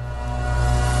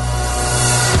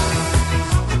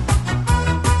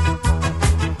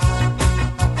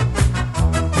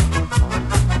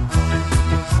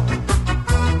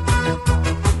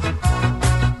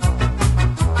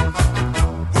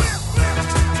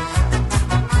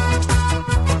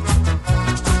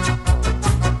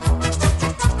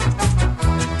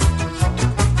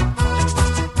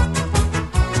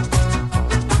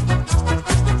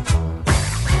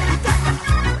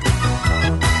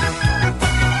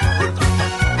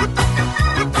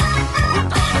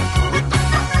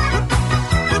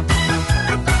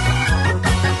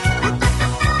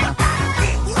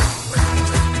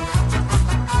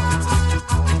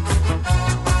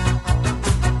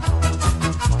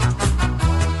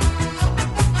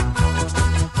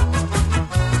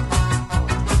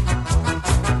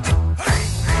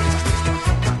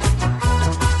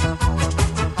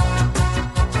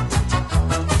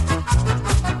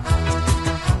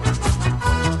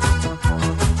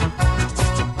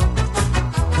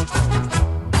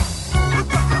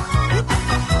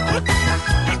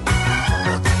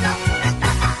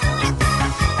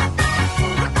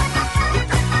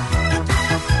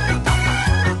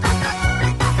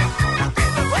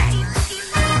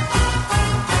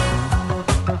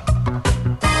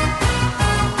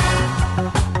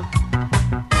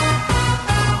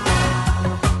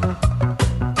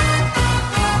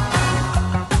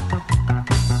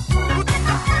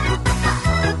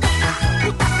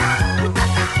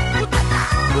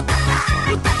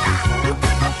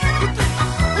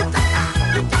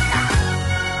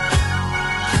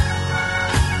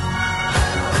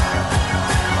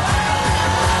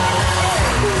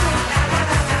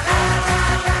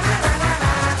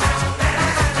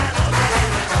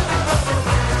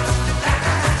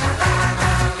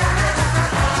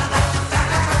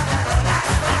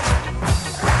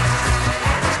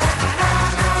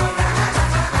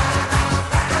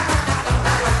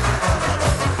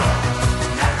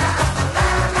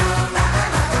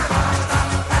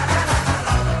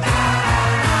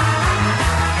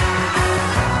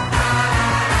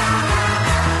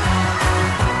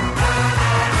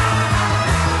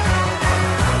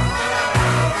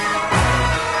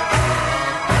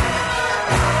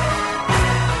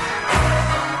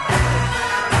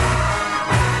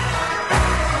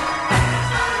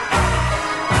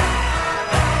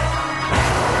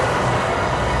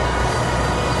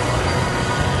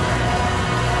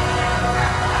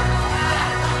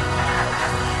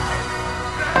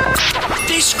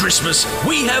 This Christmas,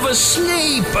 we have a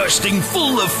sleigh bursting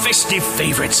full of festive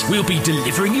favourites. We'll be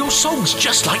delivering your songs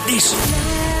just like this.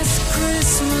 Last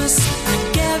Christmas, I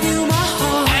gave you my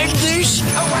heart. And this.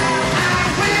 Oh, well, I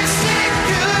wish it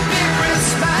could be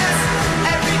Christmas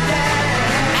every day.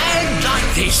 And like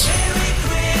this. Merry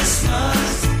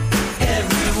Christmas,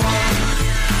 everyone.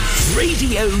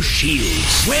 Radio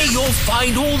Shields, where you'll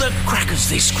find all the crackers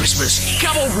this Christmas.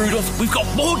 Come on, Rudolph, we've got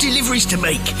more deliveries to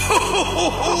make. Ho, ho, ho,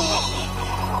 ho.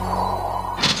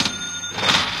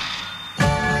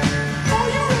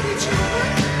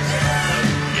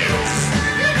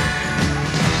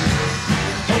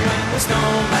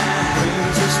 Snowman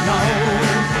brings the snow.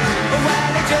 Well,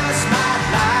 I just might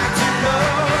like to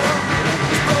know.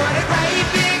 Just put a great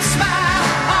big smile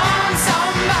on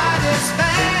somebody's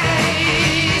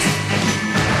face.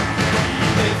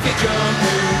 If you jump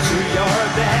into your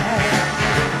bed,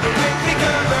 quickly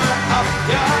cover up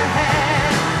your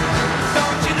head.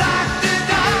 Don't you lock the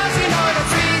doors? You know the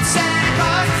sweet Santa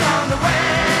Claus is on the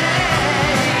way.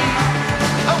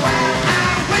 Oh, well,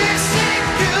 I wish it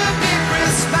could be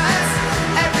Christmas.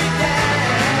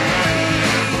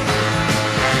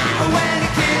 When the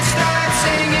kids start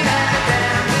singing and the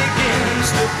band begins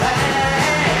to play.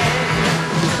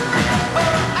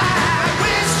 Oh, I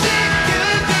wish it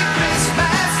could be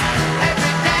Christmas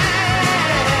every day.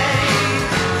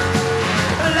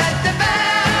 Let the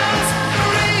bells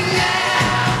ring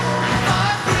out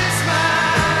for Christmas.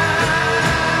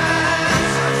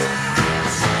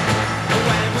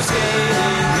 When we're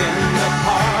skating in the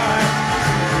park,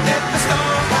 if the snow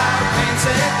cloud paints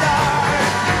it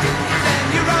dark, then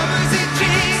your rosy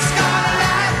cheeks gonna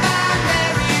light my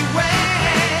merry way.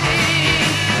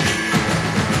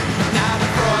 Now the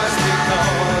frosty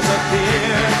claws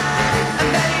appear, and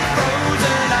they've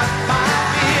frozen up my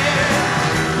fear.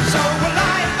 So we'll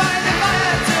light by the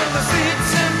fire till the sleep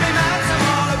simply melts them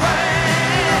all away.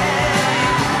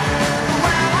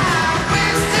 Well, I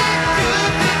wish it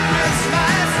could be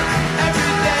Christmas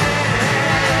every day.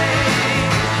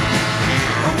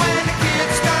 When the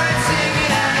kids start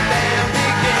singing and the band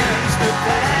begins to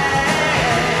play.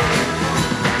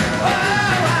 Oh,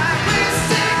 I wish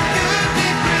it could be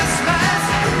Christmas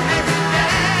every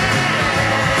day.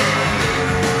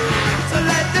 So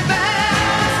let the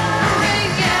bells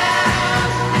ring out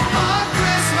for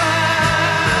Christmas.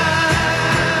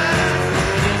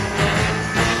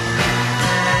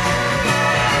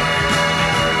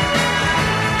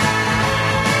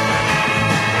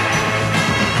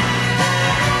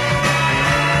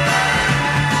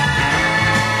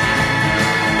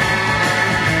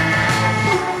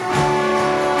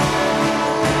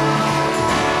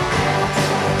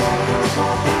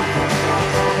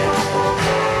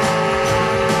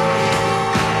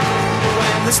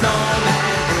 When the snowman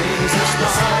brings the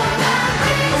snow,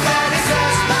 well, it's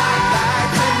just might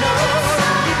like to know.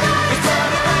 It's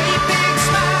put a great big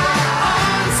smile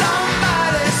on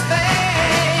somebody's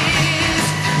face.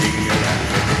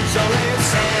 So if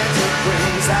Santa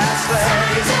brings that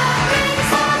sleigh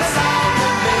all along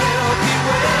the Milky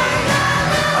Way,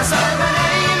 or so the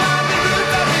name of the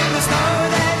route up in the snow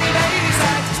that he ladies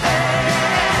like to stay.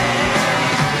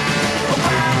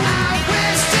 Well, I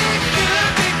wish it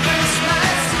could be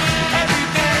Christmas every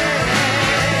day.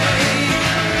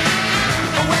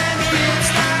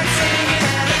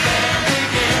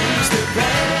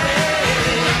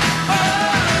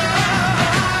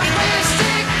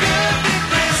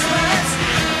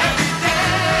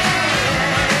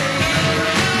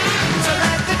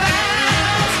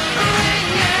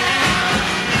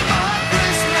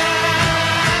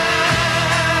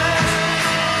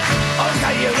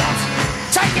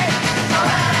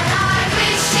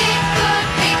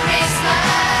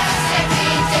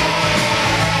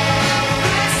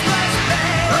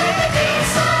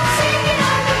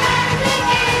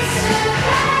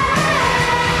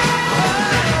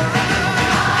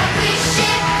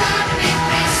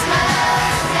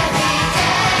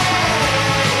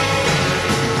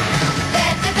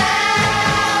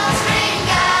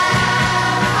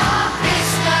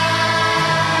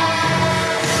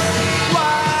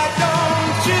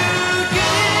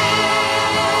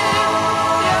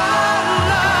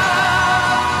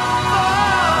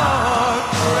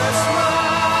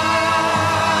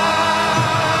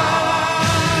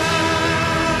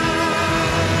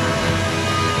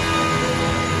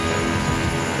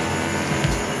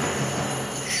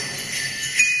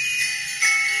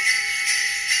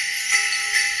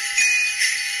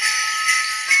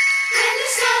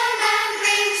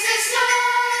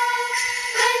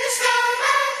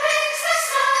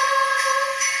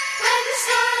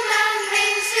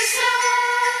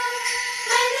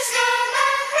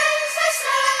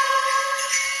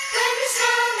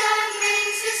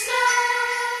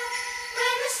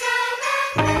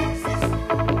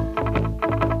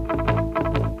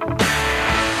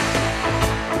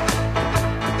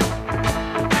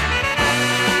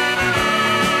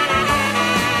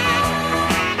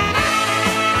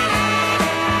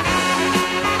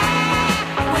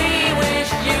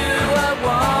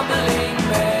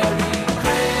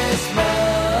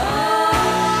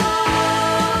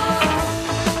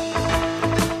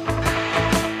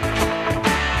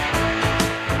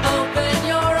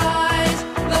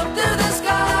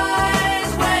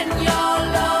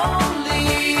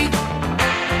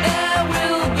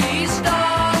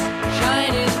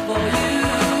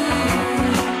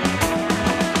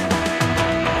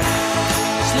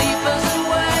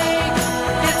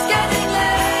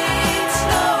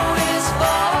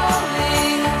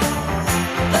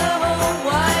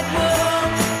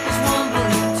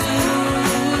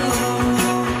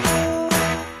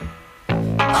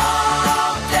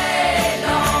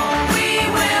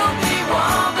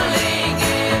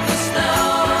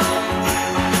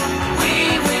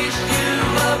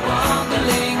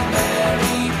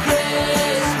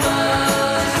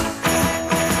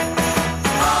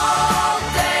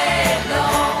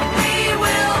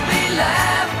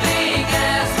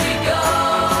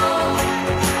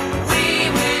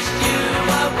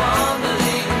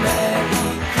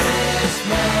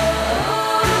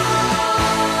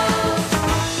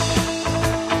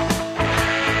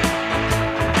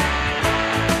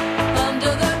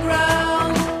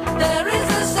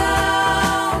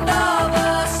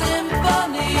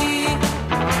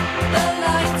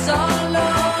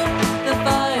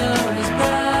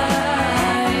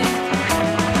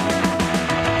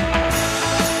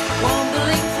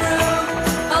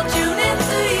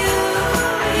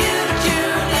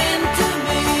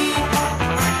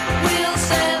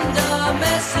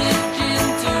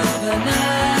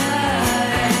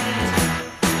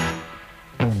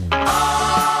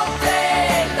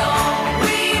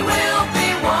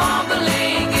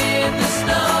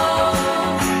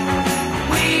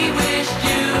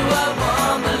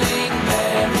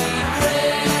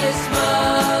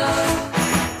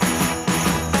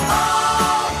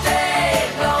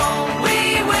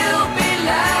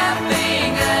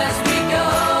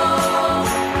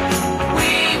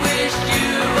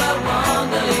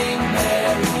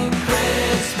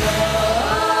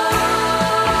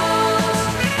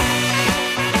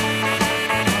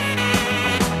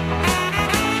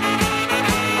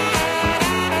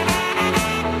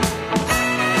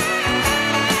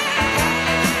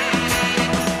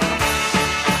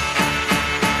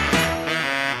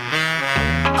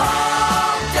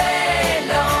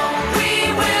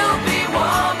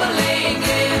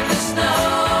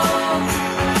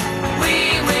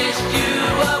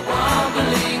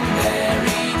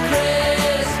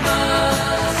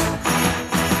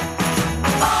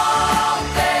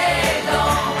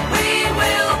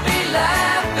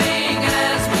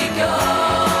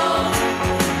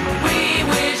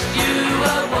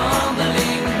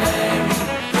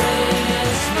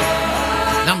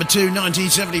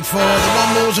 1972, 1974. The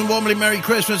One Moors and Wombly Merry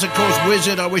Christmas. Of course,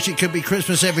 Wizard, I wish it could be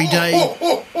Christmas every day.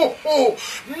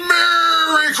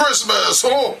 Merry Christmas!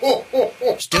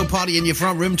 Still party in your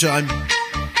front room time.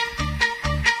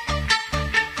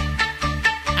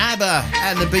 ABBA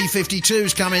and the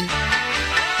B-52s coming.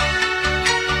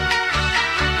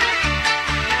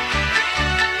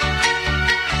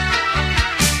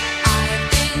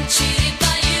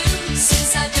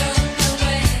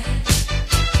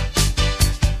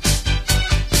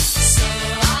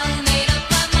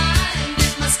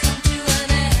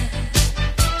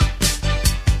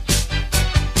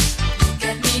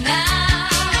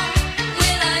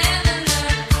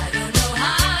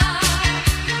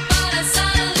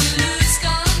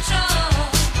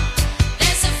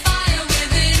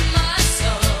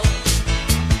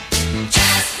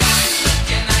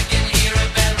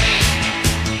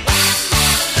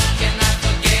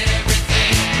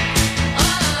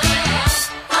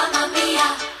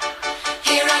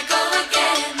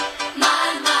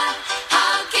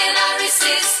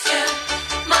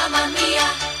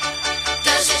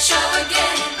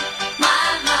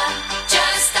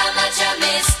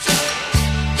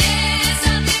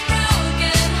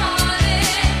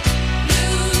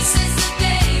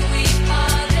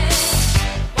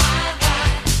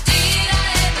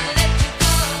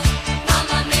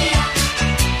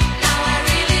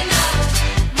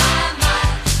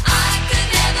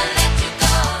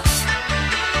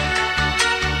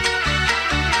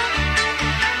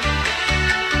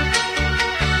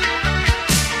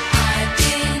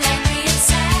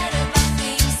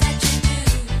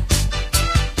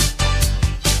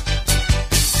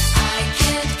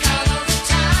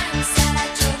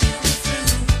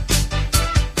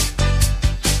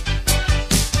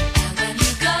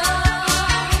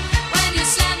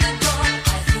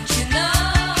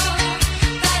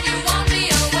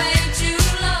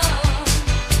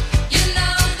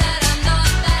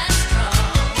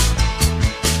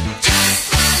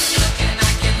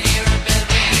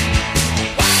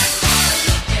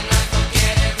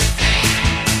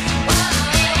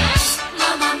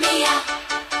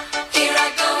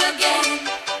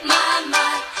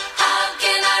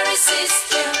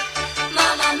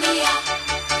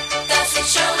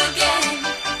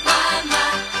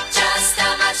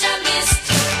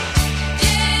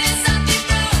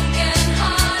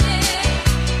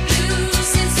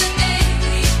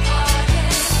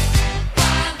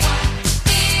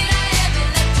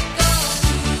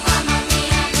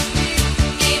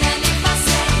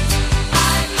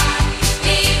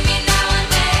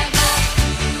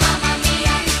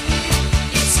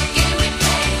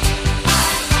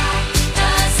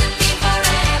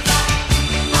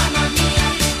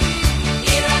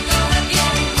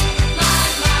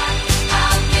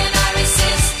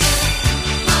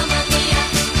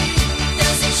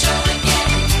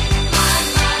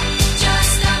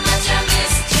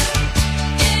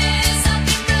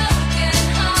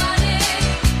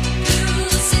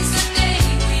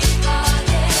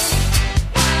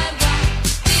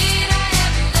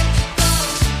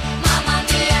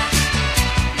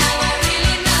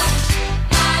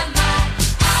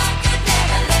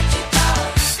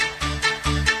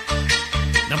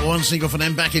 Single for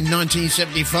them back in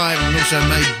 1975 and also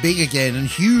made big again and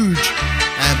huge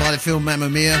by the film Mamma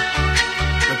Mia.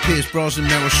 Got Pierce Brosnan,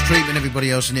 Meryl Streep and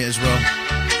everybody else in it as well.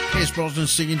 Pierce Brosnan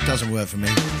singing doesn't work for me.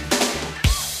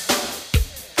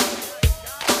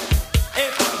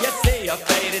 If you see a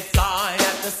faded sign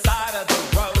at the side of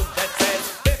the road that says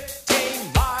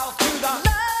 15 miles to the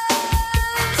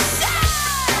love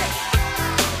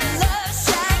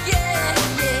shack, yeah,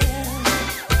 yeah.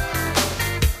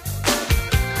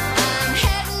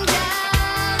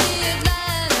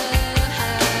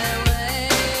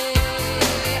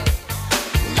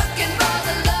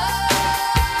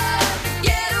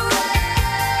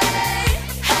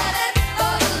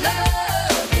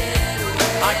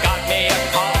 I got me a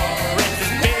car, it's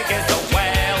as big as a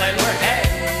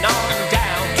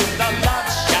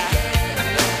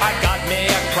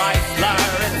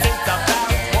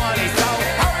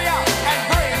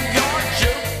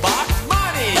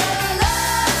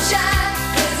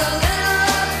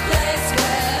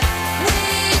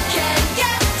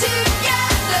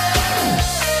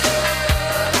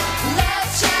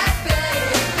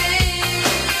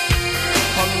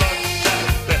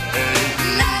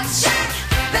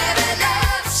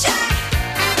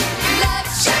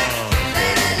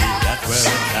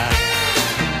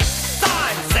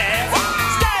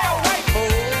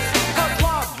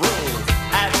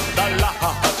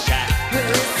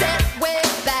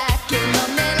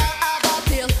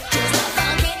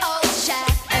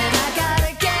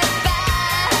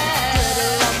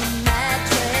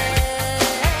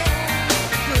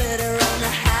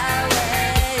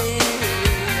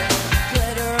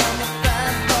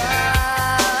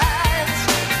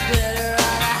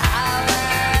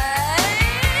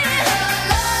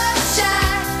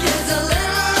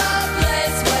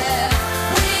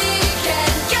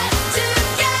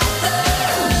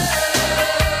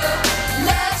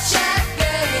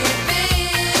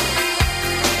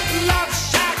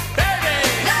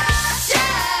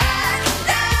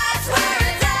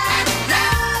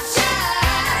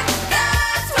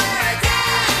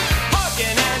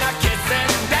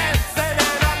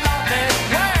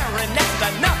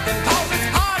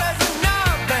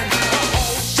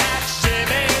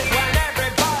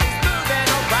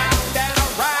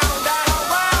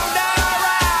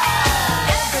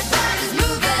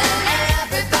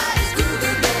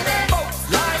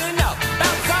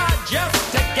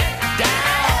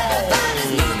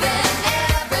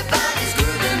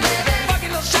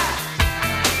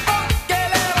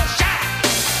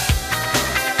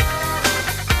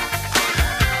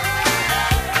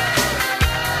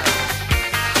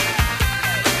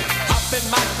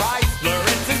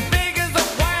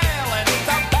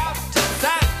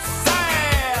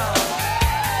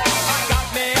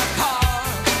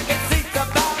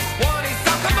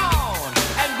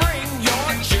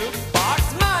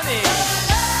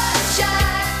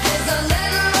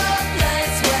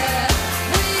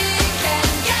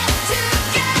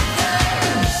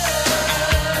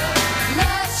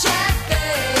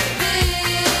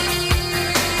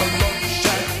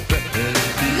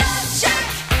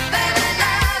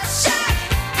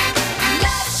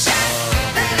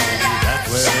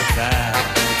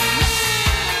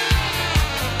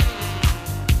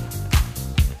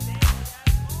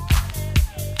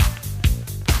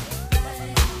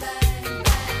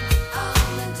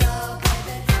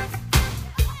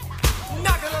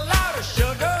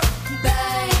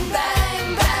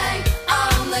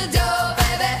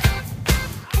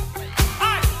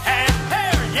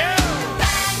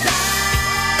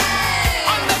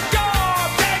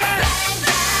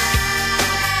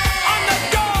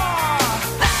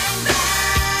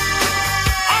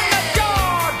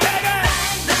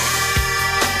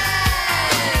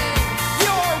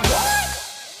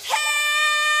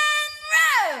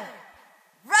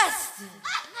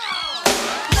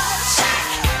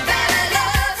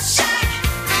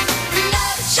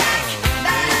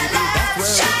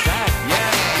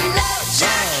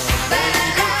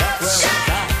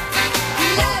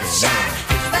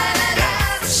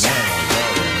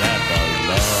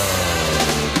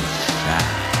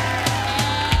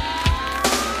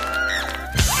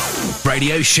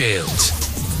Radio Shield.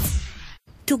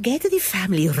 To get the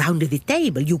family round the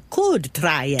table, you could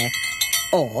try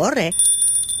or,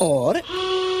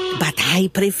 but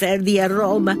I prefer the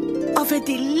aroma of a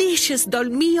delicious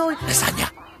dolmio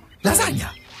Lasagna.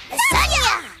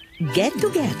 Get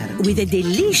together with a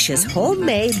delicious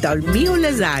homemade dolmio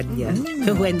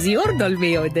lasagna. When's your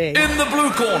dolmio day? In the blue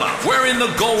corner, wearing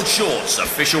the gold shorts,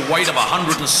 official weight of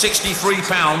 163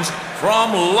 pounds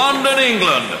from London,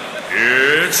 England.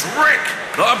 It's Rick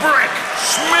the Brick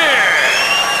Smith.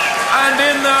 And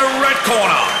in the red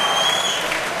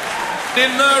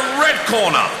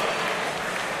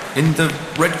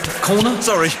corner.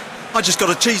 Sorry, I just got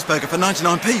a cheeseburger for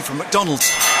 99p from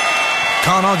McDonald's.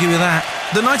 Can't argue with that.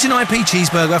 The 99p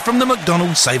cheeseburger from the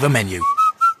McDonald's Saver menu.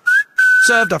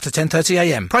 Served after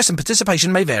 10:30am. Price and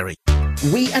participation may vary.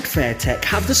 We at Fairtech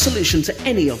have the solution to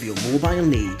any of your mobile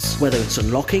needs, whether it's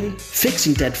unlocking,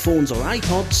 fixing dead phones or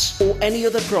iPods, or any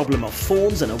other problem of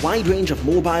phones and a wide range of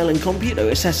mobile and computer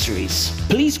accessories.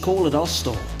 Please call at our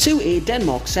store, 2A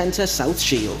Denmark Centre, South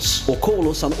Shields, or call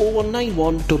us on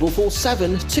 0191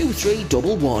 447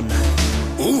 2311.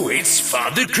 Ooh, it's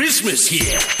Father Christmas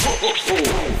here.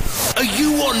 Are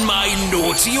you on my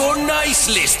naughty or nice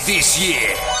list this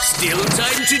year? Still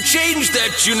time to change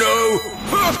that, you know.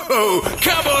 Ho, ho.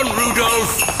 Come on,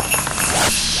 Rudolph.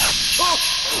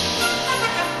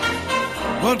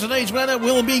 Well, today's weather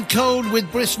will be cold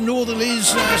with brisk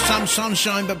northerlies, some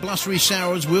sunshine, but blustery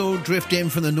showers will drift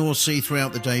in from the North Sea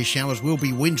throughout the day. Showers will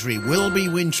be wintry,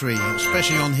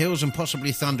 especially on hills and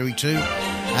possibly thundery too.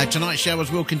 Tonight, showers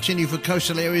will continue for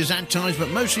coastal areas at times, but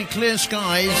mostly clear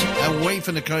skies away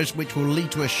from the coast, which will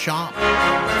lead to a sharp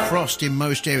frost in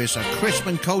most areas. So crisp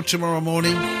and cold tomorrow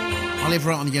morning. I live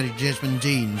right on the Jesmond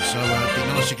Dean, so it'd be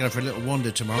nice to go for a little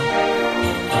wander tomorrow.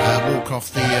 Walk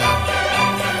off the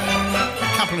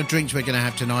couple of drinks we're going to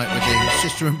have tonight with the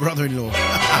sister and brother-in-law.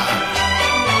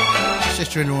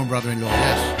 Sister-in-law and brother-in-law,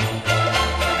 yes.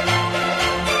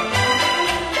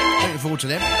 Looking forward to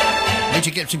them. Need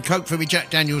to get some Coke for me, Jack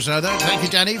Daniels, though. Thank you,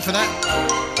 Danny, for that.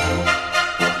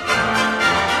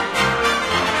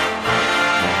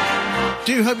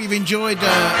 Do hope you've enjoyed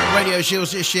Radio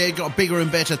Shields this year. Got bigger and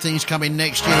better things coming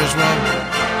next year as well.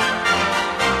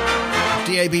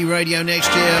 DAB Radio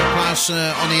next year, plus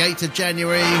on the 8th of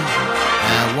January,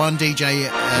 one DJ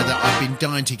that I've been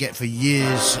dying to get for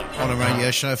years on a radio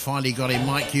show. Finally got him.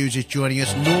 Mike Hughes is joining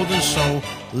us. Northern Soul,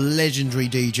 legendary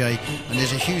DJ. And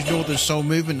there's a huge Northern Soul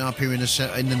movement up here in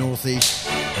the Northeast.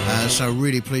 So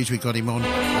really pleased we got him on.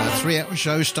 3-hour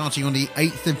show starting on the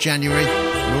 8th of January.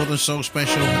 Northern Soul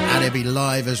special, and it'll be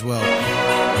live as well.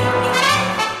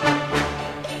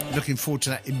 Looking forward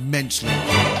to that immensely.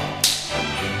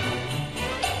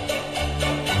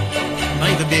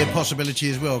 May even be a possibility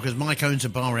as well, because Mike owns a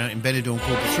bar out in Benidorm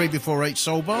called the 3 Before 8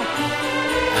 Soul Bar,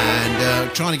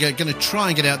 and going to try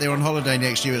and get out there on holiday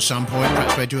next year at some point.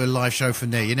 Perhaps we'll do a live show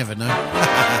from there. You never know.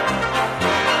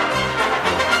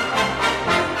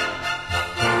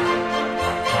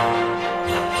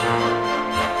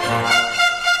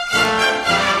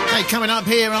 Coming up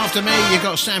here after me, you've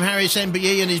got Sam Harris,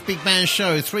 MBE, and his big band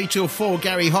show. 3 till 4,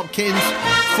 Gary Hopkins.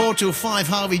 4 till 5,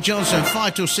 Harvey Johnson.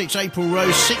 5 till 6, April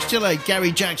Rose. 6 till 8,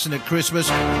 Gary Jackson at Christmas.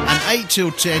 And 8 till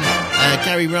 10,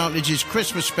 Gary Routledge's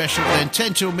Christmas special. Then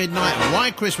 10 till midnight,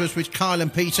 White Christmas with Kyle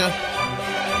and Peter.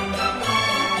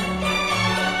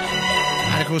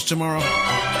 And of course, tomorrow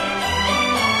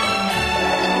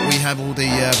we have all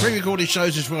the pre-recorded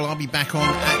shows as well. I'll be back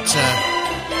on at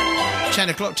 10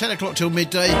 o'clock till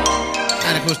midday.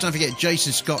 And of course, don't forget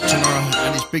Jason Scott tomorrow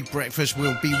and his big breakfast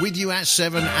will be with you at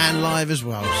 7 and live as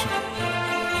well. So.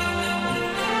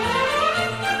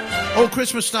 All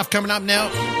Christmas stuff coming up now.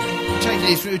 Taking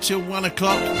you through till 1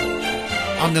 o'clock.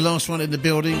 I'm the last one in the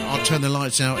building. I'll turn the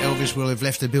lights out. Elvis will have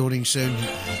left the building soon.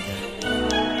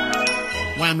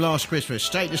 Wham! Last Christmas.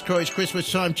 Status Quo, it's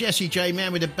Christmas time. Jesse J,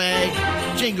 Man with a Bag.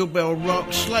 Jingle Bell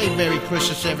Rock. Slave Merry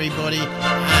Christmas, everybody.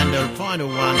 And the final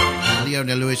one,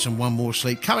 Leona Lewis and One More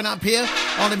Sleep. Coming up here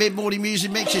on the Mid-Morning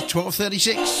Music Mix, it's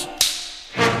 12:36.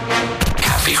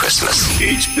 Happy Christmas.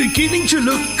 It's beginning to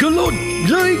look a lot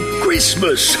like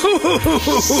Christmas.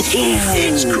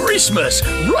 It's Christmas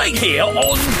right here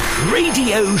on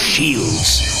Radio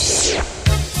Shields.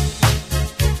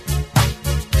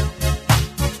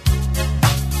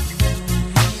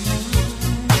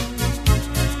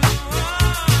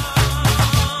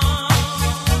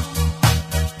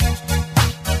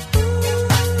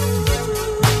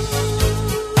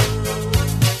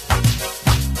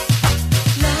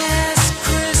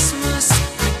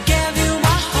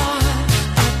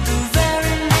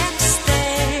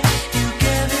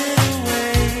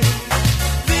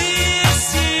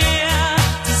 This year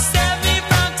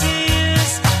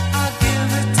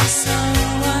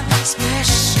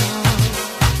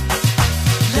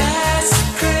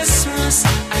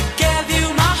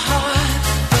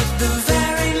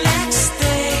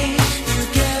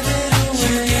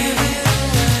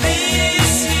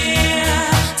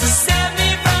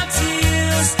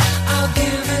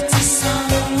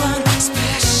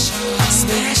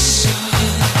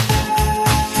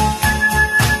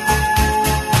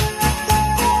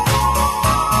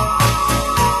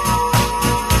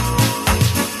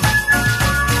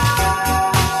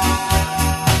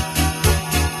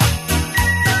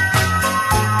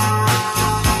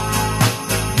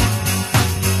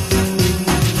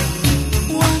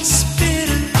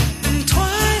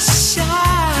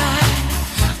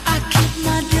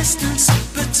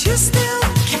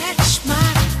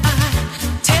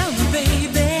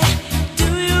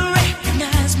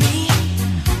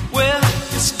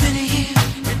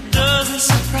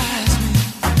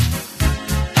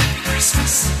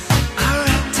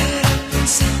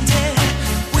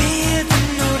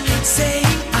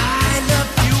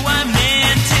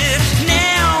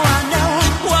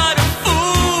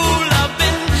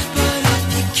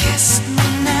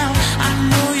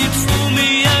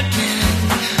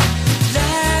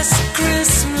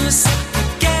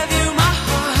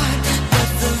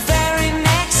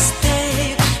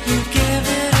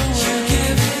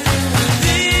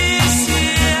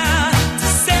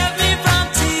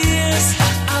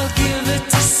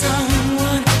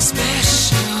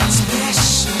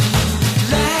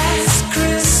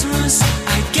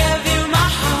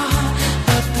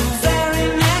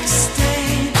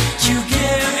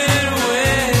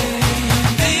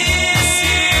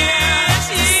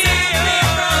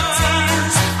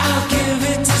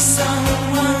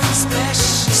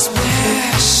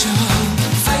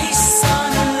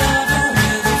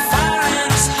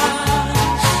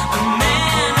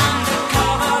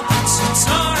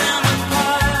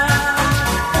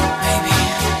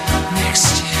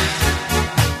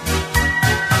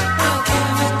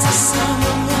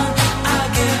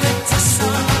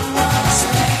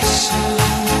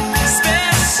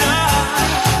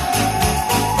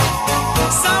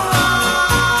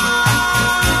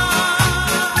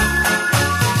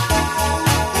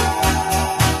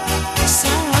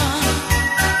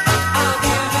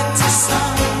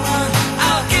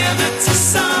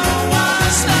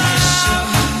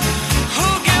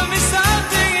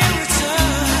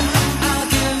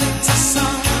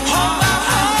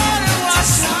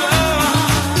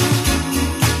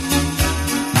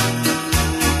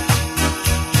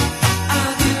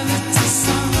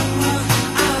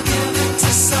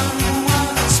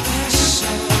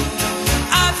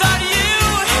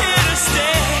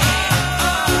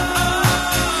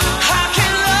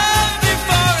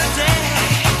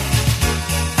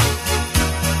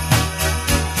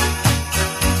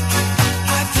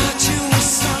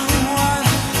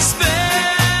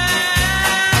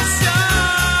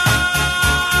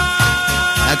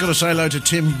Got to say hello to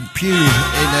Tim Pugh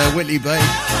in Whitley Bay.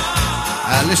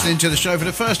 Listening to the show for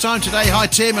the first time today. Hi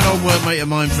Tim, an old workmate of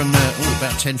mine from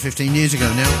about 10-15 years ago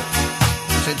now.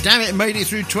 Said, damn it, made it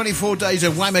through 24 days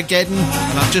of Whamageddon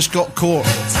and I've just got caught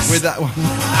with that one.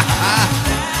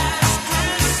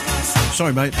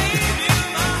 Sorry mate.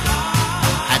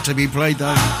 Had to be played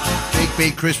though.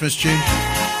 Big Christmas tune.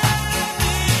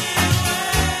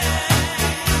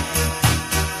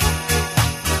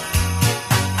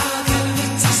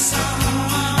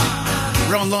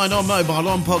 We're online, on mobile,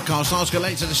 on podcast. Ask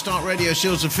Alexa to start Radio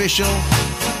Shield's official.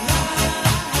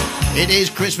 It is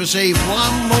Christmas Eve.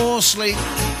 One more sleep.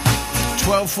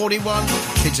 12:41.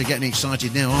 Kids are getting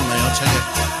excited now, aren't they? I'll tell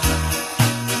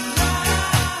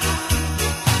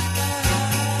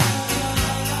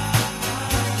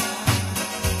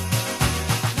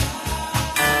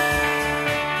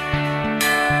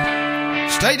you.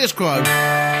 Status quo.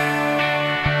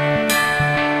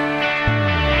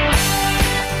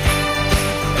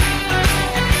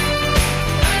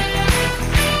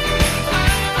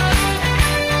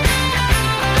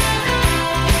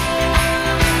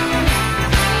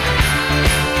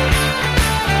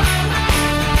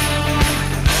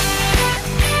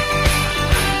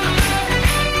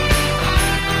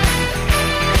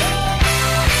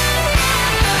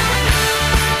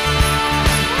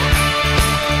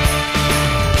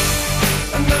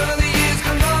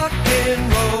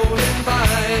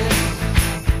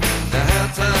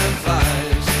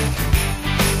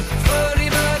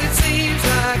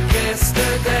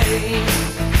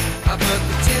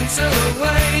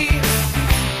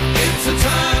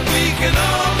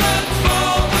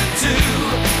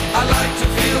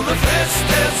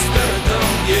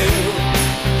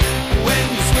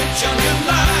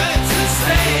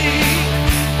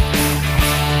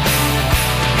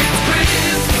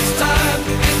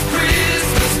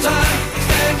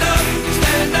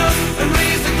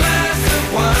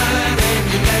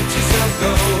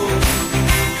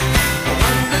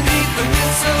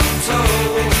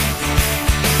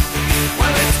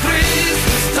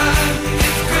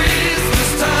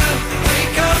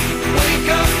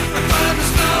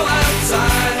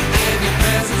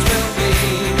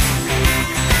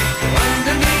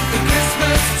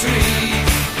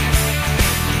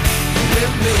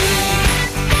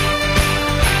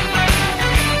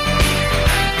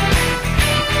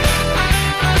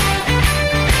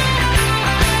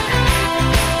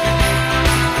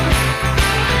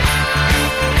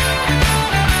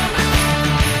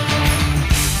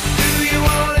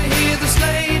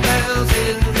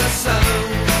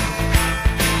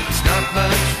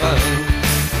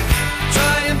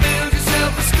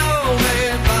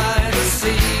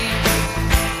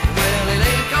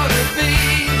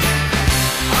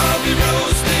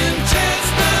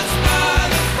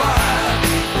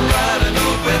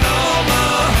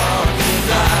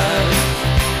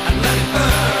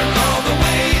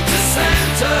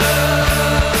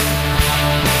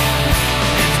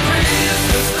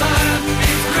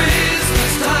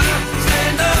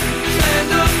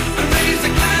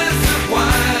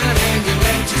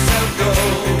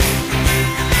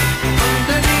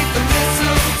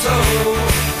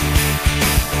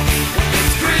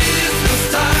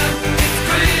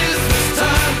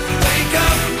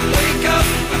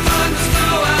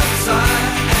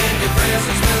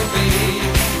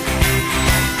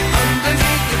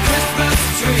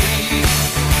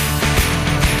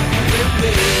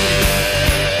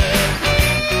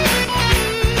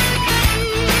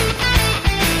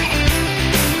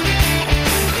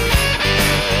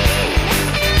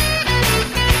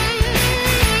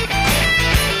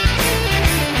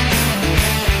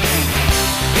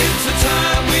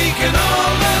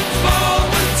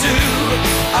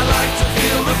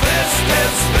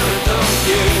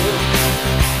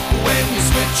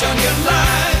 switch on your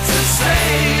lights and say,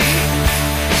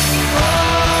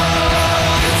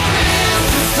 oh, it's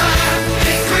Christmas time,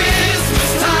 it's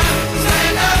Christmas time.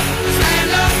 Stand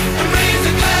up and raise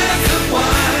a glass of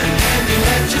wine, and you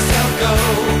let yourself go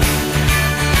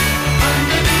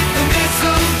underneath the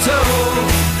mistletoe.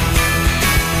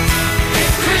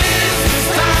 It's Christmas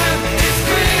time, it's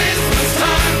Christmas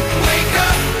time. Wake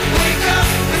up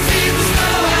and see the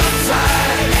snow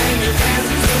outside, and your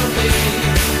presents will be.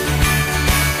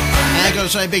 I got to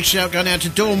say a big shout going out to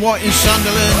Dawn White in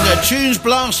Sunderland. Tunes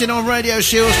blasting on Radio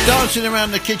Shields, dancing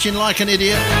around the kitchen like an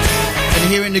idiot, and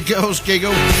hearing the girls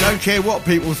giggle. Don't care what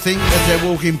people think as they're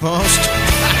walking past.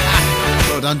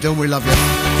 Well done, Dawn, we love you.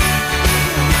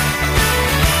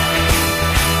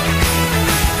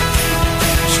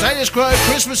 Status Quo,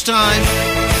 Christmas time.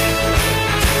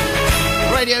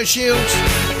 Radio Shields,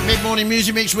 mid-morning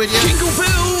music mix with you. Jingle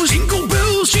bells, jingle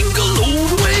bells, jingle all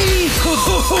the way.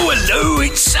 Oh, hello,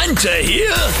 it's Santa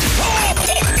here.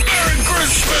 Merry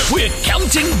Christmas. We're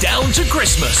counting down to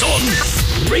Christmas on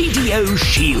Radio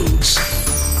Shields.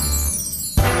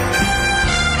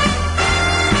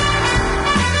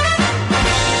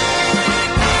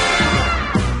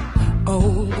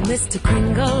 Oh, Mr.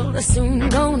 Kringle is soon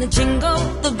gonna jingle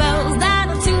the bells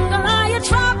that'll tingle all your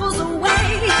troubles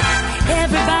away.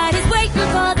 Everybody's waiting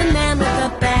for the man with the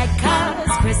bag,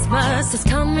 'cause Christmas is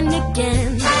coming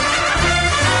again.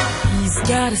 He's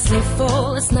got a sleigh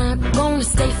full, it's not gonna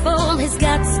stay full. He's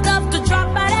got stuff to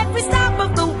drop at every stop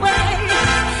of the way.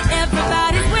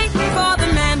 Everybody's waiting for the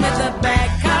man with the bag,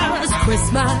 'cause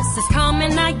Christmas is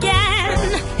coming again.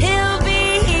 He'll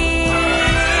be here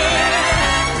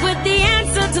with the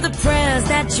answer to the prayers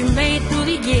that you made through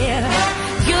the year.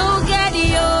 You'll get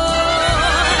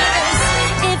yours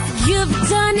if you've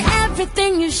done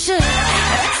everything you should.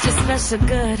 Extra special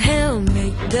good, he'll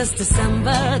make this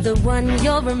December the one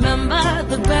you'll remember,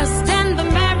 the best and the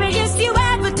merriest you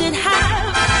ever did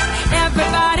have.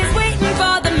 Everybody's waiting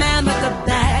for the man with the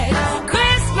bag.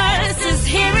 Christmas is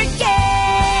here again.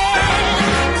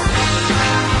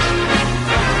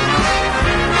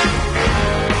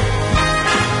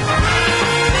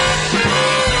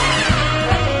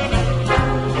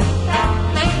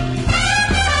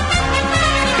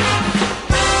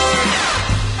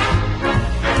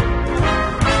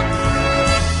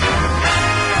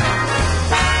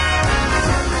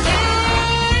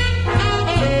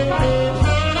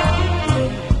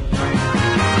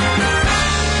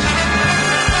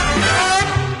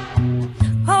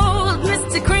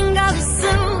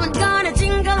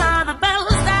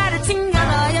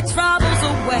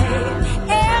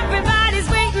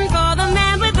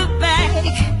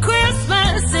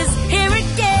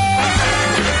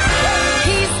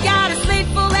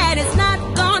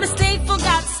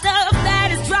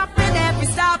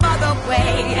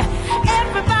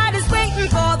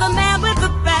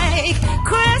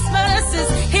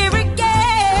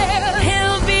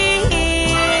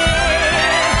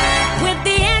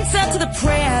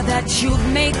 You've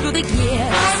made through the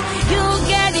years, you'll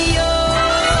get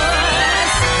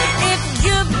yours if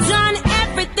you've done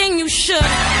everything you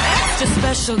should. Extra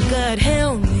special good,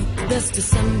 he'll make this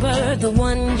December the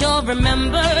one you'll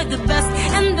remember, the best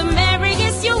and the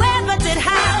merriest you ever did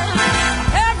have.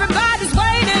 Everybody's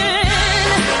waiting,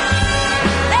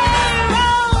 they're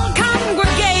all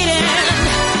congregating,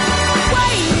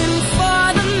 waiting for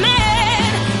the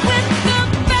man with the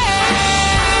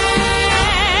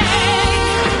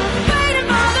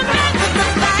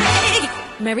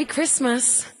Merry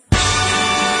Christmas.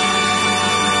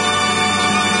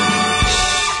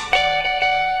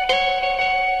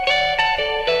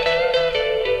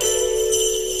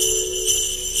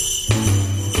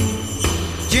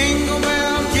 Jingle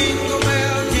bell, jingle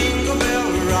bell, jingle bell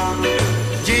rock.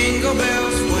 Jingle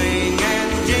bells swing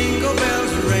and jingle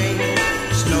bells ring.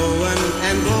 Snowing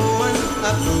and blowing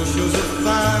up bushels of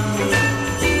fun.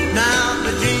 Now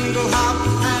the jingle hop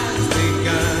has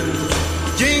begun.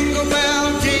 Jingle bell,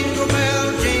 jingle bell,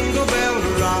 jingle bell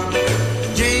rock.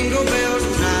 Jingle bells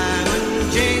time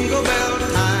and jingle bell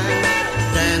time.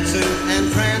 Dancing and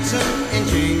prancing in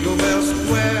Jingle Bell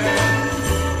Square.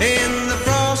 In the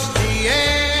frosty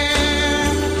air,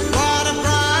 what a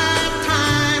bright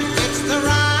time. It's the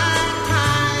right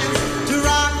time to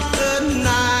rock the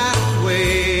night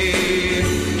away.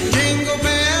 Jingle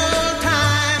bell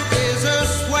time is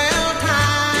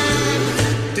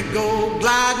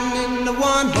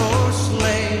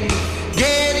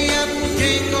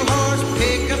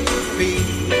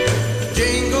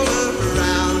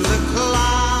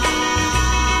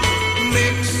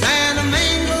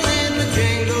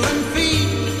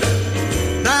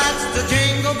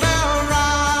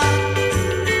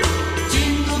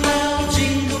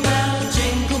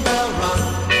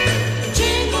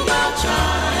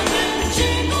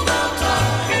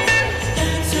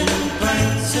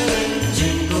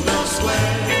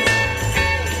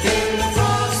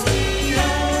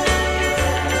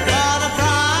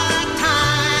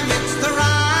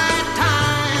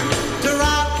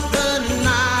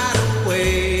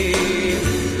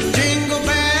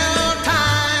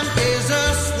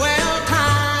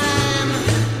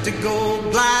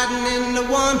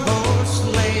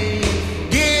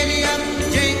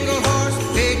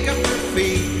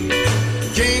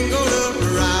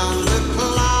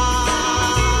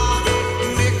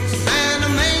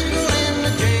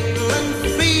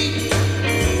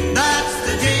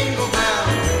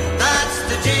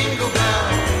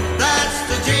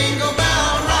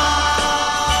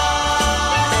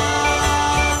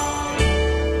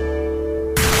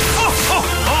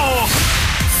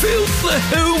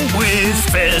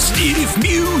Festive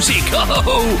music.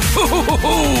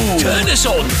 Oh. Turn us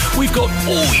on. We've got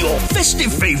all your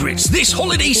festive favourites this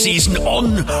holiday season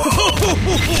on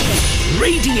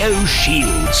Radio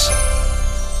Shields.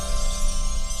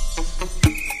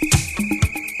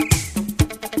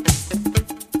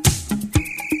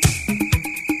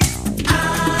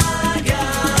 I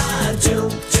got do,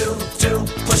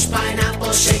 push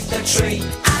pineapple, shake the tree.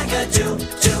 I got do,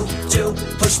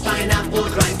 push pineapple,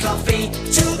 grind coffee.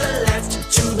 To the left,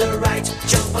 to the right,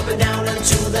 jump up and down and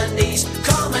to the knees.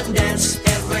 Come and dance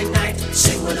every night,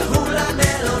 sing with a hula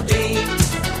melody.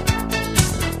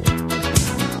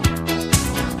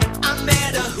 I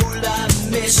met a hula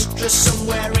mistress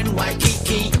somewhere in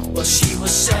Waikiki. Well, she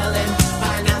was selling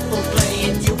pineapple,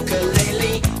 playing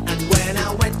ukulele. And when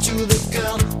I went to the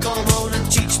girl, come on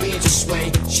and teach me to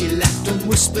sway, she laughed and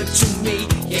whispered to me,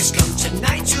 yes, come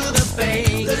tonight to the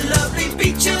bay. The lovely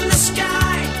beach in the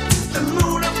sky, the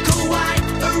moon of Kauai,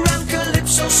 around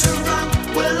Calypso Sarong,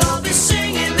 we'll all be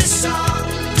singing this song.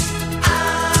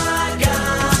 I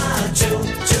got do,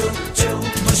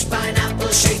 push pineapple,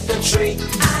 shake the tree.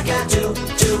 I got do,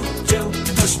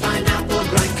 push pineapple,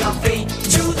 grind coffee.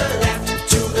 To the left,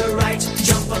 to the right,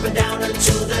 jump up and down and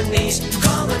to the knees.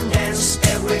 Come and dance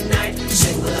every night,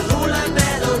 sing with a hula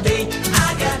melody.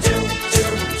 I got do,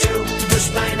 push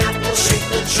pineapple, shake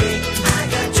the tree. I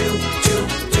got do,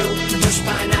 push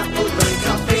pineapple, grind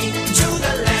coffee. To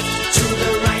the left, to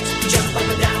the right, jump up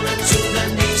and down and to the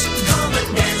knees. Come and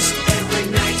dance every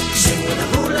night, sing with a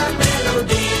hula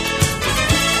melody.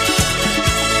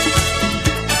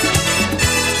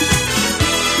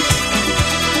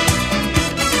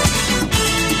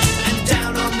 And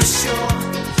down on the shore,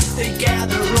 they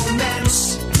gather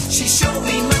romance. She showed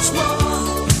me much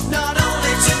more, not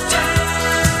only to dance.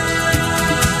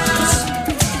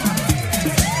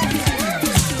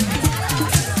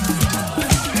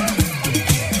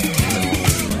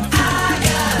 I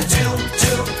got do,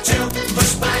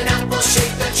 push pineapple,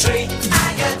 shake the tree. I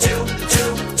got do,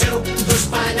 push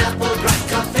pineapple, grind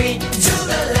coffee. To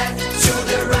the left, to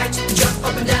the right, jump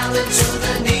up and down and to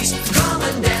the knees. Come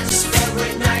and dance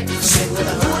every night, sing with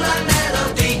a hula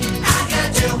melody. I got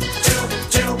do,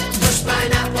 push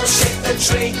pineapple, shake the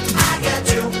tree. I got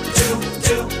do,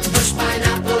 push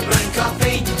pineapple, grind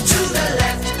coffee. To the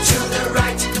left, to the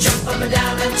right, jump up and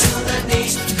down and to the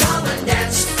knees. Come and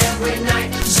dance every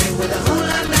night, sing with a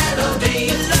hula melody.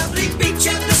 The lovely beach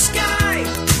and the sky,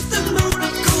 the moon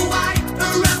of Kauai,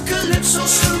 around Calypso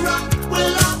Sarong,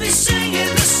 we'll all be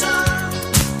singing the song.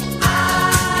 I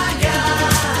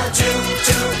got do,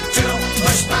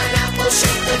 push pineapple,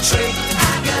 shake the tree.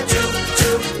 I got do,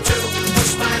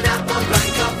 push pineapple,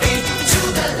 grind coffee. To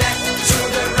the left, to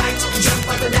the right, jump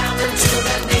up and down and to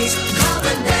the knees. Come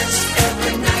and dance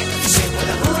every night, sing with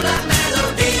a hula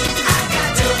melody. I got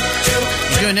do,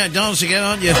 You're doing that dance again,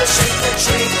 aren't you? shake the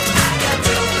tree. I got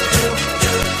do,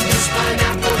 push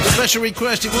pineapple. Special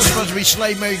request, it was supposed to be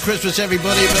Slade Merry Christmas,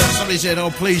 everybody, but somebody said,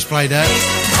 oh, please play that.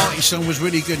 Party song was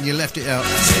really good and you left it out.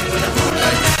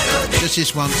 Okay. Just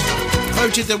this once.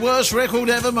 Voted the worst record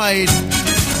ever made.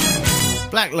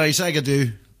 Black Lace,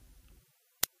 Agadoo.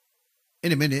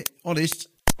 In a minute, honest.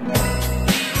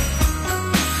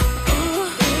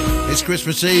 It's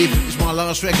Christmas Eve, it's my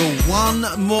last record. One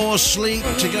More Sleep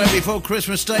to go before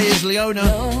Christmas Day is Leona.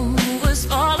 Was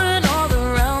falling all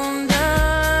around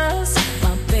us.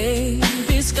 My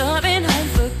baby's coming home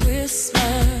for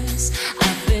Christmas.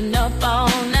 I've been up all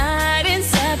night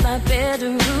inside my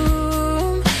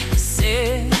bedroom. He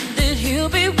said that he'll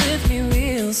be with me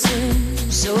real soon.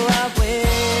 So I wait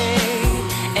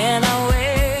and I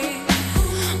wait,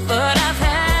 but I've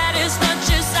had as much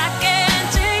as I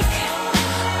can take.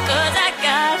 'Cause I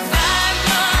got 5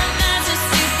 more nights of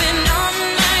sleeping on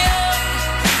my own.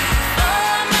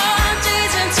 4 more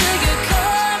days until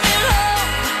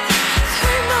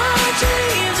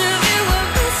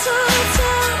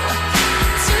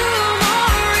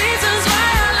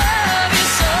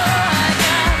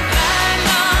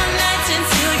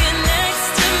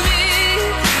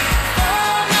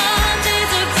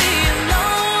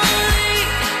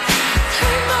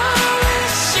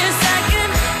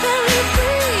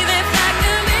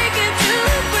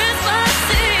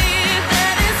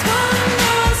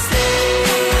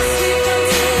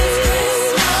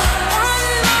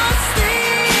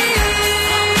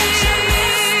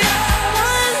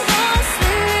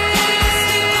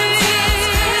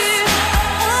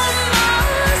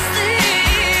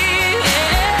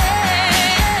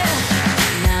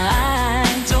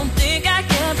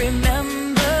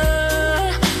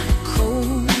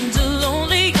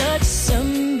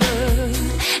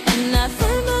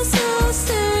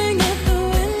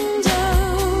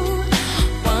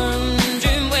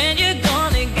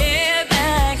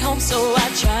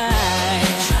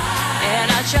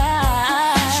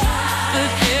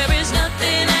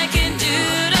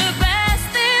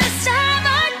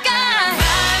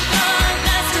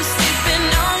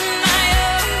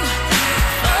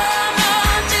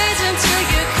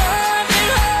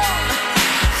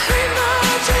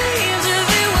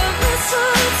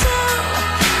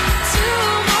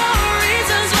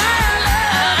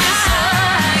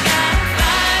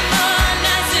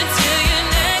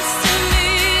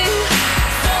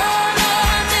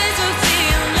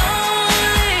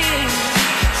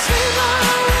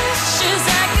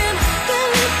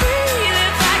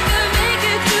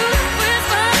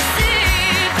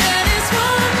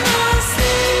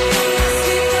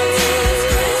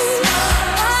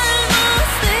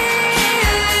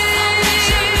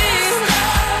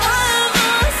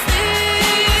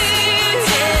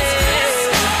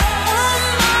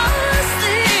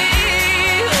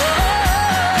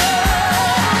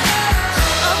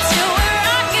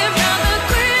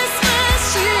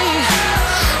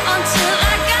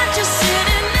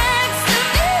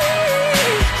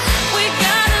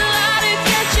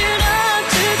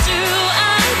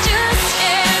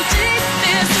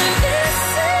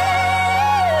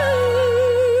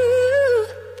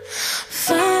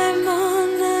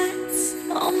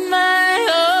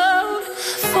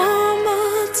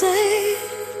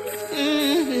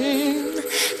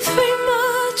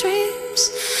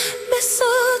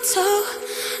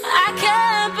I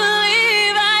can't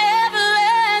believe I ever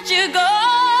let you go.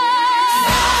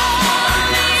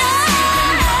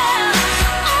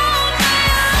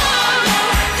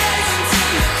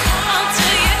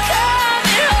 Until you come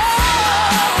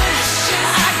home,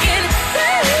 I can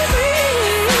barely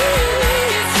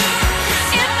breathe.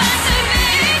 If I could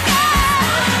make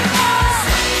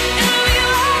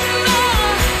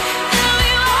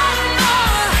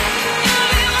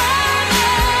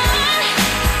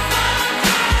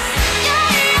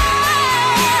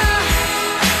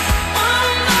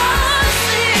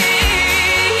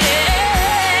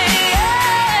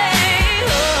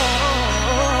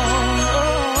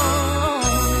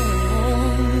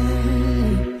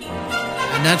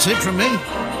And that's it from me.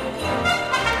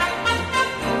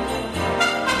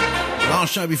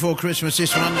 Last show before Christmas,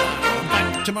 this one.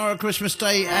 Back tomorrow, Christmas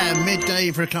Day, at midday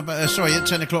for a couple. At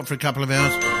 10 o'clock for a couple of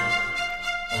hours.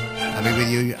 I'll be with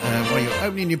you while you're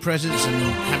opening your presents and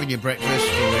having your breakfast,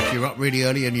 or if you're up really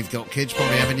early and you've got kids,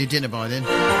 probably having your dinner by then.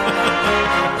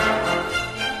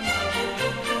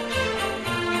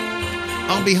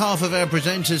 On behalf of our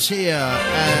presenters here,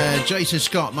 Jason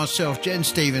Scott, myself, Jen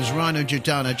Stevens, Rhino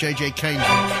Giordano, JJ Kane,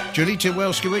 Julita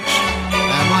Welskiewicz,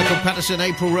 Michael Patterson,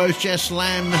 April Rose, Jess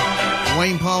Lamb,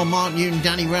 Wayne Powell, Mark Newton,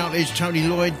 Danny Routledge, Tony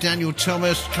Lloyd, Daniel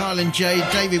Thomas, Kyle and Jade,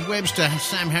 David Webster,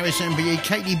 Sam Harris MBE,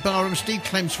 Katie Barham, Steve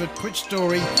Clemsford, Quit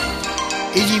Story,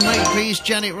 Izzy Makepeace,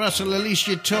 Janet Russell,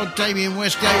 Alicia Todd, Damien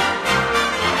Westgate.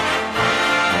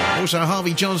 Also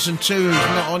Harvey Johnson too, who's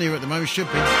not on here at the moment, should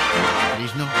be, but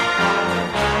he's not.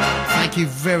 Thank you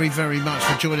very, very much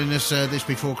for joining us this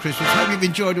before Christmas. Hope you've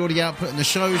enjoyed all the output and the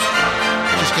shows.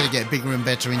 Just going to get bigger and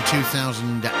better in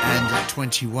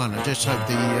 2021. I just hope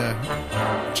the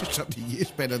year's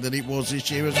better than it was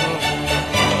this year as well.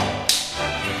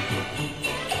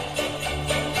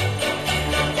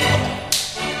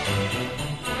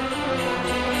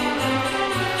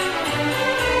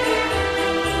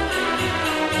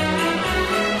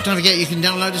 Don't forget you can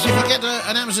download us if you get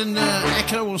an Amazon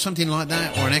Echo or something like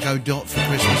that, or an Echo Dot for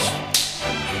Christmas,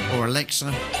 or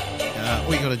Alexa.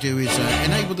 All you got to do is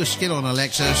enable the skill on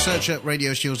Alexa, search up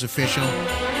Radio Shields Official,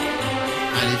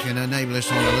 and you can enable us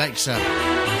on Alexa.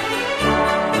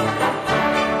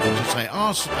 Just say,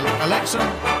 ask Alexa,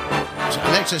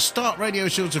 Alexa, start Radio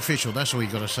Shields Official. That's all you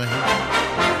got to say.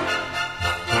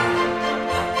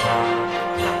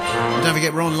 Don't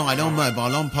forget we're online, on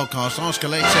mobile, on podcast. Ask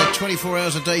Alexa, 24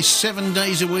 hours a day, 7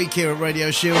 days a week here at Radio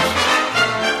Shield.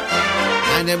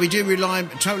 And we do rely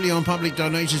totally on public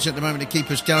donations at the moment to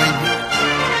keep us going,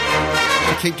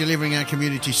 to keep delivering our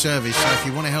community service. So if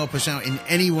you want to help us out in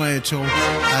any way at all,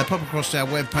 pop across to our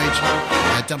webpage,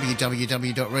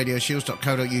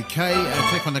 www.radioshields.co.uk,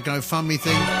 click on the GoFundMe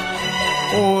thing,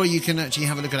 or you can actually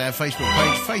have a look at our Facebook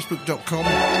page,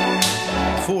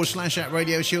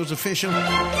 facebook.com/Radio Shields Official.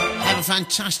 Have a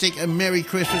fantastic and Merry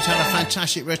Christmas. Have a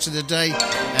fantastic rest of the day.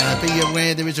 Be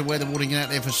aware there is a weather warning out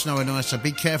there for snow and ice, so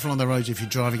be careful on the roads if you're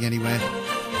driving anywhere.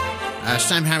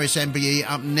 Sam Harris MBE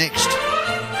up next.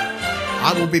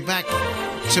 I will be back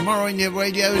tomorrow in your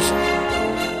radios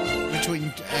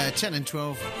between 10 and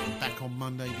 12. Back on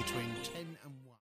Monday between 10 and 1.